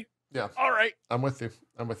 Okay. Yeah. All right. I'm with you.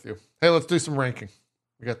 Hey, let's do some ranking.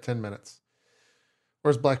 We got 10 minutes.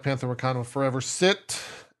 Where's Black Panther Wakanda Forever sit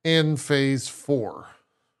in phase 4?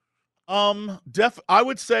 I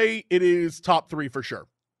would say it is top 3 for sure.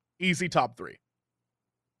 Easy top 3.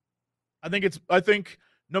 I think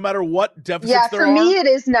no matter what deficits there are. Yeah, for me it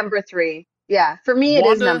is number 3. Yeah, for me it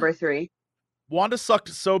is number 3. Wanda sucked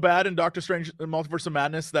so bad in Doctor Strange and Multiverse of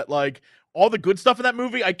Madness that, like, all the good stuff in that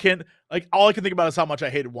movie, all I can think about is how much I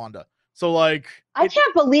hated Wanda. So, like, I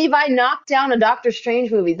can't believe I knocked down a Doctor Strange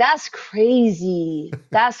movie. That's crazy.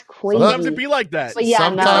 That's crazy. Sometimes it be like that. But yeah,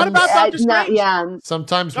 it's not about Doctor Strange.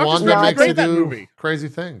 Sometimes Wanda makes you do crazy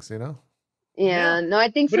things, you know? Yeah, no, I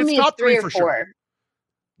think for me it's 3 or 4. Sure.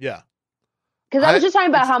 Yeah. Because I was just talking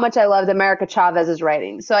about how much I loved America Chavez's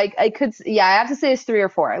writing. So I could, I have to say it's 3 or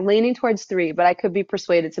 4. I'm leaning towards 3, but I could be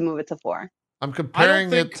persuaded to move it to 4. I'm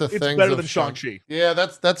comparing it to things better than Shang-Chi. Yeah,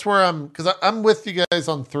 that's where because I'm with you guys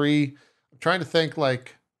on 3. I'm trying to think,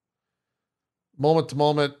 like, moment to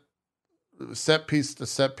moment, set piece to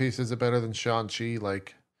set piece, is it better than Shang-Chi?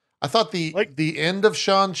 Like, I thought the end of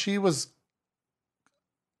Shang-Chi was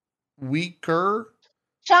weaker.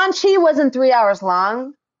 Shang-Chi wasn't 3 hours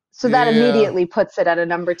long. So that immediately puts it at a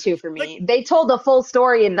number 2 for me. Like, they told the full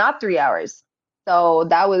story in not 3 hours. So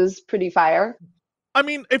that was pretty fire. I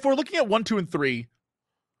mean, if we're looking at 1, 2, and 3,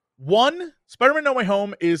 1, Spider-Man No Way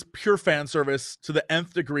Home is pure fan service to the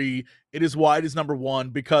nth degree. It is why it is number 1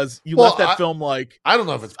 because you left that film like... I don't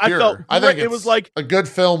know if it's pure. I think it was like a good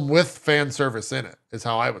film with fan service in it, is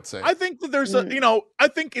how I would say. I think that there's I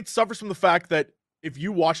think it suffers from the fact that if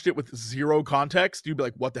you watched it with zero context, you'd be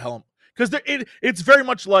like, what the hell? Because it's very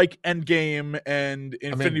much like Endgame and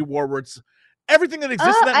Infinity War, where it's everything that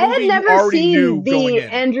exists in that movie you already knew going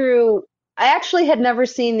in. I actually had never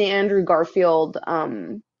seen the Andrew Garfield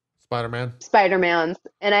Spider-Man,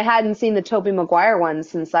 and I hadn't seen the Tobey Maguire one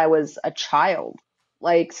since I was a child.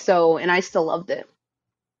 Like, so, and I still loved it.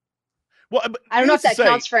 Well, I don't know if that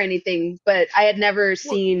counts for anything, but I had never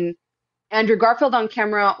seen Andrew Garfield on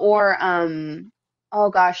camera or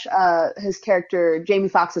his character, Jamie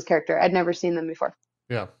Foxx's character. I'd never seen them before.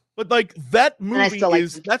 Yeah. But like that movie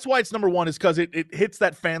that's why it's number 1 is because it hits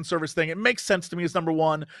that fan service thing. It makes sense to me as number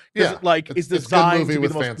 1 because it's designed to be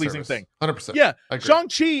the most pleasing thing. 100%. Yeah.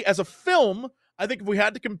 Shang-Chi as a film, I think if we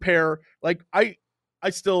had to compare, like I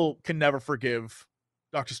still can never forgive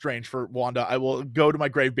Doctor Strange for Wanda. I will go to my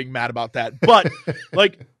grave being mad about that. But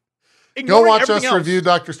like go watch us review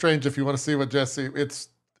Doctor Strange if you want to see what Jesse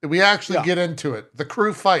we actually get into it. The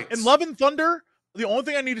crew fights. And Love and Thunder, the only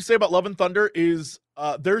thing I need to say about Love and Thunder is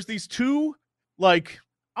there's these two, like,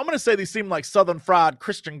 I'm going to say they seem like Southern fried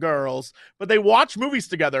Christian girls, but they watch movies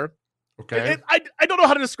together. Okay. And I don't know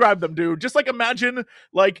how to describe them, dude. Just like imagine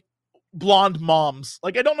like blonde moms.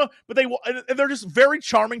 Like, I don't know, but they're just very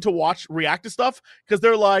charming to watch react to stuff because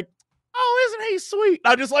they're like, oh, isn't he sweet?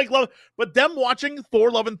 I just like love, but them watching Thor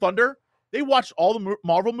Love and Thunder, they watched all the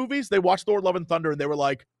Marvel movies. They watched Thor Love and Thunder and they were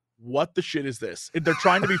like, what the shit is this? They're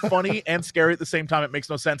trying to be funny and scary at the same time. It makes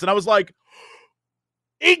no sense. And I was like,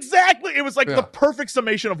 exactly. It was like the perfect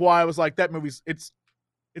summation of why I was like, that movie's it's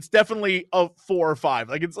definitely a 4 or 5.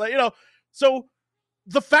 Like, it's like, so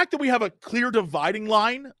the fact that we have a clear dividing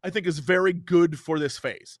line, I think is very good for this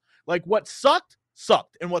phase. Like, what sucked,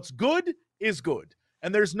 and what's good is good.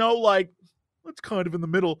 And there's no like, it's kind of in the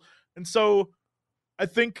middle. And so I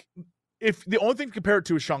think if the only thing to compare it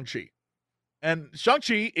to is Shang-Chi. And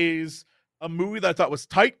Shang-Chi is a movie that I thought was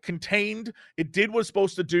tight, contained. It did what it's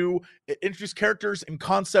supposed to do. It introduced characters and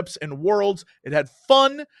concepts and worlds. It had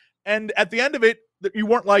fun. And at the end of it, you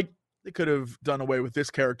weren't like, they could have done away with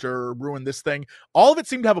this character or ruined this thing. All of it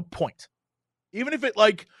seemed to have a point. Even if it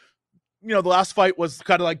like, the last fight was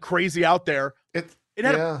kind of like crazy out there.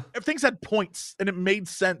 Things had points and it made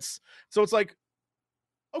sense. So it's like,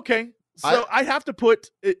 okay. So I'd have to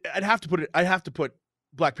put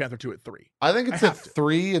Black Panther 2 at 3. I think it's at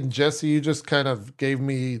 3, and Jesse, you just kind of gave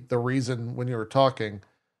me the reason when you were talking.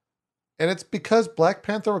 And it's because Black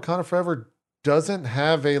Panther Wakanda Forever doesn't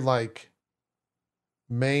have a like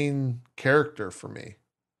main character for me.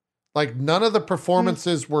 Like, none of the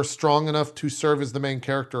performances were strong enough to serve as the main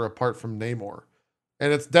character apart from Namor.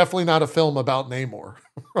 And it's definitely not a film about Namor,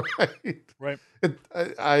 right? Right.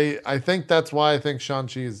 I think that's why I think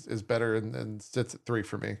Shang-Chi is better and sits at 3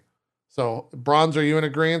 for me. So, Bronze, are you in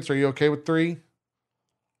agreement? Are you okay with 3?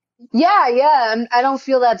 Yeah. I don't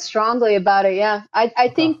feel that strongly about it. Yeah. I Okay.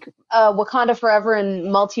 think Wakanda Forever and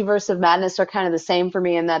Multiverse of Madness are kind of the same for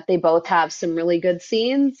me in that they both have some really good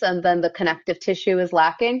scenes and then the connective tissue is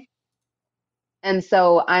lacking. And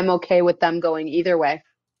so I'm okay with them going either way.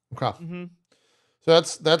 Okay. Mm-hmm. So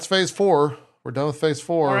that's phase 4. We're done with phase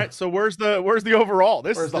 4. All right. So where's the overall?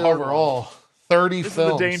 This Where's is the the hard overall? one. 30 This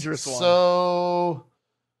films. is the dangerous one. So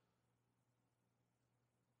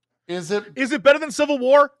is it better than Civil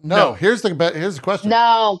War? No. Here's the question.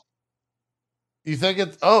 No. You think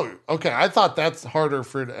it's okay. I thought that's harder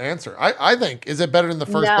for to answer. I think, is it better than the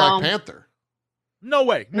first Black Panther? No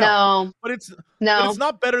way. No. But it's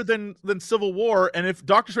not better than Civil War. And if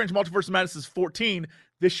Doctor Strange Multiverse of Madness is 14,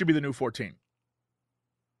 this should be the new 14.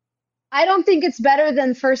 I don't think it's better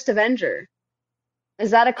than First Avenger.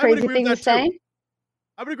 Is that a crazy thing to say?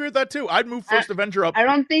 I would agree with that too. I'd move First Avenger up. I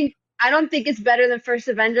don't think it's better than First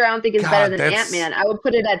Avenger. I don't think it's better than Ant-Man. I would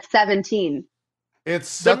put it at 17. It's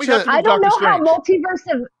such a I don't know how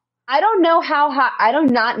Multiverse of I don't know how I do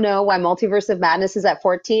not know why Multiverse of Madness is at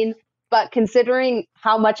 14, but considering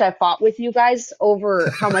how much I fought with you guys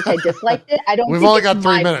over how much I disliked it, I don't We've think only it's got 3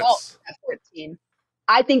 my minutes. fault at 14.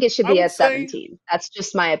 I think it should be at 17. That's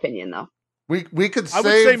just my opinion though. We could I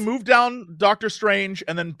would say move down Doctor Strange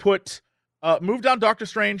and then put move down Doctor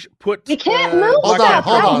Strange, put we can't move hold on.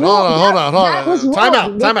 Time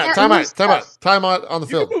out on the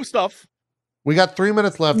field. You can move stuff. We got 3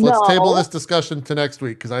 minutes left. Let's table this discussion to next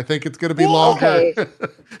week because I think it's going to be longer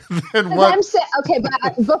than what.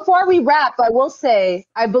 But before we wrap, I will say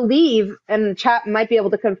I believe, and chat might be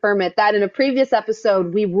able to confirm it, that in a previous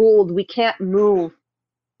episode we ruled we can't move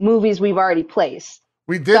movies we've already placed.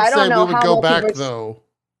 We did say we would go back though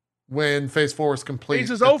when Phase 4 is complete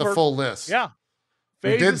at the full list. Yeah,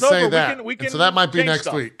 we did say that. We can so that might be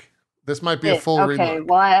next week. This might be a full relook. Okay,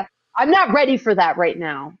 well, I'm not ready for that right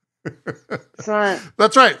now.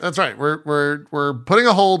 That's right. We're putting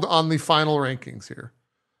a hold on the final rankings here.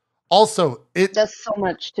 Also, that's so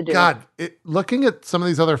much to do. God, looking at some of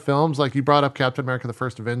these other films, like you brought up Captain America: The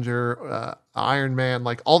First Avenger, Iron Man,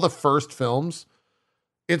 like all the first films.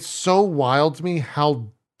 It's so wild to me how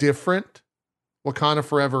different Wakanda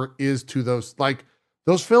Forever is to those. Like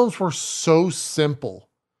those films were so simple,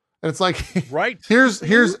 and it's like, right, here's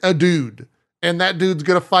a dude, and that dude's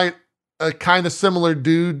gonna fight a kind of similar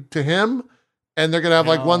dude to him, and they're gonna have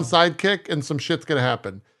like one sidekick, and some shit's gonna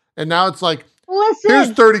happen. And now it's like, listen,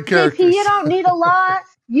 here's 30 characters. JP, you don't need a lot.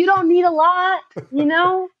 You don't need a lot. You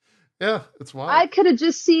know. Yeah, it's wild. I could have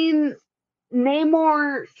just seen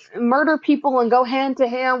Namor murder people and go hand to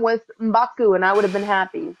hand with M'Baku, and I would have been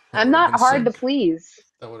happy. I'm not hard to please.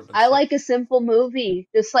 I like a simple movie,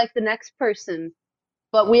 just like the next person.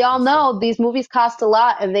 But we all know these movies cost a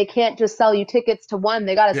lot, and they can't just sell you tickets to one.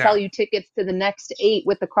 They got to sell you tickets to the next 8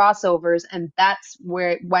 with the crossovers, and that's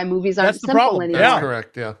why movies aren't simple anymore. That's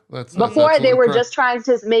correct. Yeah, before they were just trying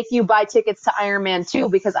to make you buy tickets to Iron Man 2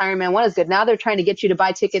 because Iron Man 1 is good. Now they're trying to get you to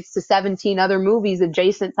buy tickets to 17 other movies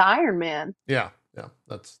adjacent to Iron Man. Yeah,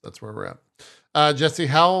 that's where we're at. Jesse,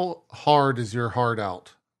 how hard is your heart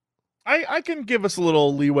out? I can give us a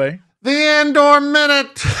little leeway. The Andor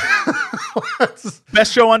Minute.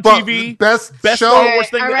 Best show on TV. Best show. Star Wars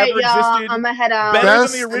thing that ever existed. I'm a head out.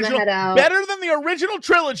 Better than the original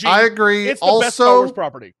trilogy. I agree. It's the best Star Wars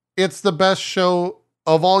property. It's the best show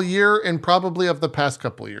of all year and probably of the past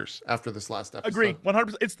couple of years after this last episode. Agree.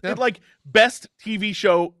 100%. It's like best TV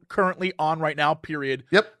show currently on right now, period.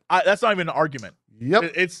 Yep. That's not even an argument.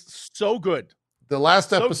 Yep. It's so good. The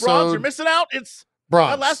last episode. Bronze, you're missing out. It's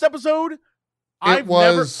Bronze. That last episode. It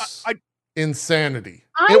was insanity.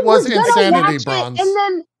 It was insanity, Bronze. And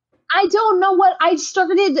then I don't know what I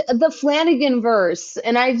started the Flanagan verse,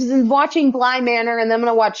 and I've been watching Bly Manor, and then I'm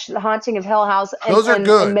gonna watch The Haunting of Hill House. Those are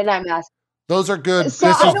good. And Midnight Mass. Those are good. So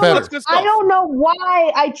this is better. I don't know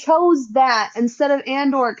why I chose that instead of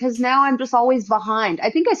Andor, because now I'm just always behind. I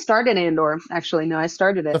think I started Andor. Actually, no, I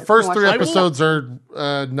started it. The first 3 episodes are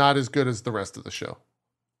not as good as the rest of the show.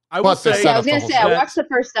 I was going to say, I watched the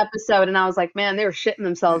first episode and I was like, man, they were shitting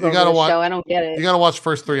themselves over the show. I don't get it. You got to watch the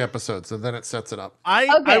first 3 episodes and then it sets it up.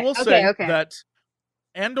 I will say that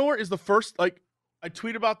Andor is the first, like, I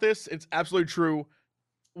tweet about this. It's absolutely true.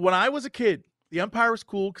 When I was a kid, the Empire was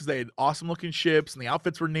cool because they had awesome looking ships and the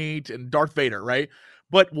outfits were neat and Darth Vader, right?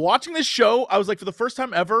 But watching this show, I was like, for the first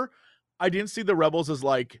time ever, I didn't see the Rebels as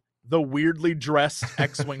like the weirdly dressed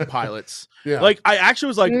X-Wing pilots. Yeah. Like, I actually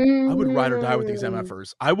was like, I would ride or die with these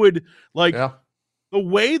MFers. I would, like, the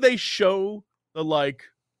way they show the like,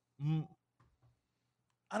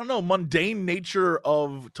 I don't know, mundane nature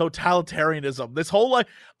of totalitarianism. This whole like,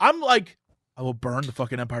 I'm like, I will burn the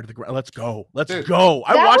fucking empire to the ground. Let's go. Let's go.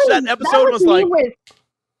 I watched that episode and was like,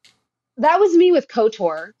 that was me with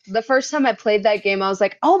KOTOR. The first time I played that game, I was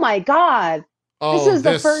like, oh my God, this is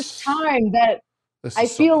the first time that I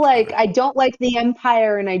feel like I don't like the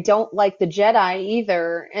Empire and I don't like the Jedi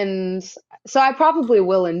either. And so I probably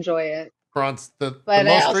will enjoy it. Bronze, the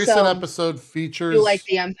most recent episode features. You like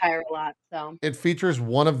the Empire a lot, so it features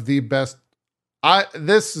one of the best. I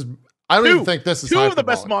don't even think this is two of the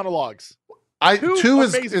best monologues. Two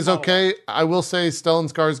is okay. I will say Stellan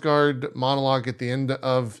Skarsgård monologue at the end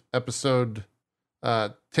of episode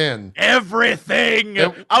 10. Everything.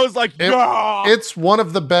 I was like, yeah. It's one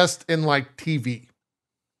of the best in like TV.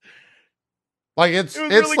 Like it's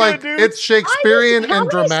really like good, it's Shakespearean and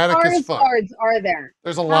dramatic as fuck. How many Skarsgårds are there?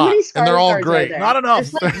 There's a lot, and they're all great. Not enough.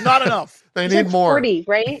 Not enough. They need like more. 40,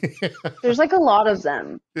 right? There's like a lot of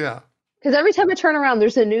them. Yeah. Because every time I turn around,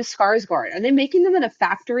 there's a new Skarsgård. Are they making them in a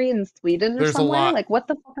factory in Sweden or somewhere? Like, what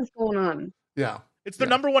the fuck is going on? Yeah, it's the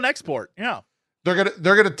number one export. Yeah, they're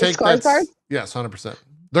gonna take that. Yes, 100%.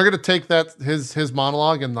 They're gonna take that his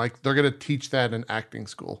monologue and like they're gonna teach that in acting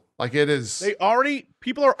school. Like it is.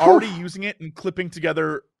 People are already using it and clipping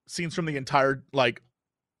together scenes from the entire like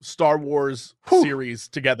Star Wars series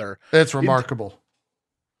together. It's remarkable.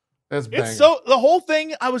 It's so the whole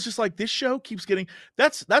thing. I was just like, this show keeps getting.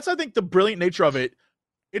 That's I think the brilliant nature of it.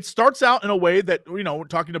 It starts out in a way that we're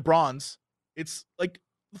talking to Bronze. It's like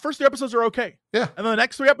the first 3 episodes are okay, yeah, and then the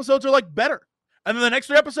next 3 episodes are like better, and then the next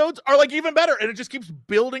 3 episodes are like even better, and it just keeps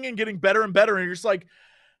building and getting better and better. And you're just like,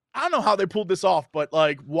 I don't know how they pulled this off, but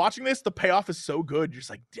like watching this, the payoff is so good. You're just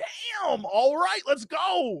like, damn, all right, let's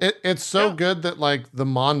go. It's so good that like the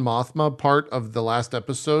Mon Mothma part of the last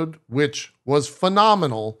episode, which was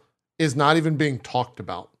phenomenal, is not even being talked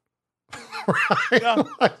about. Right? Yeah.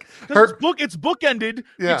 Like it's bookended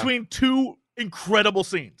between 2 incredible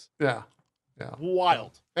scenes. Yeah. Yeah.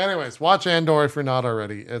 Wild. Anyways, watch Andor if you're not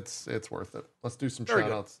already. It's worth it. Let's do some Very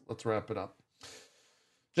shout outs. Let's wrap it up.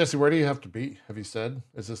 Jesse, where do you have to be? Have you said?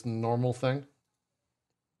 Is this a normal thing?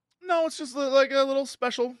 No, it's just like a little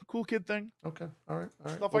special cool kid thing. Okay. All right.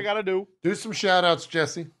 Stuff I gotta do. Do some shout outs,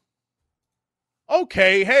 Jesse.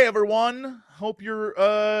 Okay, hey everyone. Hope you're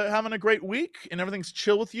having a great week and everything's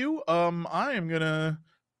chill with you. I am gonna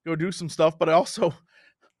go do some stuff, but I also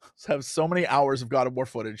have so many hours of God of War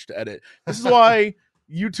footage to edit. This is why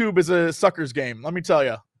YouTube is a sucker's game. Let me tell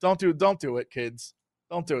you, don't do it, kids.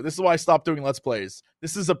 Don't do it. This is why I stopped doing Let's Plays.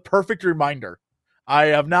 This is a perfect reminder. I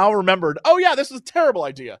have now remembered. Oh yeah, this was a terrible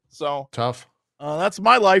idea. So tough. That's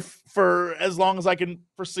my life for as long as I can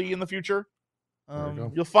foresee in the future.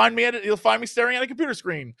 You'll find me staring at a computer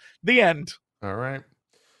screen. The end. All right.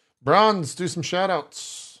 Bronze, do some shout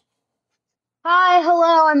outs. Hi,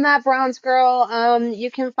 hello, I'm that Bronze Girl.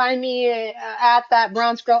 You can find me at that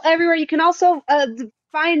Bronze Girl everywhere. You can also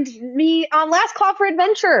find me on Last Call for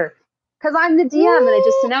Adventure because I'm the DM and I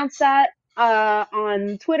just announced that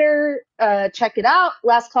on Twitter. Check it out,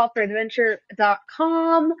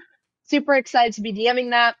 lastcallforadventure.com. Super excited to be DMing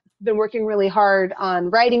that. Been working really hard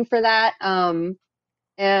on writing for that.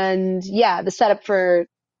 And yeah, the setup for,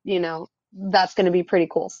 that's going to be pretty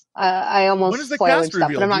cool. I almost when is the spoiled cast stuff,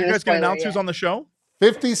 reveal? but I'm not you going to guys spoil gonna announce it who's yet. on the show?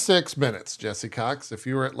 56 minutes, Jesse Cox. If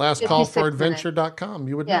you were at lastcallforadventure.com,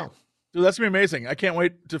 you would know. Dude, that's gonna be amazing. I can't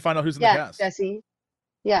wait to find out who's in the cast. Jesse.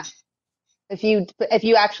 Yeah. If you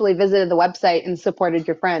actually visited the website and supported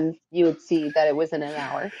your friends, you would see that it was in an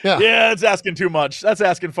hour. Yeah, it's asking too much. That's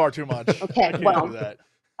asking far too much. Okay, well, do that.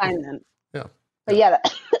 fine then. Yeah. But yeah,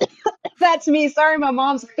 that's me. Sorry, my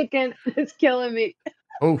mom's cooking. It's killing me.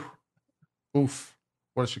 Oof.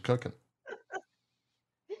 What is she cooking?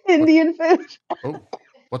 Indian food. Oh,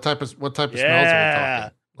 what type of smells are we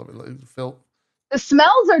talking? Phil. The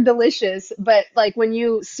smells are delicious, but like when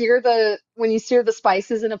you sear the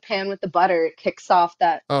spices in a pan with the butter, it kicks off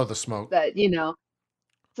that the smoke. That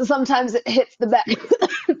so sometimes it hits the back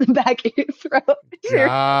the back of your throat.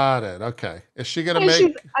 Got it. Okay. Is she gonna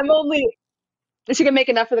make? Is she gonna make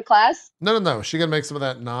enough for the class? No. Is she gonna make some of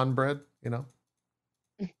that naan bread? Yeah,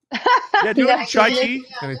 do any chai tea?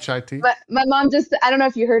 Any chai tea? My mom I don't know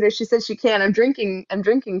if you heard her. She said she can. I'm drinking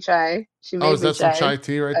chai. She made is that some chai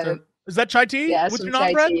tea right there? Is that chai tea? Yeah, with your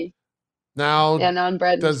naan bread? Tea. Now, naan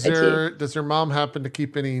bread. Does your mom happen to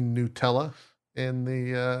keep any Nutella in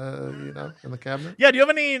the in the cabinet? Yeah. Do you have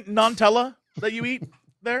any Nantella that you eat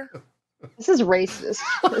there? This is racist.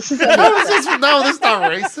 This is no, this is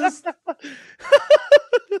not racist.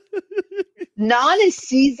 Naan is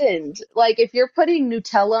seasoned. Like if you're putting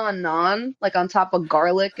Nutella on naan, like on top of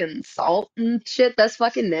garlic and salt and shit, that's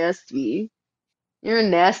fucking nasty. You're a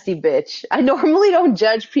nasty bitch. I normally don't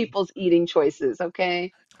judge people's eating choices,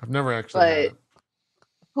 okay? I've never actually had But it.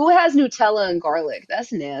 who has Nutella and garlic?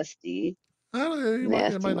 That's nasty. I don't know, it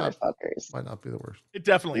Nasty might motherfuckers. not be the worst. It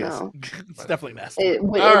definitely is. No. It's definitely nasty. It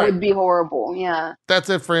would All it right. would be horrible. Yeah. That's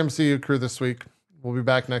it for MCU Crew this week. We'll be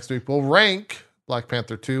back next week. We'll rank Black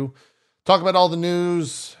Panther 2, talk about all the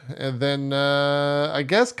news, and then I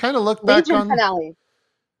guess kind of look back Legion on. finale.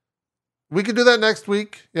 We could do that next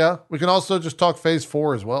week. Yeah. We can also just talk phase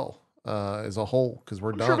 4 as well, as a whole, because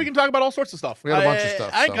we're I'm done. sure we can talk about all sorts of stuff. We got a bunch of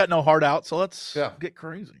stuff. I ain't got no heart out, so let's get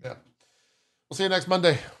crazy. Yeah. We'll see you next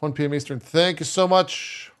Monday, 1 p.m. Eastern. Thank you so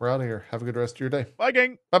much. We're out of here. Have a good rest of your day. Bye,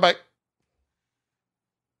 gang. Bye-bye.